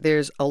 contending that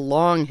there's a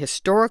long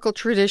historical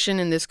tradition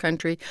in this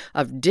country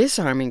of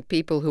disarming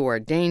people who are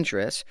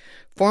dangerous.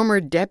 Former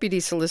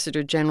Deputy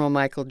Solicitor General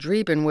Michael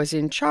Dreeben was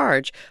in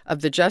charge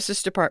of the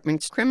Justice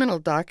Department's criminal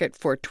docket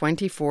for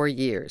 24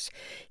 years.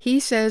 He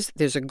says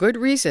there's a good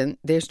reason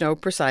there's no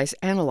precise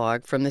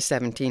analog from the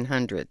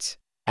 1700s.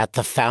 At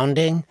the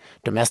founding,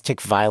 domestic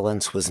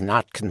violence was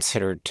not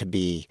considered to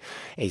be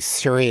a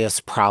serious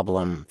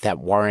problem that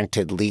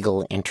warranted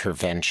legal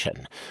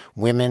intervention.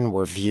 Women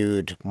were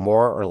viewed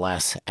more or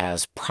less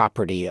as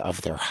property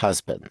of their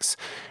husbands.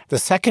 The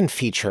second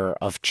feature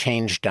of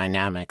changed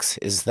dynamics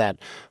is that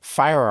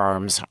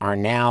firearms are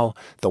now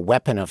the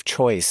weapon of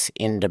choice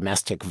in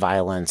domestic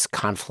violence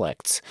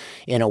conflicts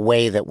in a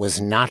way that was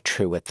not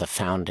true at the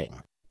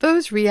founding.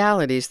 Those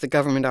realities, the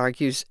government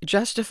argues,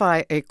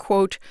 justify a,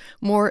 quote,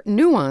 more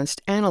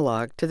nuanced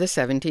analog to the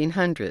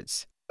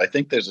 1700s. I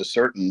think there's a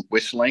certain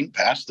whistling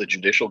past the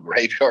judicial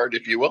graveyard,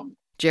 if you will.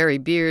 Jerry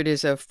Beard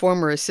is a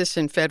former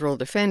assistant federal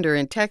defender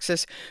in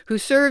Texas who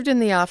served in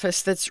the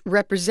office that's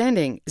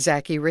representing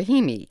Zaki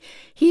Rahimi.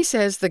 He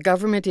says the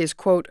government is,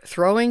 quote,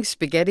 throwing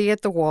spaghetti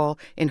at the wall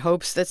in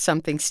hopes that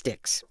something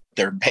sticks.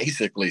 They're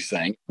basically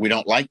saying, we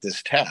don't like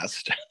this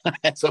test,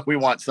 and so we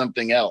want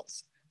something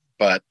else.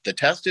 But the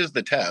test is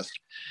the test.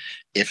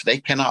 If they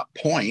cannot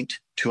point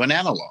to an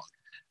analog,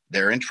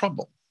 they're in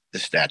trouble. The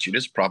statute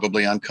is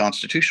probably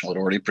unconstitutional. It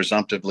already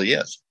presumptively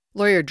is.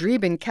 Lawyer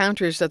Dreeben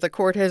counters that the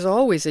court has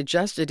always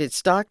adjusted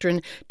its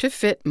doctrine to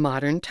fit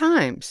modern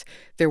times.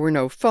 There were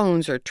no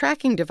phones or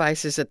tracking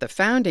devices at the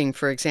founding,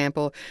 for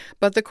example,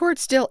 but the court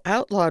still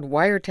outlawed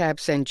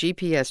wiretaps and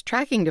GPS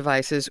tracking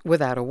devices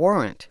without a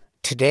warrant.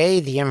 Today,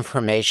 the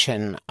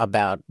information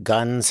about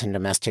guns and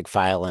domestic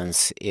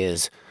violence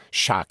is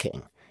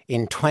shocking.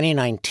 In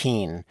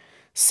 2019,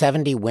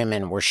 70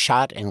 women were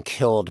shot and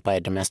killed by a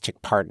domestic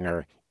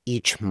partner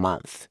each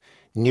month.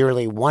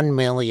 Nearly 1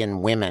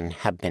 million women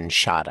have been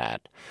shot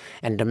at.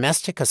 And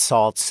domestic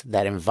assaults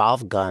that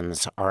involve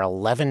guns are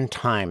 11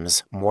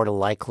 times more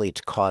likely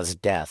to cause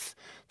death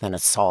than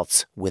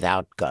assaults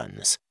without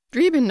guns.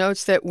 Dreeben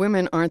notes that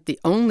women aren't the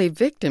only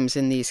victims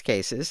in these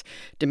cases.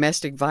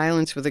 Domestic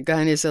violence with a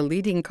gun is a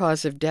leading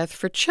cause of death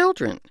for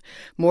children.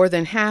 More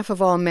than half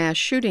of all mass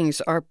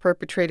shootings are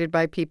perpetrated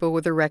by people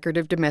with a record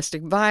of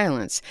domestic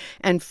violence.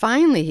 And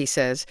finally, he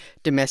says,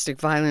 domestic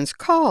violence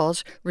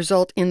calls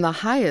result in the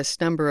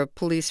highest number of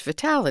police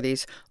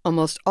fatalities,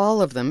 almost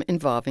all of them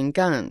involving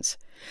guns.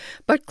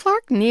 But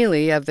Clark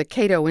Neely of the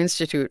Cato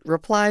Institute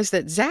replies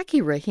that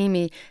Zaki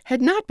Rahimi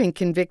had not been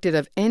convicted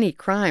of any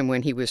crime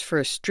when he was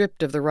first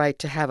stripped of the right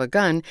to have a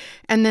gun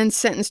and then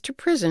sentenced to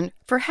prison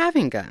for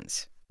having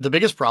guns. The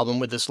biggest problem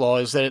with this law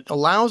is that it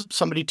allows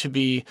somebody to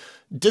be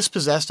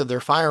dispossessed of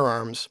their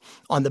firearms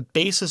on the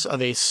basis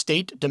of a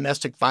state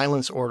domestic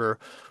violence order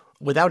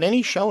without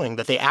any showing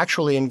that they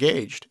actually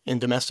engaged in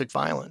domestic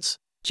violence.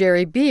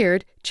 Jerry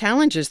Beard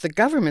challenges the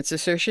government's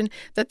assertion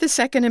that the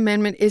Second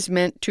Amendment is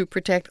meant to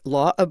protect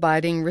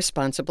law-abiding,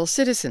 responsible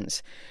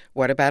citizens.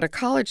 What about a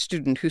college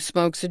student who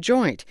smokes a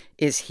joint?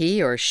 Is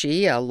he or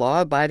she a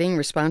law-abiding,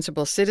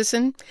 responsible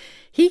citizen?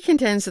 He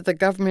contends that the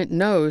government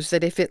knows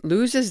that if it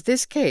loses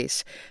this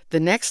case, the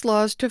next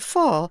laws to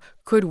fall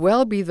could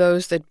well be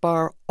those that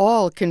bar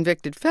all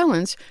convicted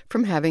felons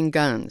from having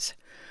guns.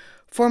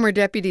 Former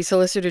Deputy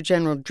Solicitor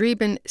General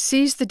Dreeben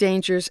sees the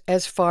dangers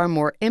as far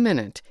more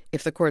imminent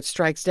if the court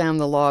strikes down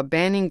the law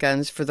banning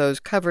guns for those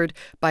covered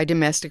by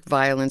domestic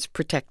violence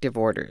protective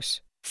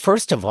orders.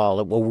 First of all,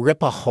 it will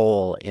rip a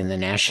hole in the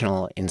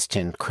National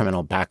Instant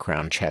Criminal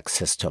Background Check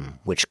system,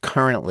 which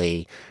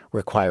currently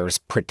requires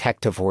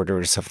protective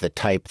orders of the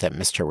type that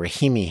Mr.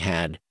 Rahimi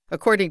had.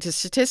 According to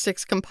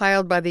statistics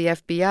compiled by the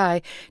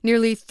FBI,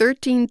 nearly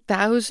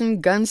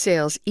 13,000 gun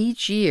sales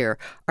each year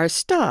are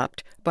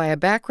stopped by a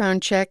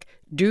background check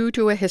due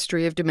to a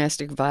history of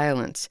domestic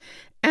violence.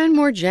 And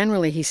more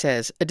generally, he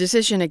says, a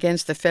decision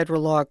against the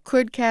federal law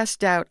could cast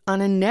doubt on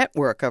a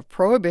network of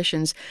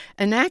prohibitions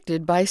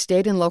enacted by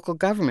state and local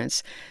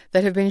governments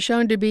that have been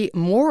shown to be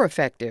more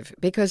effective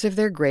because of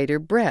their greater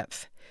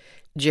breadth.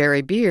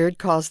 Jerry Beard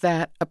calls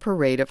that a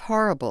parade of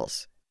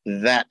horribles.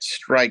 That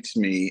strikes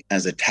me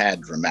as a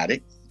tad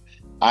dramatic.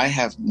 I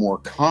have more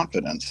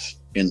confidence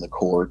in the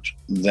court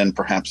than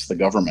perhaps the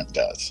government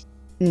does.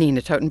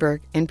 Nina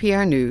Totenberg,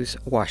 NPR News,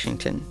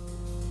 Washington.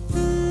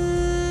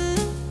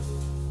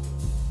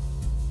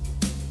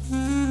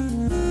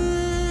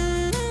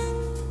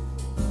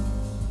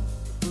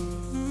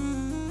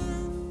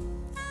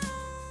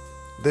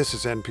 This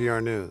is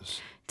NPR News.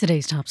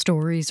 Today's top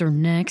stories are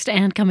next,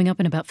 and coming up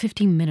in about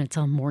 15 minutes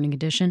on Morning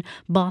Edition,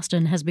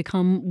 Boston has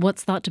become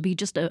what's thought to be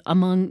just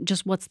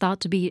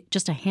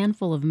a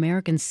handful of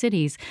American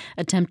cities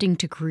attempting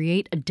to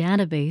create a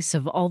database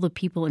of all the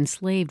people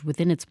enslaved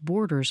within its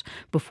borders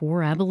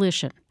before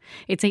abolition.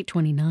 It's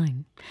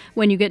 8:29.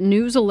 When you get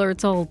news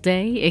alerts all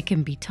day, it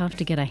can be tough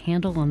to get a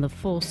handle on the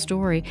full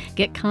story.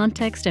 Get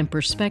context and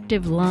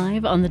perspective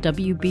live on the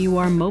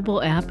WBUR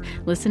mobile app.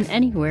 Listen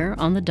anywhere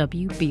on the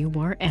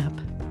WBUR app.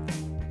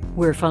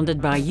 We're funded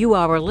by you,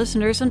 our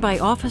listeners, and by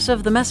Office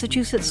of the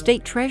Massachusetts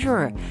State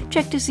Treasurer.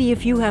 Check to see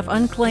if you have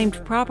unclaimed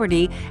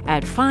property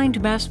at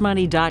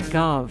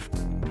findmassmoney.gov.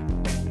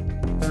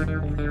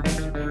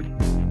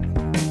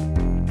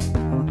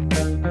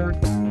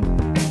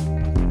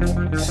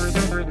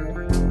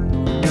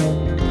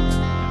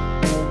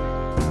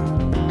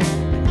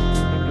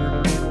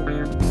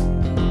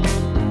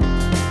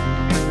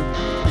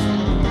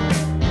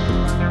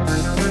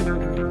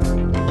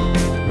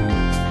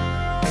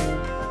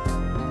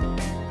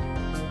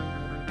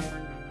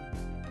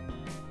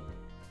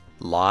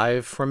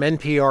 Live from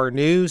NPR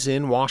News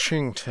in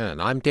Washington,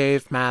 I'm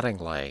Dave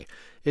Mattingly.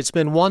 It's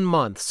been 1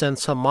 month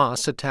since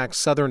Hamas attacked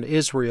southern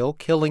Israel,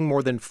 killing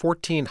more than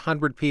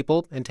 1,400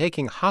 people and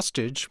taking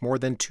hostage more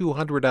than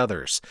 200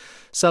 others.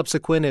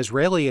 Subsequent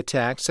Israeli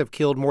attacks have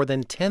killed more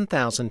than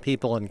 10,000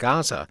 people in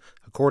Gaza,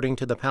 according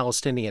to the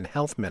Palestinian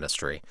Health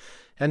Ministry.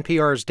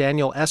 NPR's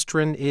Daniel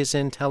Estrin is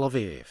in Tel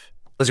Aviv.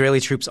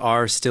 Israeli troops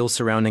are still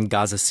surrounding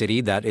Gaza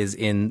City. That is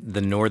in the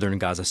northern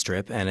Gaza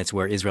Strip, and it's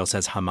where Israel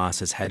says Hamas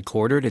is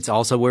headquartered. It's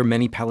also where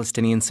many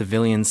Palestinian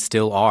civilians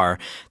still are.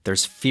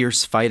 There's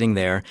fierce fighting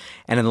there.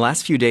 And in the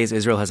last few days,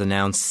 Israel has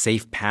announced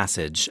safe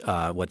passage,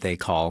 what they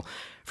call,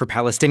 for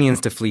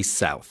Palestinians to flee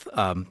south.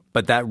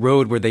 But that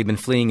road where they've been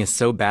fleeing is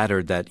so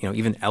battered that,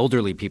 even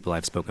elderly people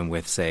I've spoken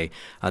with say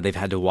they've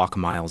had to walk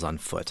miles on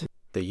foot.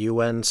 The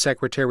UN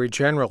Secretary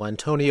General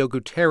Antonio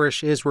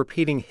Guterres is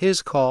repeating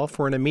his call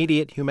for an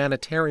immediate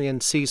humanitarian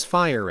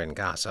ceasefire in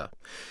Gaza.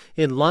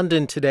 In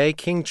London today,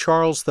 King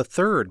Charles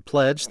III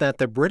pledged that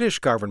the British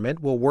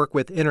government will work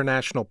with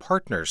international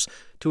partners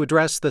to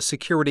address the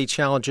security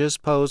challenges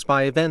posed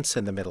by events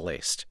in the Middle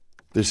East.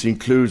 This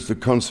includes the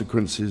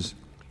consequences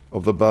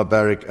of the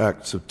barbaric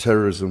acts of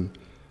terrorism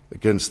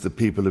against the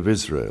people of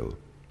Israel,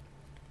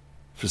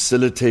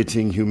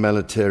 facilitating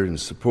humanitarian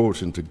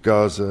support into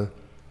Gaza,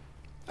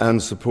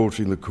 and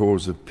supporting the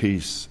cause of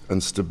peace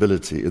and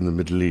stability in the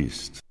Middle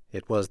East.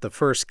 It was the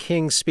first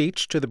King's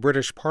speech to the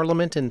British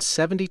Parliament in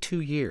 72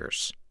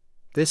 years.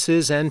 This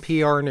is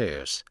NPR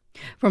News.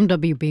 From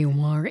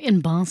WBUR in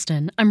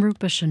Boston, I'm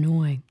Rupa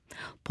Shenoy.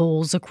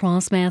 Polls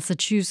across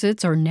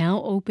Massachusetts are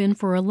now open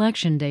for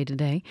Election Day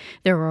today.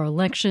 There are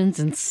elections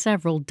in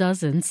several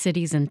dozen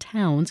cities and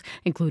towns,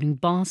 including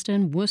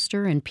Boston,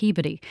 Worcester, and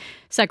Peabody.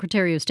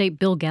 Secretary of State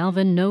Bill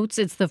Galvin notes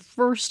it's the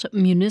first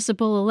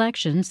municipal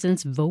election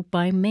since vote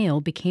by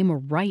mail became a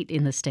right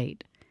in the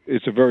state.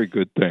 It's a very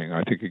good thing.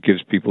 I think it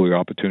gives people the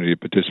opportunity to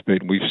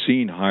participate. And we've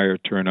seen higher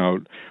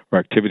turnout or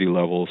activity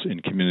levels in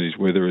communities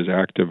where there is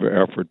active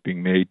effort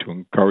being made to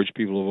encourage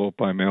people to vote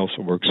by mail,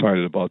 so we're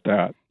excited about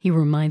that. He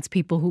reminds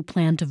people who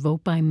plan to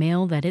vote by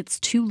mail that it's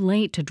too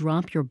late to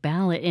drop your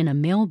ballot in a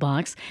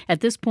mailbox.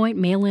 At this point,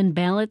 mail-in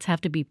ballots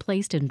have to be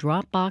placed in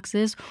drop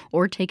boxes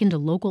or taken to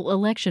local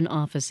election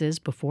offices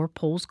before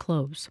polls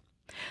close.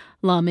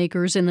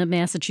 Lawmakers in the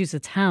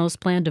Massachusetts House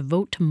plan to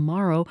vote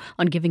tomorrow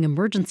on giving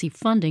emergency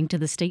funding to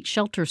the state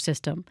shelter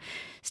system.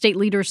 State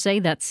leaders say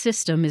that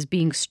system is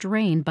being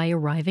strained by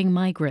arriving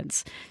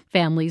migrants.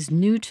 Families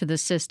new to the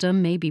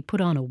system may be put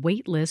on a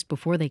wait list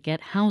before they get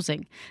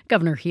housing.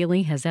 Governor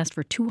Healey has asked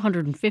for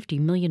 $250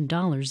 million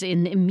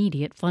in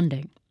immediate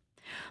funding.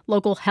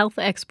 Local health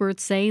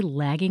experts say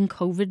lagging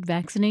COVID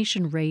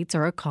vaccination rates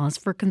are a cause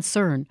for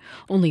concern.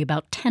 Only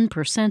about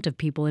 10% of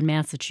people in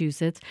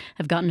Massachusetts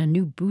have gotten a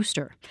new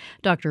booster.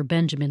 Dr.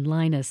 Benjamin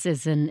Linus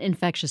is an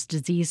infectious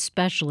disease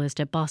specialist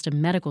at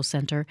Boston Medical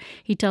Center.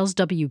 He tells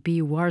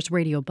WBUR's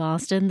Radio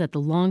Boston that the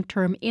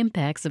long-term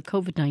impacts of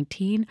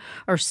COVID-19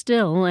 are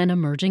still an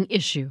emerging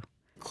issue.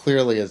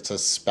 Clearly, it's a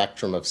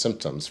spectrum of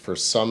symptoms. For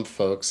some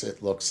folks,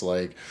 it looks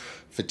like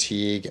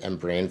fatigue and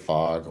brain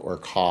fog or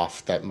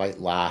cough that might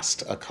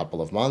last a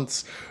couple of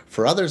months.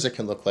 For others, it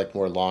can look like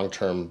more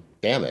long-term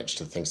damage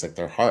to things like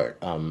their heart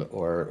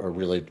or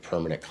really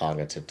permanent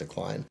cognitive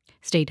decline.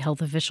 State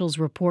health officials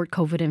report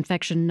COVID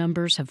infection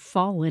numbers have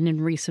fallen in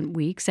recent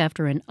weeks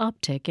after an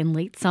uptick in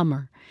late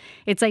summer.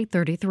 It's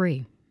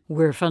 8:33.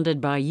 We're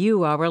funded by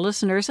you, our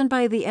listeners, and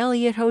by the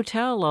Elliott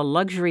Hotel, a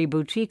luxury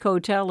boutique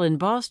hotel in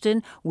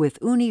Boston with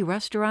uni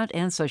restaurant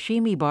and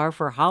sashimi bar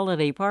for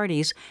holiday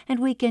parties and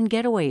weekend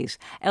getaways.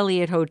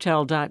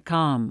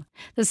 ElliotHotel.com.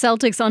 The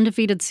Celtics'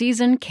 undefeated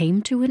season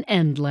came to an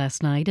end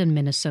last night in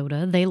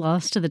Minnesota. They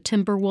lost to the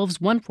Timberwolves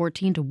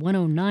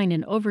 114-109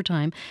 in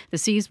overtime. The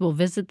C's will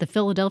visit the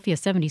Philadelphia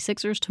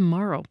 76ers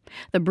tomorrow.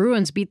 The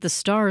Bruins beat the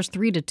Stars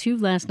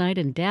 3-2 last night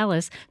in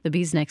Dallas. The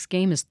Bees' next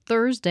game is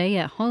Thursday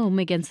at home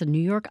against the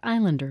New York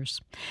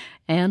Islanders.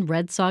 And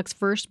Red Sox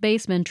first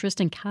baseman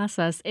Tristan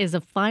Casas is a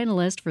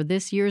finalist for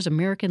this year's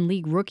American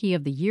League Rookie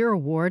of the Year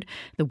award.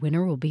 The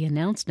winner will be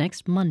announced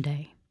next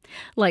Monday.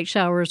 Light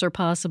showers are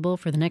possible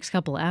for the next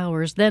couple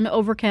hours, then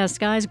overcast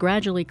skies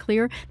gradually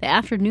clear. The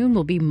afternoon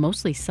will be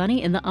mostly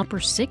sunny in the upper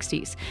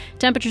 60s.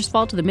 Temperatures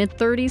fall to the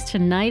mid-30s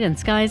tonight and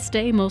skies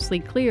stay mostly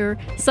clear.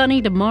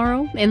 Sunny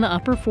tomorrow in the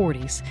upper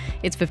 40s.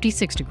 It's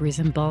 56 degrees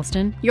in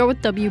Boston. You're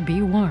with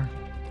WBUR.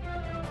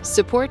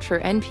 Support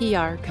for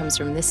NPR comes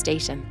from this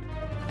station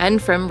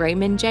and from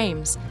Raymond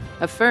James,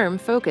 a firm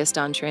focused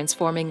on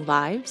transforming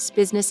lives,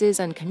 businesses,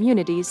 and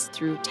communities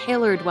through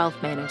tailored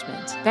wealth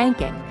management,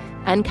 banking,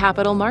 and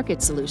capital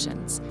market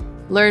solutions.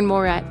 Learn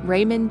more at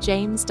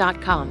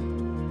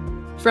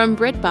raymondjames.com. From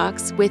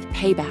BritBox with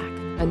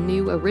Payback, a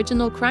new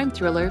original crime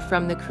thriller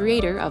from the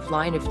creator of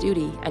Line of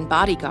Duty and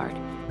Bodyguard,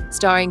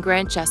 starring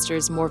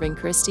Grantchester's Morgan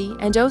Christie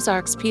and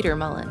Ozark's Peter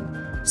Mullen.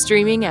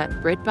 Streaming at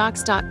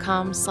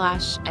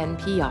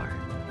BritBox.com/NPR.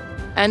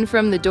 And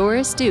from the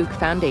Doris Duke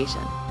Foundation.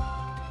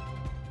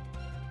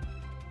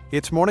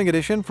 It's Morning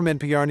Edition from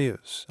NPR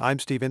News. I'm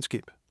Steve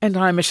Inskeep. And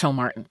I'm Michelle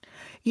Martin.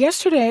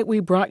 Yesterday, we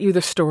brought you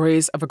the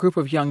stories of a group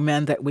of young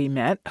men that we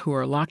met who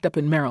are locked up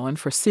in Maryland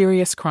for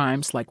serious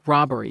crimes like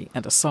robbery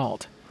and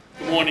assault.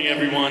 Good morning,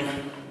 everyone.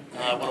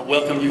 I want to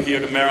welcome you here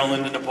to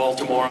Maryland and to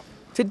Baltimore.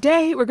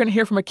 Today, we're going to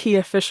hear from a key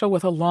official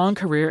with a long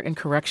career in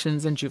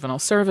corrections and juvenile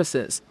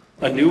services.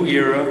 A new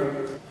era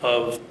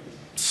of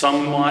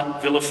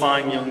somewhat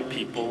vilifying young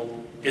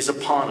people is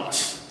upon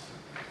us.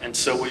 And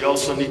so we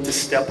also need to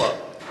step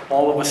up,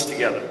 all of us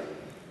together.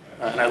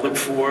 And I look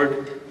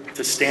forward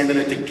to standing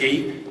at the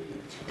gate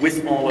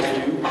with all of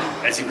you,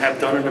 as you have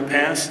done in the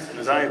past, and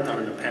as I have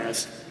done in the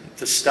past,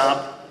 to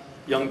stop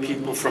young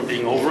people from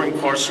being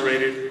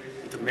over-incarcerated,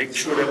 and to make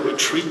sure that we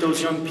treat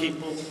those young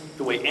people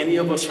the way any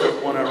of us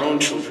would want our own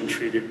children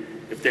treated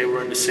if they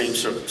were in the same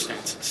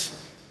circumstances.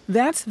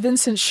 That's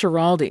Vincent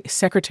Schiraldi,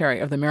 Secretary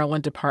of the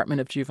Maryland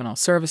Department of Juvenile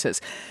Services.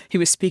 He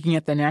was speaking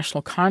at the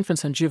National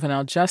Conference on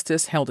Juvenile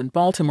Justice held in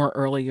Baltimore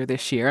earlier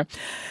this year.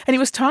 And he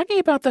was talking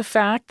about the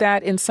fact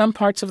that in some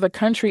parts of the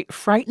country,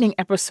 frightening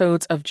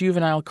episodes of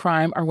juvenile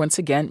crime are once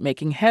again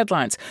making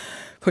headlines,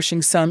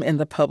 pushing some in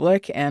the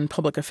public and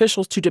public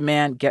officials to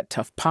demand get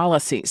tough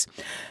policies.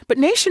 But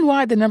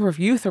nationwide, the number of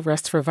youth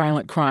arrests for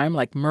violent crime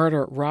like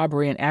murder,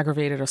 robbery, and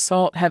aggravated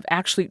assault have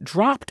actually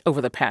dropped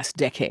over the past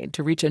decade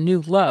to reach a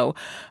new low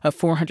of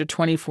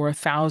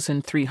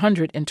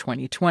 424,300 in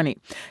 2020,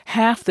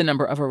 half the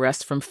number of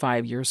arrests from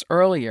 5 years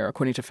earlier,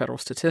 according to federal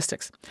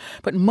statistics.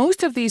 But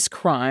most of these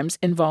crimes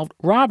involved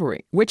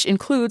robbery, which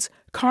includes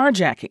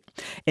carjacking.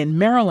 In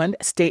Maryland,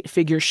 state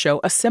figures show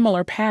a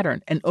similar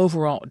pattern, an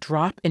overall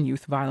drop in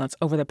youth violence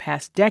over the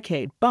past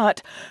decade,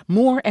 but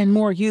more and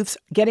more youths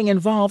getting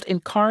involved in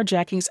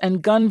carjackings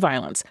and gun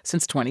violence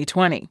since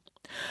 2020.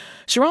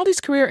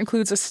 Schiraldi's career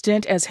includes a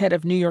stint as head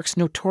of New York's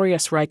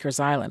notorious Rikers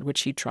Island,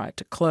 which he tried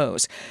to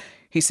close.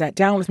 He sat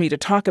down with me to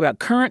talk about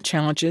current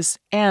challenges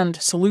and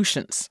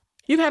solutions.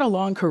 You've had a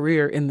long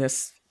career in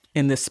this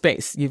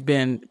space. You've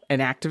been an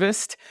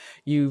activist,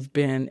 you've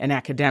been an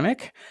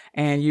academic,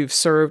 and you've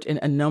served in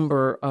a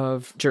number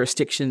of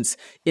jurisdictions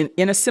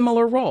in a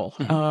similar role.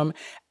 Mm-hmm.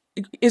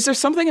 Is there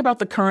something about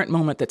the current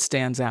moment that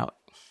stands out?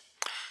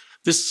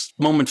 This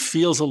moment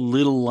feels a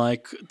little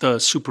like the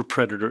super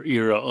predator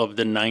era of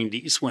the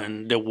 90s,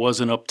 when there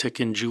was an uptick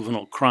in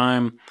juvenile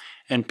crime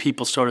and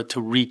people started to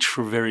reach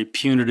for very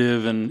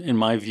punitive and, in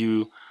my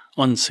view,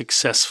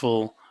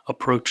 unsuccessful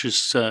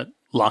approaches that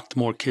locked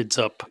more kids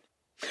up.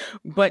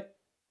 But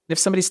if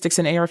somebody sticks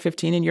an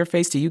AR-15 in your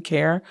face, do you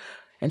care?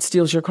 And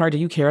steals your car, do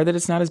you care that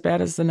it's not as bad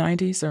as the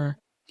 90s? Or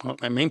Well,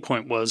 my main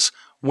point was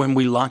when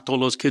we locked all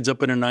those kids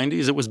up in the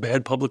 90s, it was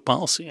bad public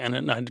policy.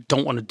 And I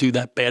don't want to do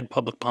that bad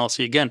public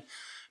policy again.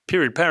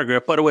 Period,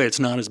 paragraph. By the way, it's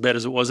not as bad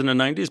as it was in the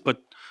 90s,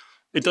 but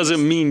it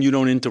doesn't mean you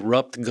don't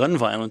interrupt gun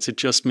violence. It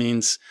just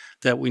means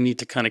that we need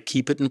to kind of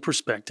keep it in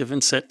perspective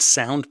and set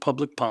sound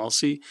public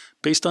policy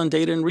based on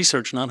data and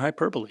research, not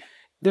hyperbole.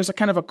 there's a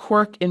kind of a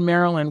quirk in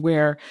Maryland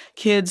where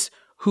kids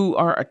who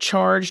are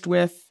charged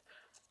with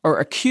or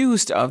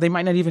accused of, they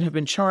might not even have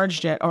been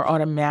charged yet, are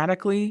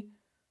automatically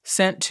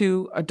sent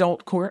to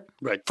adult court.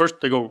 Right. First,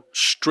 they go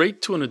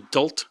straight to an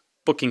adult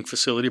booking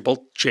facility,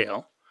 adult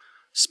jail,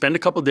 spend a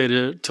couple of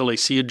days till they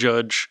see a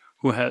judge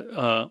who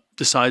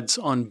decides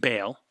on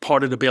bail.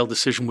 Part of the bail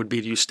decision would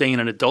be, do you stay in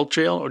an adult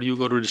jail or do you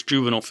go to this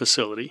juvenile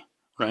facility,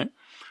 right?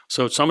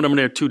 So some of them are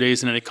there 2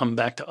 days and then they come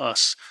back to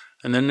us.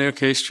 And then their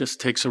case just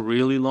takes a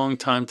really long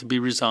time to be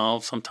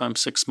resolved,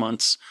 sometimes 6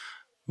 months.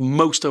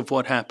 Most of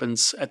what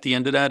happens at the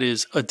end of that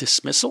is a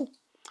dismissal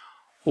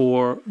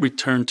or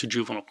return to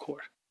juvenile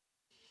court.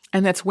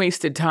 And that's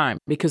wasted time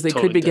because they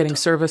Totally could be dead getting time.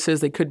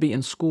 services, they could be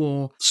in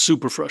school.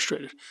 Super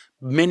frustrated.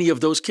 Many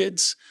of those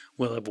kids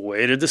will have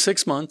waited the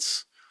 6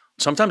 months.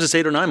 Sometimes it's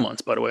 8 or 9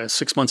 months, by the way.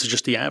 6 months is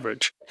just the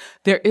average.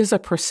 There is a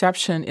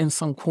perception in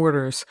some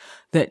quarters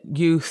that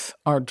youth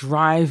are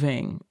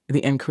driving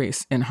the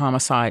increase in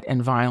homicide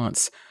and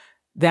violence.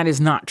 That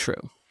is not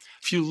true.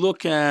 If you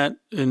look at,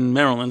 in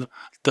Maryland,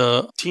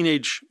 the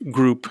teenage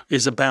group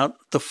is about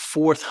the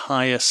fourth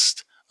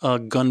highest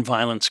gun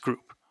violence group.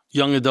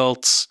 Young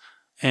adults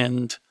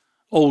and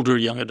older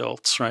young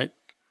adults, right?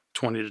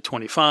 20 to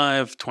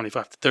 25,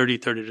 25 to 30,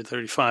 30 to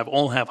 35,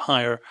 all have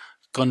higher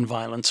gun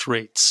violence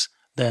rates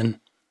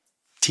than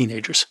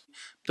teenagers.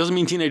 Doesn't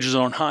mean teenagers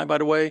aren't high, by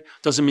the way.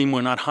 Doesn't mean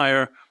we're not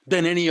higher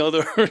than any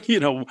other,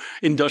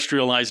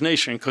 industrialized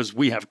nation because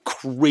we have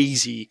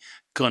crazy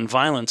gun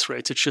violence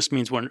rates. It just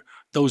means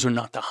those are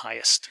not the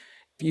highest.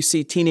 You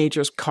see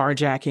teenagers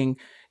carjacking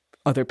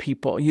other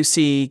people. You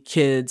see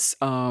kids,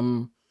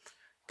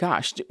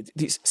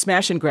 these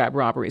smash and grab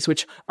robberies,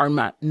 which are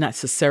not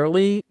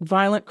necessarily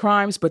violent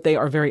crimes, but they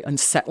are very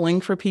unsettling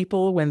for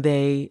people when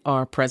they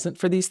are present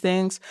for these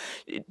things.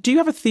 Do you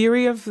have a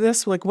theory of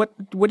this? Like, what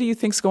do you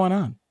think's going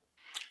on?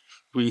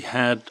 We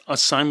had a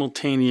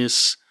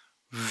simultaneous,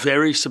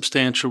 very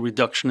substantial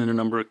reduction in the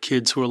number of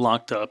kids who are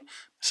locked up,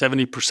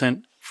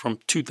 70% from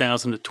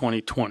 2000 to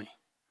 2020.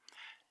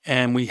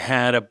 And we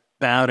had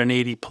about an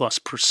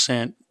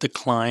 80+%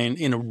 decline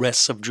in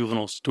arrests of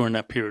juveniles during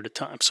that period of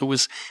time. So it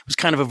was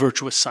kind of a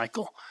virtuous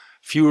cycle.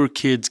 Fewer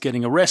kids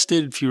getting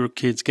arrested, fewer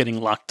kids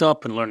getting locked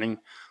up and learning.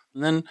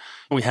 And then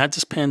we had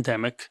this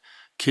pandemic.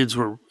 Kids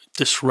were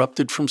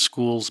disrupted from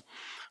schools.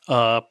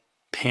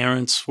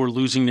 Parents were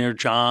losing their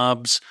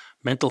jobs.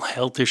 Mental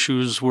health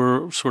issues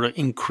were sort of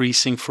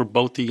increasing for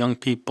both the young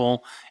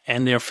people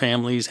and their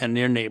families and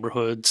their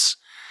neighborhoods.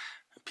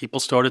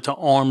 People started to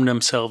arm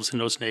themselves in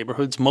those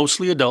neighborhoods,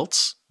 mostly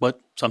adults, but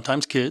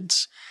sometimes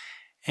kids.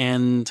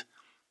 And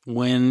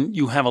when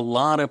you have a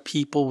lot of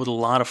people with a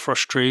lot of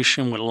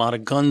frustration, with a lot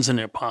of guns in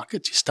their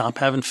pockets, you stop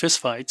having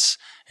fistfights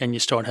and you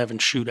start having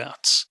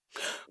shootouts.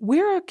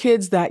 Where are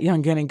kids that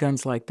young getting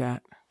guns like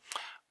that?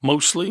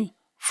 Mostly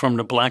from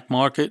the black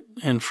market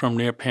and from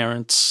their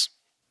parents'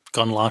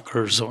 gun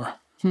lockers or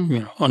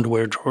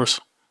underwear drawers.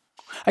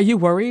 Are you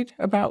worried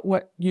about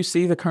what you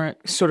see, the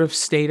current sort of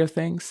state of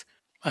things?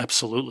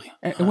 Absolutely.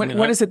 And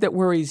what is it that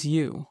worries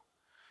you?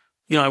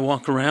 I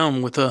walk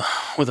around with a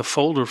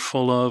folder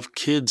full of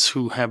kids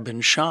who have been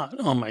shot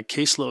on my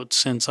caseload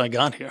since I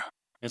got here.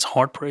 It's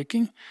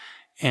heartbreaking.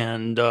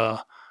 And,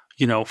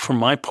 for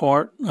my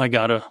part, I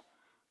got to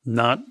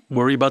not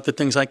worry about the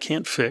things I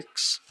can't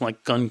fix,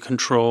 like gun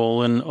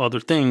control and other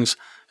things.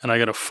 And I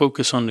got to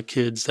focus on the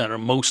kids that are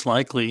most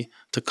likely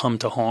to come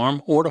to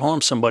harm or to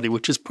harm somebody,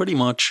 which is pretty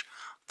much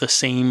the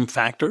same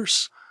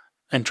factors,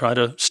 and try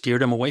to steer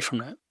them away from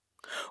that.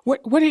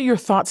 What are your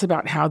thoughts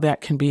about how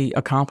that can be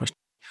accomplished?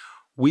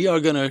 We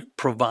are going to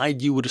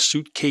provide you with a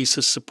suitcase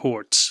of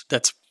supports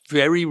that's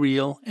very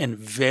real and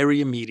very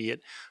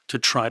immediate to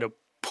try to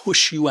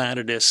push you out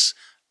of this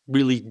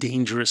really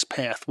dangerous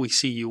path we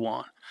see you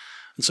on.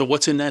 And so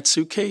what's in that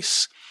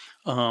suitcase?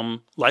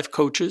 Life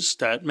coaches,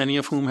 that many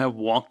of whom have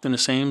walked in the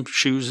same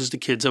shoes as the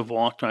kids have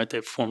walked, right?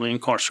 They're formerly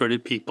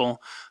incarcerated people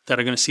that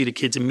are going to see the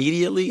kids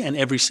immediately and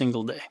every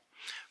single day.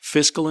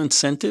 Fiscal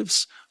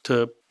incentives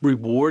to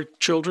reward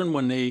children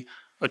when they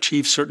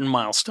achieve certain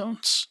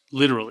milestones,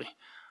 literally.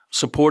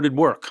 Supported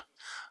work,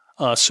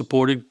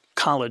 supported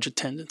college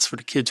attendance for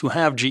the kids who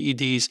have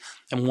GEDs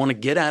and want to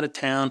get out of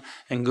town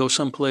and go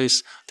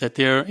someplace that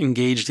they're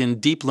engaged in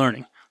deep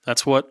learning.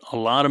 That's what a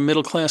lot of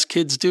middle-class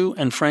kids do,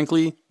 and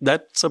frankly,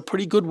 that's a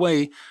pretty good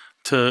way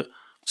to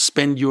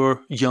spend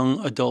your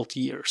young adult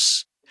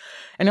years.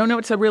 And I know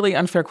it's a really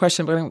unfair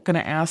question, but I'm going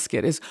to ask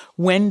it, is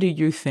when do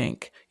you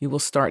think you will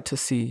start to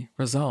see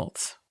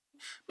results?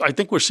 I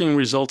think we're seeing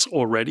results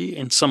already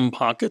in some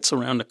pockets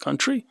around the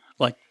country.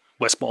 like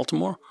West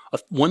Baltimore, a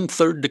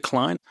 1/3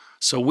 decline.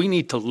 So we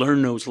need to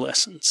learn those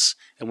lessons,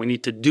 and we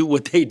need to do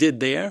what they did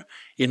there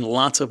in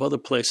lots of other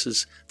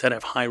places that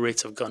have high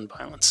rates of gun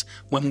violence.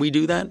 When we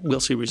do that, we'll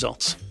see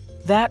results.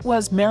 That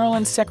was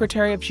Maryland's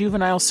Secretary of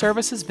Juvenile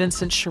Services,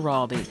 Vincent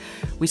Schiraldi.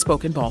 We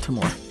spoke in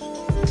Baltimore.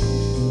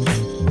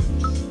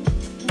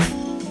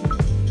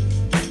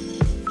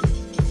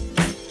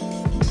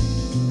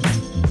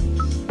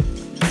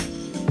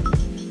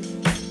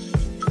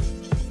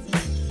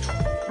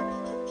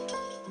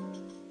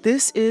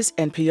 This is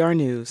NPR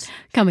News.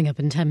 Coming up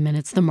in 10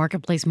 minutes, the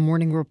Marketplace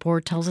Morning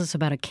Report tells us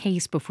about a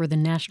case before the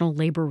National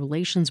Labor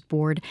Relations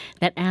Board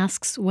that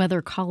asks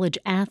whether college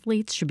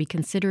athletes should be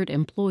considered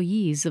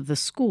employees of the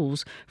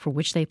schools for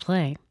which they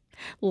play.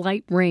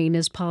 Light rain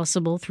is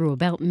possible through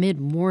about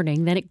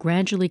mid-morning, then it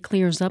gradually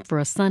clears up for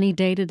a sunny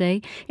day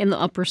today in the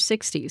upper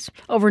 60s.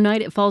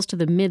 Overnight, it falls to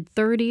the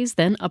mid-30s,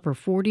 then upper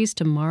 40s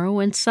tomorrow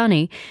and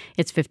sunny.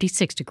 It's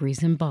 56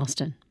 degrees in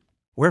Boston.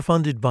 We're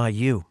funded by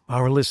you,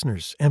 our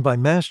listeners, and by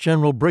Mass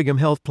General Brigham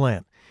Health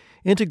Plan.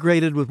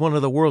 Integrated with one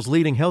of the world's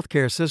leading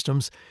healthcare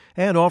systems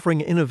and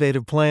offering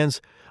innovative plans,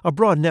 a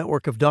broad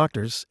network of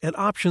doctors, and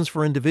options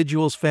for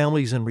individuals,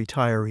 families, and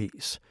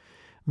retirees.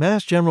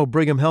 Mass General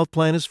Brigham Health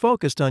Plan is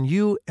focused on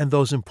you and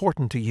those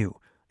important to you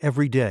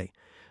every day.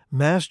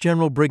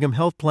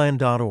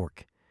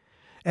 MassGeneralBrighamHealthPlan.org.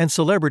 And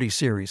Celebrity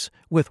Series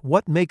with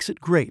What Makes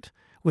It Great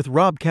with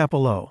Rob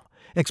Capello,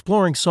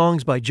 exploring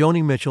songs by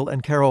Joni Mitchell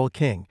and Carole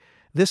King.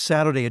 This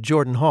Saturday at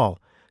Jordan Hall,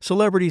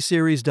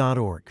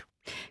 celebrityseries.org.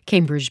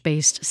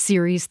 Cambridge-based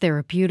Series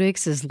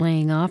Therapeutics is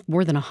laying off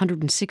more than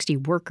 160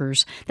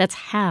 workers. That's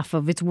half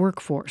of its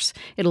workforce.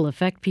 It'll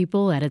affect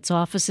people at its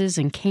offices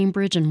in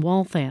Cambridge and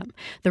Waltham.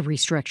 The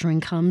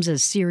restructuring comes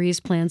as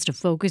Series plans to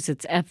focus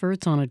its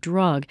efforts on a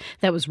drug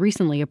that was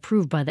recently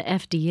approved by the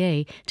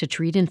FDA to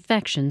treat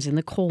infections in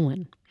the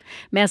colon.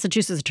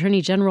 Massachusetts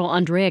Attorney General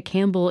Andrea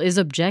Campbell is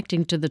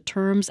objecting to the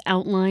terms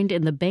outlined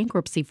in the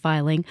bankruptcy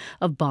filing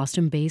of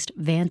Boston-based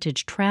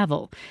Vantage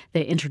Travel.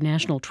 The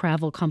international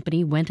travel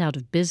company went out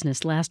of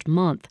business last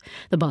month.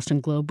 The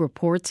Boston Globe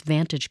reports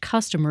Vantage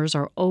customers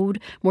are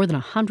owed more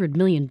than $100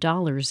 million in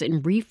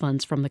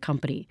refunds from the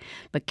company.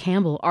 But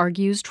Campbell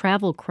argues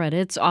travel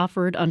credits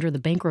offered under the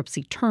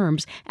bankruptcy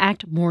terms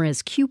act more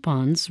as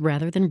coupons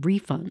rather than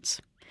refunds.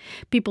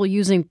 People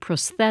using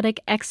prosthetic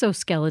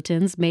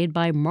exoskeletons made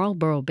by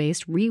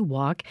Marlboro-based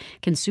Rewalk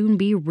can soon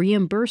be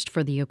reimbursed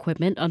for the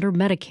equipment under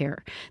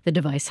Medicare. The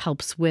device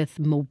helps with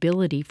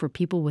mobility for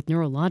people with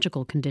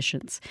neurological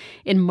conditions.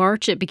 In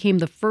March, it became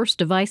the first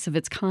device of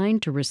its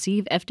kind to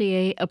receive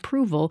FDA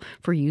approval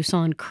for use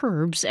on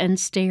curbs and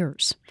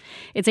stairs.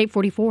 It's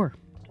 8:44.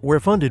 We're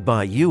funded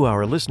by you,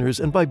 our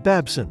listeners, and by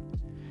Babson.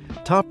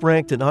 Top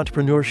ranked in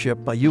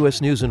entrepreneurship by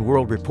U.S. News &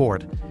 World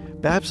Report,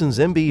 Babson's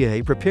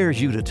MBA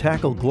prepares you to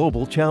tackle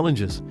global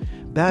challenges.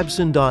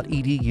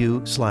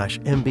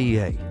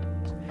 Babson.edu/MBA.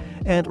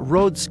 And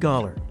Road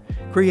Scholar,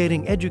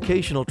 creating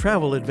educational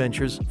travel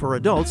adventures for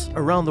adults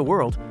around the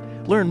world.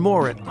 Learn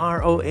more at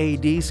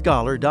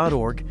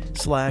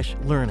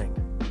roadscholar.org/learning.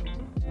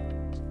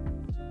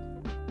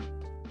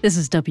 This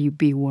is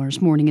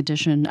WBUR's Morning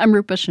Edition. I'm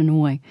Rupa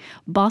Shenoy.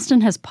 Boston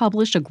has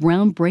published a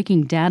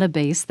groundbreaking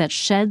database that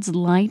sheds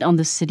light on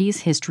the city's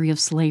history of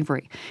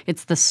slavery.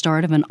 It's the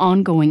start of an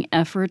ongoing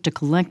effort to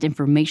collect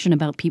information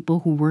about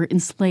people who were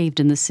enslaved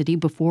in the city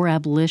before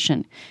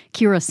abolition.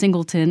 Kira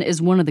Singleton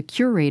is one of the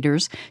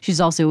curators. She's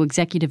also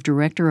executive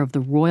director of the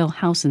Royal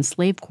House and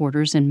Slave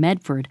Quarters in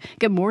Medford.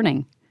 Good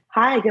morning.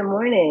 Hi, good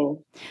morning.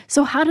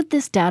 So how did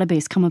this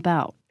database come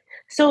about?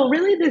 So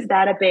really this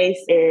database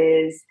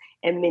is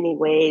in many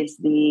ways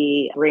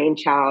the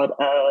brainchild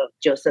of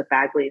Joseph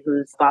Bagley,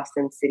 who's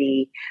Boston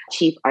City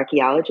chief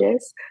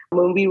archaeologist.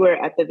 When we were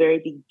at the very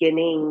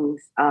beginnings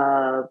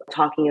of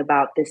talking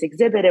about this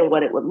exhibit and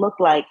what it would look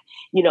like,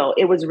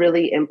 it was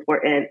really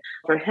important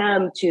for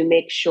him to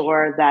make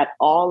sure that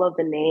all of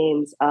the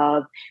names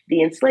of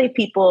the enslaved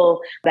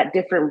people that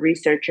different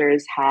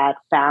researchers had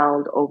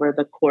found over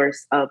the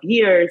course of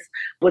years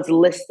was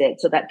listed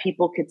so that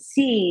people could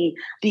see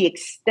the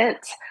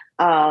extent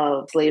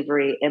of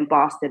slavery in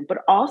Boston, but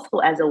also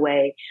as a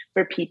way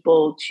for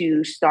people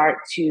to start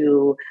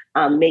to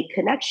make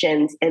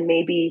connections and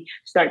maybe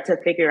start to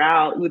figure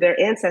out who their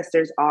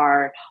ancestors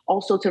are.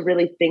 Also to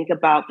really think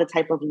about the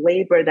type of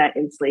labor that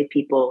enslaved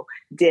people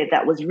did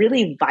that was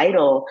really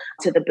vital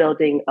to the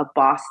building of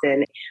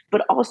Boston.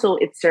 But also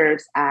it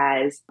serves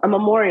as a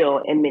memorial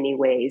in many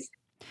ways.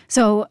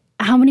 So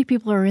how many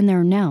people are in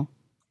there now?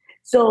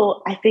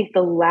 So I think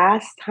the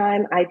last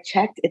time I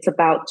checked, it's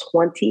about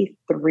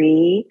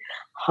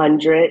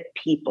 2,300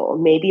 people,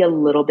 maybe a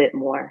little bit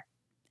more.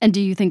 And do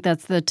you think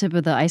that's the tip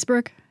of the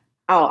iceberg?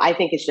 Oh, I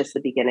think it's just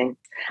the beginning.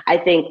 I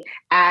think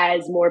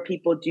as more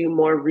people do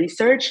more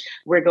research,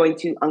 we're going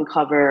to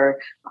uncover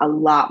a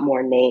lot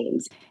more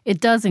names. It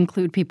does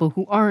include people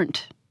who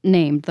aren't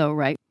named, though,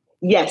 right?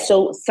 Yes.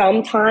 So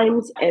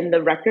sometimes in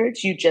the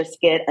records, you just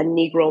get a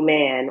Negro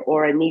man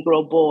or a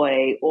Negro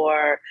boy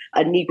or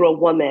a Negro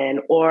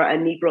woman or a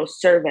Negro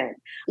servant.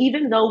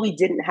 Even though we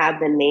didn't have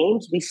the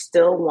names, we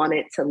still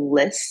wanted to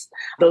list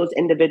those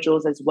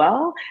individuals as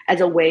well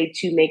as a way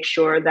to make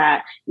sure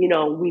that,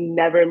 we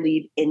never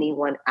leave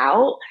anyone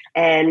out.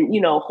 And,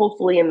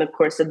 hopefully in the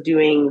course of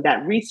doing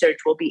that research,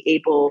 we'll be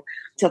able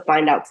to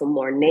find out some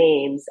more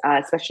names,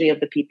 especially of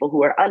the people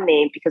who are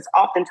unnamed, because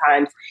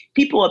oftentimes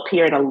people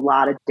appear in a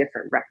lot of different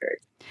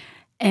records.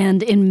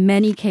 And in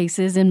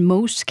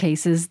most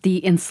cases,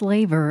 the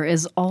enslaver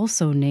is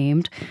also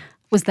named.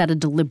 Was that a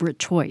deliberate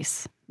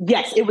choice?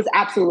 Yes, it was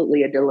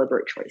absolutely a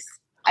deliberate choice.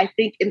 I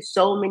think in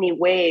so many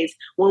ways,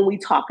 when we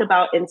talk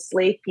about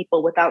enslaved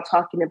people without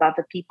talking about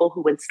the people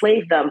who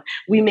enslaved them,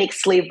 we make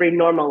slavery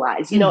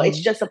normalized.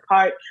 It's just a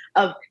part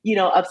of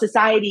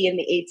society in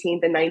the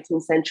 18th and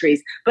 19th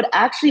centuries. But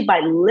actually, by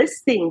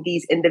listing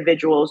these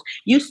individuals,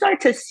 you start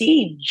to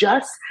see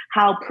just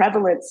how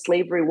prevalent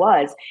slavery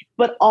was,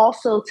 but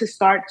also to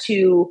start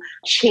to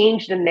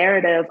change the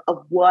narrative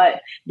of what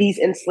these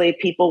enslaved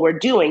people were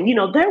doing.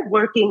 They're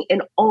working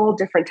in all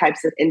different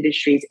types of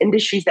industries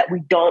that we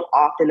don't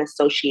often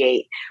associate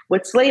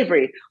with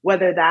slavery,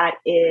 whether that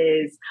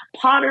is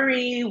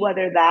pottery,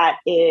 whether that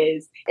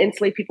is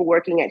enslaved people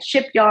working at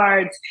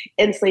shipyards,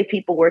 enslaved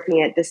people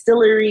working at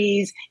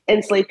distilleries,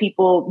 enslaved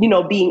people,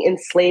 being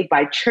enslaved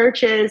by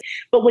churches.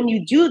 But when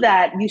you do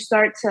that, you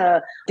start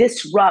to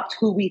disrupt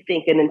who we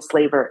think an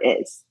enslaver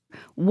is.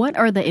 What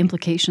are the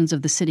implications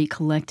of the city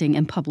collecting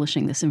and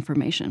publishing this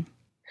information?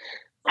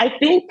 I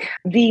think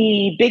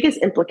the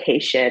biggest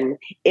implication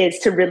is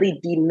to really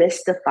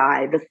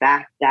demystify the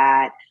fact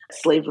that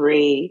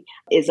slavery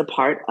is a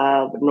part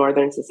of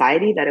Northern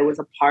society, that it was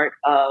a part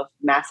of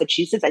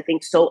Massachusetts. I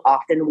think so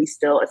often we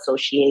still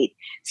associate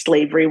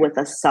slavery with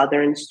a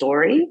Southern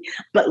story,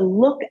 but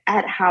look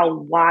at how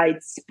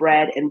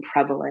widespread and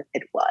prevalent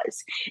it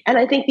was. And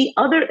I think the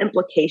other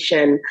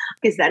implication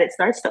is that it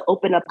starts to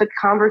open up the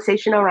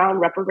conversation around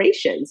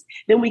reparations.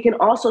 Then we can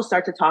also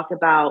start to talk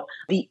about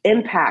the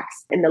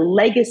impacts and the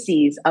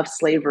legacies of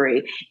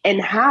slavery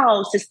and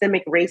how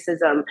systemic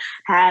racism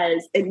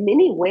has, in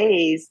many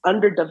ways,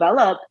 underdeveloped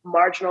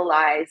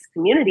marginalized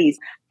communities.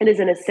 It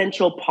is an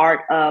essential part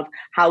of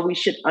how we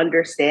should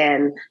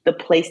understand the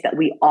place that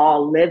we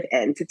all live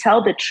in. To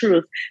tell the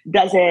truth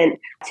doesn't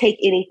take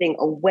anything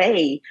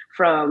away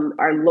from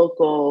our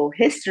local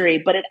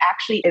history, but it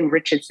actually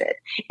enriches it.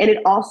 And it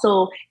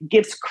also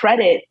gives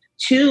credit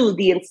to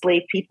the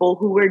enslaved people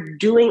who were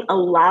doing a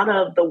lot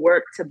of the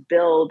work to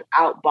build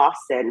out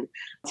Boston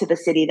to the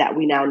city that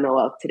we now know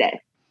of today.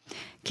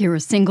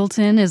 Kira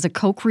Singleton is a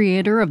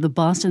co-creator of the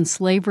Boston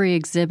Slavery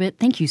Exhibit.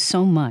 Thank you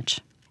so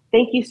much.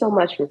 Thank you so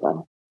much,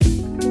 Rupa.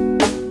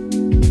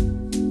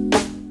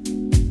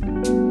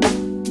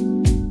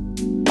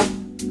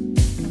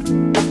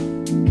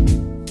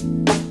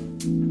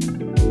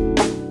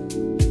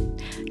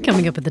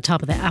 Coming up at the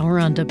top of the hour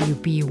on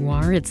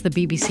WBUR, it's the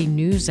BBC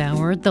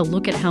NewsHour. They'll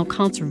look at how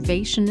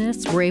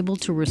conservationists were able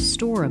to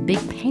restore a big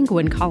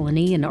penguin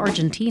colony in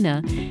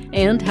Argentina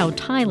and how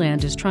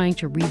Thailand is trying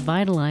to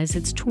revitalize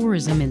its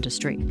tourism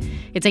industry.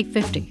 It's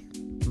 8:50.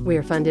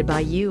 We're funded by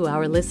you,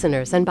 our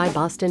listeners, and by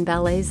Boston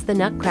Ballet's The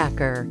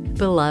Nutcracker.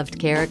 Beloved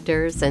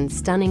characters and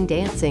stunning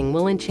dancing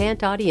will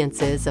enchant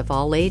audiences of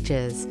all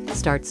ages.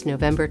 Starts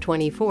November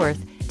 24th.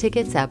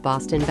 Tickets at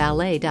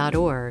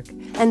bostonballet.org.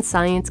 And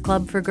Science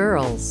Club for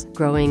Girls,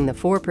 growing the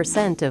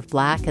 4% of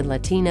Black and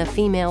Latina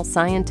female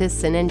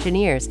scientists and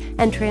engineers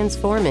and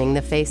transforming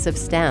the face of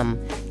STEM.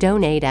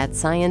 Donate at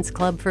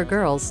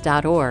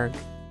scienceclubforgirls.org.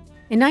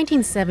 In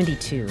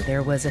 1972,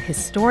 there was a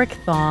historic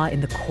thaw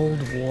in the Cold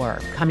War.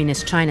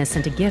 Communist China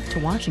sent a gift to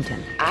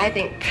Washington. I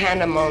think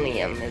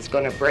pandemonium is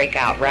going to break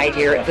out right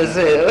here at the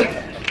zoo.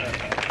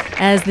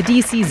 As the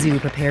D.C. Zoo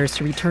prepares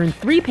to return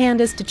 3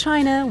 pandas to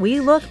China, we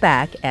look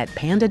back at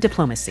panda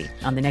diplomacy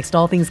on the next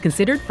All Things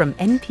Considered from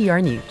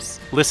NPR News.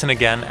 Listen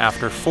again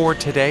after 4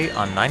 today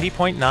on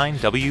 90.9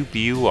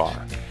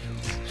 WBUR.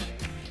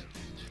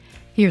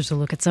 Here's a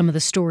look at some of the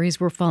stories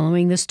we're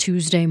following this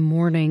Tuesday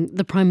morning.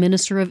 The Prime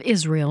Minister of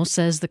Israel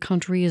says the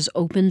country is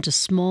open to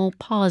small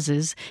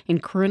pauses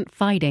in current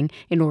fighting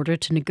in order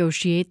to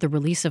negotiate the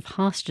release of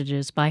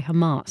hostages by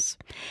Hamas.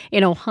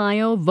 In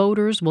Ohio,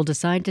 voters will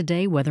decide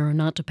today whether or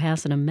not to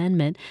pass an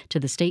amendment to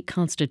the state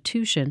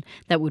constitution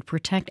that would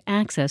protect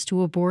access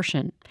to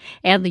abortion.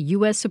 And the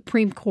U.S.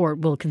 Supreme Court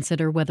will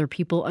consider whether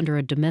people under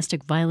a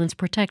domestic violence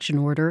protection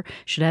order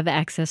should have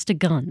access to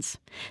guns.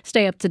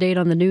 Stay up to date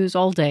on the news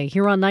all day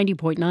here on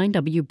 90.9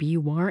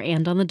 WBUR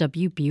and on the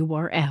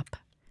WBUR app.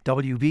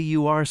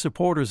 WBUR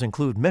supporters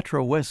include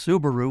Metro West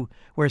Subaru,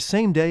 where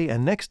same-day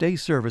and next-day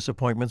service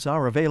appointments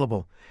are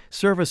available.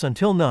 Service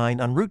until 9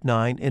 on Route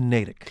 9 in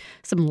Natick.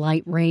 Some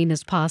light rain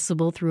is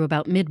possible through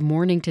about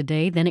mid-morning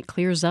today. Then it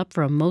clears up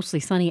for a mostly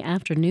sunny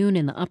afternoon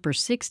in the upper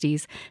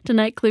 60s.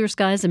 Tonight, clear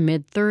skies in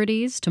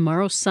mid-30s.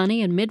 Tomorrow,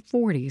 sunny and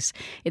mid-40s.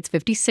 It's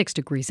 56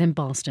 degrees in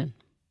Boston.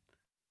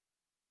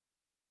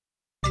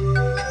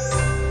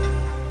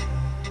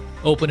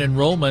 Open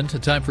enrollment, a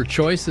time for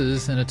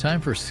choices and a time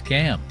for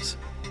scams.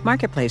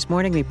 Marketplace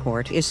Morning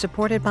Report is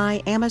supported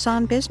by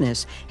Amazon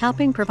Business,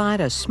 helping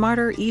provide a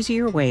smarter,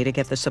 easier way to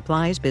get the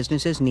supplies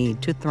businesses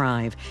need to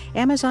thrive.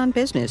 Amazon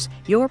Business,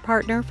 your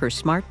partner for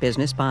smart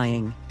business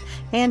buying.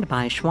 And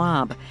by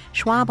Schwab.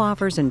 Schwab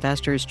offers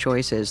investors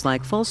choices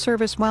like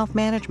full-service wealth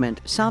management,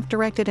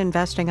 self-directed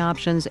investing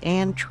options,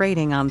 and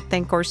trading on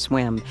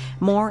Thinkorswim.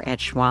 More at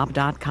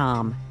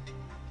schwab.com.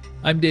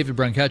 I'm David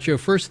Brancaccio.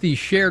 First, the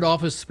shared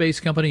office space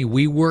company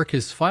WeWork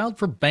has filed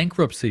for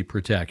bankruptcy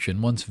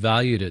protection. Once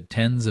valued at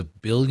tens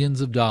of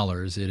billions of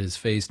dollars, it has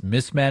faced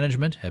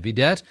mismanagement, heavy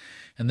debt,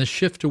 and the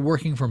shift to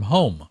working from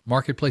home.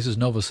 Marketplace's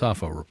Nova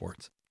Safo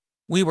reports.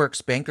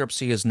 WeWork's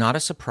bankruptcy is not a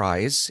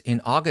surprise.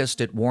 In August,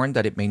 it warned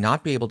that it may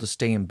not be able to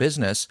stay in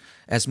business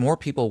as more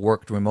people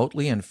worked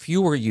remotely and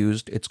fewer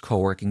used its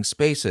co-working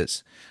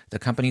spaces. The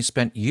company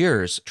spent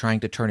years trying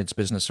to turn its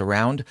business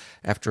around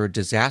after a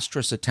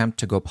disastrous attempt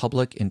to go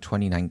public in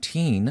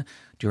 2019,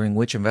 during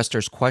which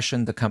investors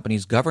questioned the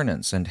company's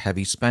governance and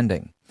heavy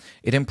spending.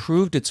 It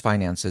improved its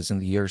finances in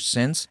the years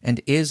since and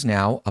is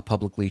now a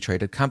publicly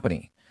traded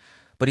company.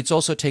 But it's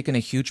also taken a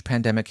huge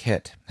pandemic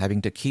hit,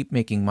 having to keep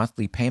making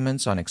monthly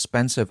payments on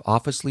expensive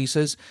office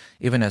leases,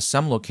 even as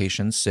some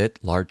locations sit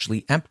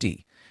largely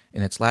empty.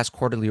 In its last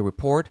quarterly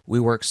report,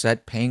 WeWork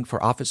said paying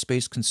for office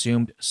space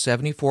consumed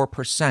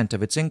 74%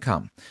 of its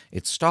income.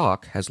 Its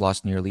stock has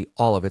lost nearly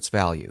all of its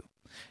value.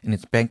 In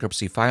its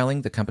bankruptcy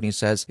filing, the company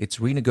says it's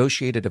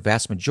renegotiated a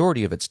vast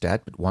majority of its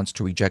debt, but wants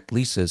to reject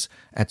leases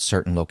at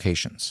certain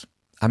locations.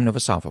 I'm Nova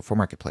Safo for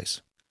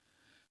Marketplace.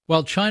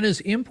 While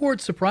China's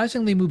imports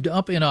surprisingly moved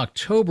up in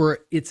October,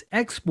 its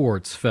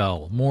exports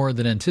fell more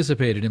than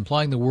anticipated,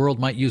 implying the world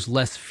might use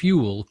less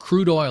fuel.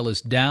 Crude oil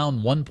is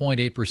down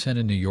 1.8%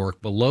 in New York,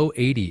 below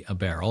 80 a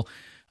barrel.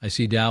 I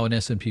see Dow and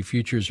S&P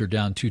futures are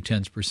down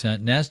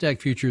 0.2%. NASDAQ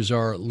futures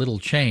are little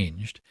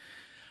changed.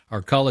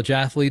 Are college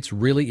athletes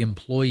really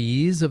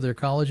employees of their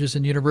colleges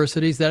and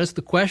universities? That is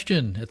the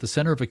question at the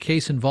center of a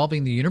case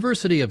involving the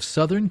University of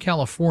Southern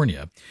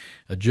California.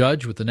 A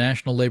judge with the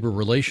National Labor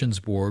Relations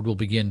Board will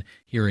begin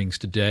hearings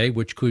today,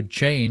 which could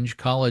change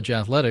college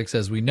athletics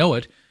as we know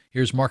it.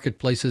 Here's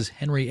Marketplace's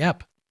Henry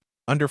Epp.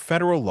 Under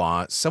federal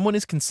law, someone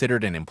is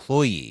considered an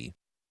employee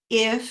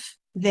if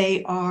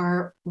they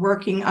are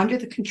working under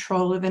the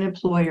control of an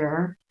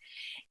employer,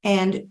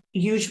 and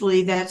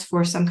usually that's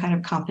for some kind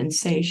of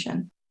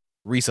compensation.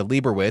 Risa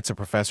Leibowitz, a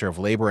professor of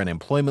labor and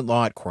employment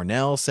law at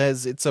Cornell,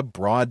 says it's a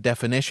broad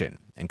definition,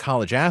 and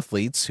college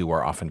athletes, who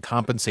are often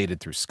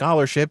compensated through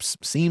scholarships,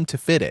 seem to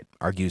fit it,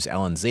 argues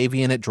Ellen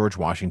Zavian at George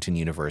Washington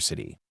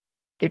University.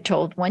 They're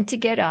told when to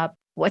get up,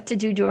 what to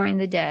do during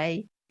the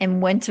day,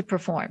 and when to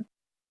perform.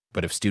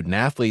 But if student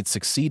athletes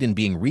succeed in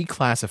being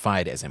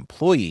reclassified as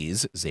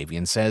employees,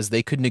 Zavian says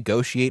they could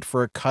negotiate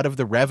for a cut of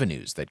the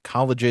revenues that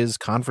colleges,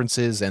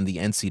 conferences, and the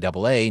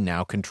NCAA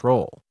now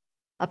control.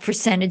 A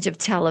percentage of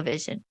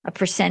television, a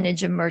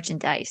percentage of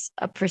merchandise,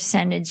 a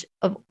percentage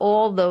of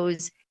all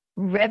those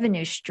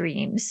revenue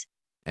streams.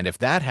 And if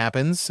that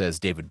happens, says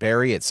David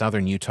Berry at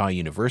Southern Utah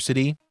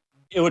University,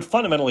 it would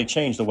fundamentally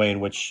change the way in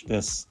which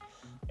this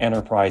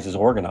enterprise is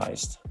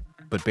organized.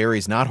 But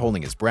Berry's not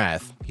holding his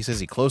breath. He says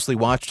he closely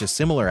watched a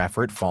similar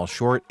effort fall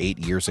short 8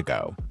 years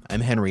ago. I'm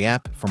Henry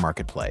Epp for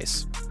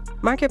Marketplace.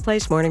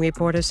 Marketplace Morning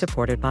Report is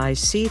supported by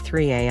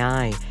C3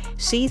 AI.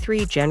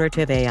 C3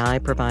 Generative AI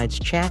provides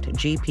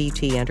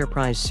ChatGPT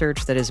enterprise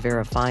search that is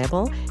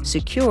verifiable,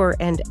 secure,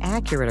 and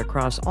accurate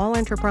across all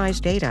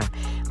enterprise data.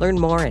 Learn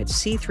more at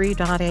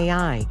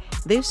c3.ai.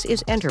 This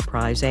is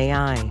Enterprise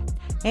AI.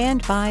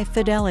 And by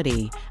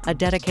Fidelity. A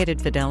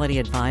dedicated Fidelity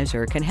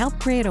advisor can help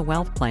create a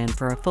wealth plan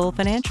for a full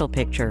financial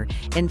picture.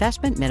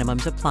 Investment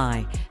minimums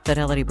apply.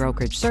 Fidelity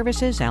Brokerage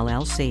Services,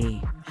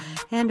 LLC.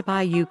 And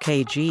by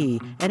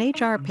UKG, an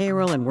HR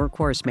payroll and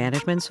workforce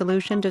management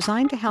solution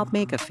designed to help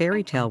make a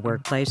fairy tale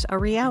workplace a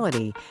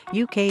reality.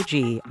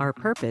 UKG, our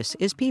purpose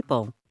is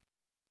people.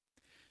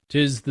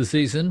 'Tis the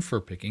season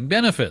for picking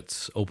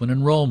benefits, open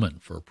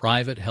enrollment for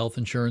private health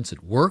insurance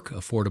at work,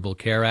 Affordable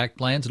Care Act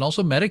plans, and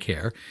also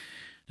Medicare.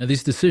 Now,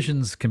 these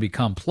decisions can be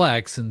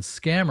complex, and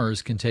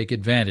scammers can take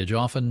advantage,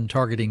 often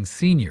targeting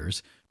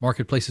seniors.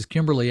 Marketplace's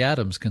Kimberly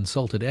Adams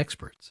consulted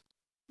experts.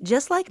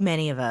 Just like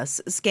many of us,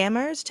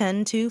 scammers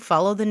tend to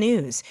follow the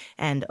news,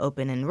 and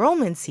open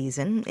enrollment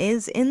season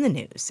is in the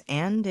news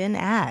and in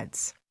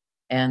ads.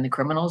 And the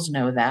criminals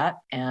know that,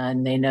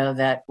 and they know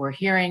that we're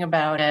hearing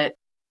about it.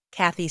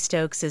 Kathy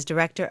Stokes is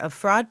Director of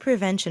Fraud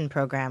Prevention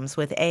Programs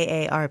with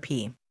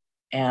AARP.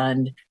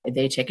 And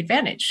they take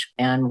advantage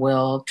and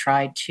will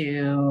try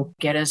to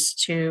get us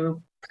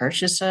to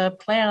purchase a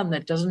plan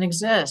that doesn't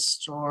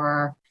exist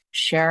or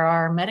share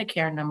our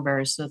Medicare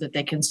numbers so that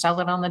they can sell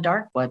it on the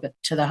dark web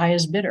to the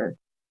highest bidder.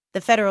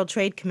 The Federal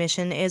Trade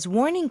Commission is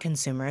warning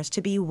consumers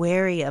to be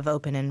wary of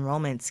open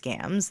enrollment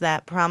scams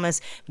that promise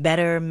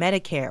better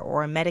Medicare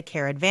or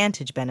Medicare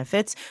Advantage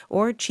benefits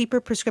or cheaper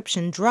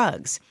prescription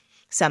drugs.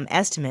 Some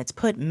estimates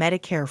put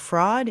Medicare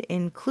fraud,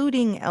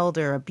 including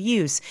elder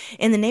abuse,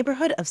 in the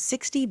neighborhood of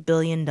 $60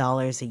 billion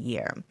a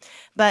year.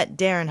 But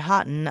Darren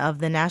Houghton of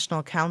the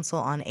National Council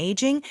on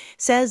Aging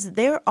says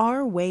there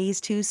are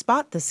ways to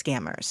spot the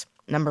scammers.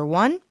 Number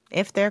one,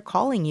 if they're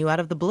calling you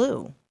out of the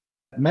blue.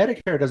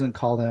 Medicare doesn't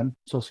call them,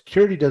 Social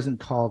Security doesn't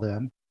call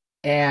them,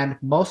 and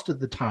most of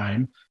the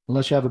time,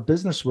 unless you have a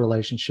business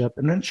relationship,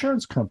 an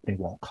insurance company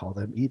won't call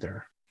them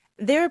either.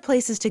 There are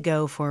places to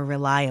go for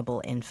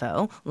reliable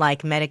info,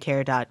 like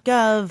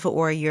Medicare.gov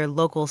or your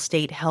local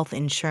state health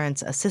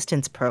insurance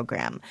assistance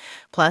program.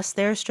 Plus,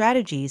 there are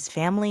strategies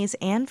families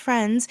and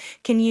friends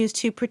can use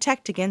to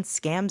protect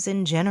against scams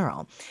in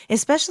general,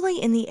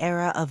 especially in the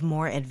era of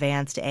more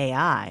advanced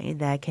AI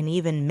that can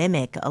even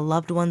mimic a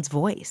loved one's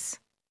voice.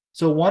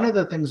 So one of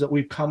the things that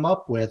we've come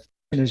up with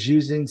is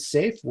using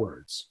safe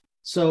words.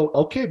 So,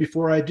 okay,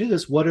 before I do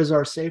this, what is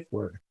our safe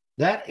word?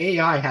 That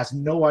AI has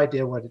no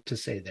idea what to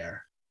say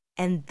there.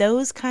 And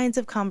those kinds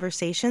of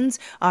conversations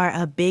are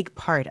a big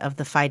part of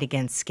the fight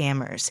against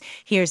scammers.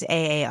 Here's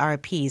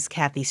AARP's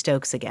Kathy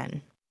Stokes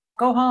again.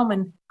 Go home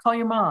and call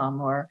your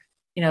mom, or,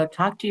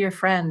 talk to your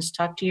friends,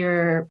 talk to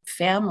your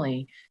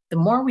family. The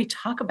more we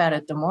talk about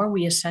it, the more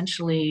we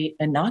essentially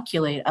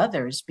inoculate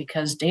others,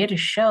 because data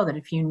show that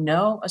if you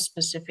know a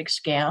specific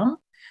scam,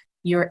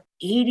 you're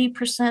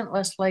 80%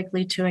 less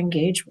likely to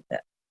engage with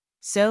it.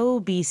 So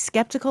be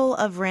skeptical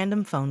of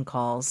random phone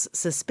calls,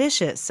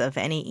 suspicious of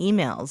any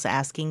emails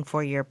asking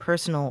for your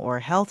personal or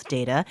health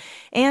data,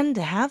 and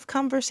have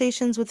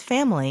conversations with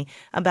family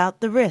about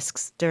the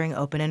risks during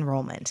open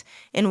enrollment.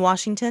 In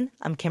Washington,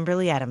 I'm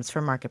Kimberly Adams for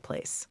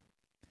Marketplace.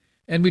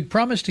 And we'd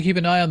promised to keep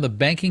an eye on the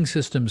banking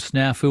system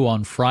snafu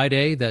on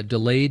Friday that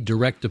delayed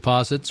direct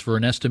deposits for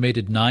an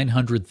estimated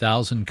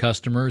 900,000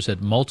 customers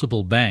at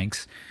multiple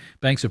banks.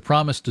 Banks have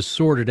promised to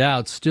sort it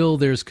out. Still,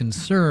 there's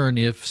concern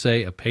if,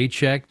 say, a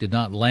paycheck did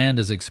not land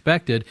as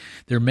expected,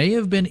 there may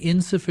have been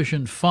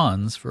insufficient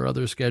funds for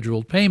other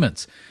scheduled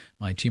payments.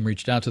 My team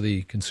reached out to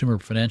the Consumer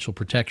Financial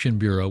Protection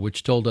Bureau,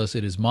 which told us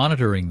it is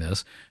monitoring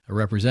this. A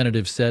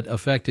representative said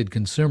affected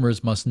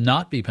consumers must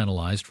not be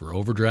penalized for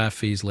overdraft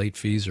fees, late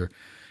fees, or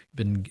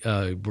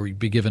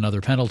be given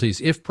other penalties.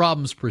 If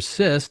problems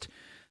persist,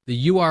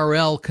 the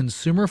URL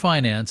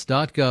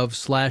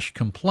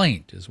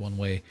consumerfinance.gov/complaint is one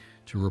way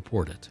to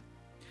report it.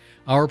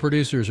 Our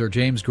producers are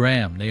James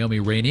Graham, Naomi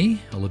Rainey,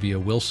 Olivia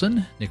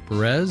Wilson, Nick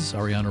Perez,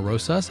 Ariana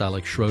Rosas,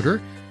 Alex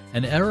Schroeder,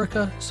 and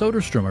Erica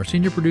Soderstrom. Our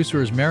senior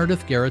producer is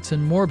Meredith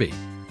Gerritsen-Morby.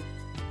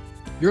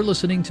 You're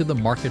listening to the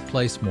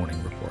Marketplace Morning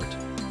Report.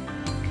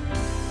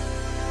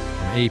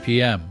 From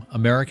APM,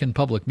 American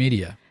Public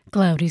Media.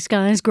 Cloudy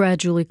skies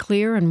gradually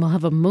clear, and we'll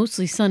have a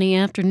mostly sunny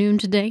afternoon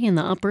today in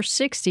the upper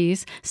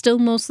 60s. Still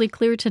mostly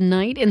clear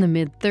tonight in the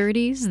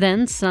mid-30s,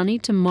 then sunny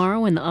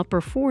tomorrow in the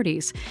upper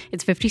 40s.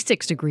 It's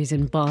 56 degrees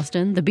in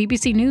Boston. The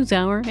BBC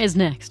NewsHour is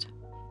next.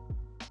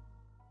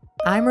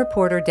 I'm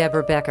reporter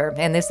Deborah Becker,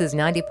 and this is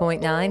 90.9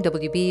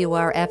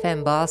 WBUR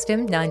FM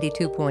Boston,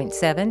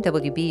 92.7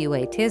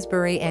 WBUA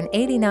Tisbury, and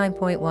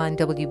 89.1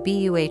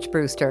 WBUH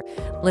Brewster.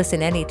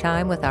 Listen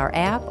anytime with our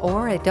app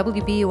or at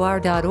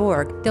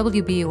WBUR.org.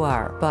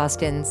 WBUR,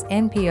 Boston's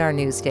NPR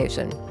news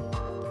station.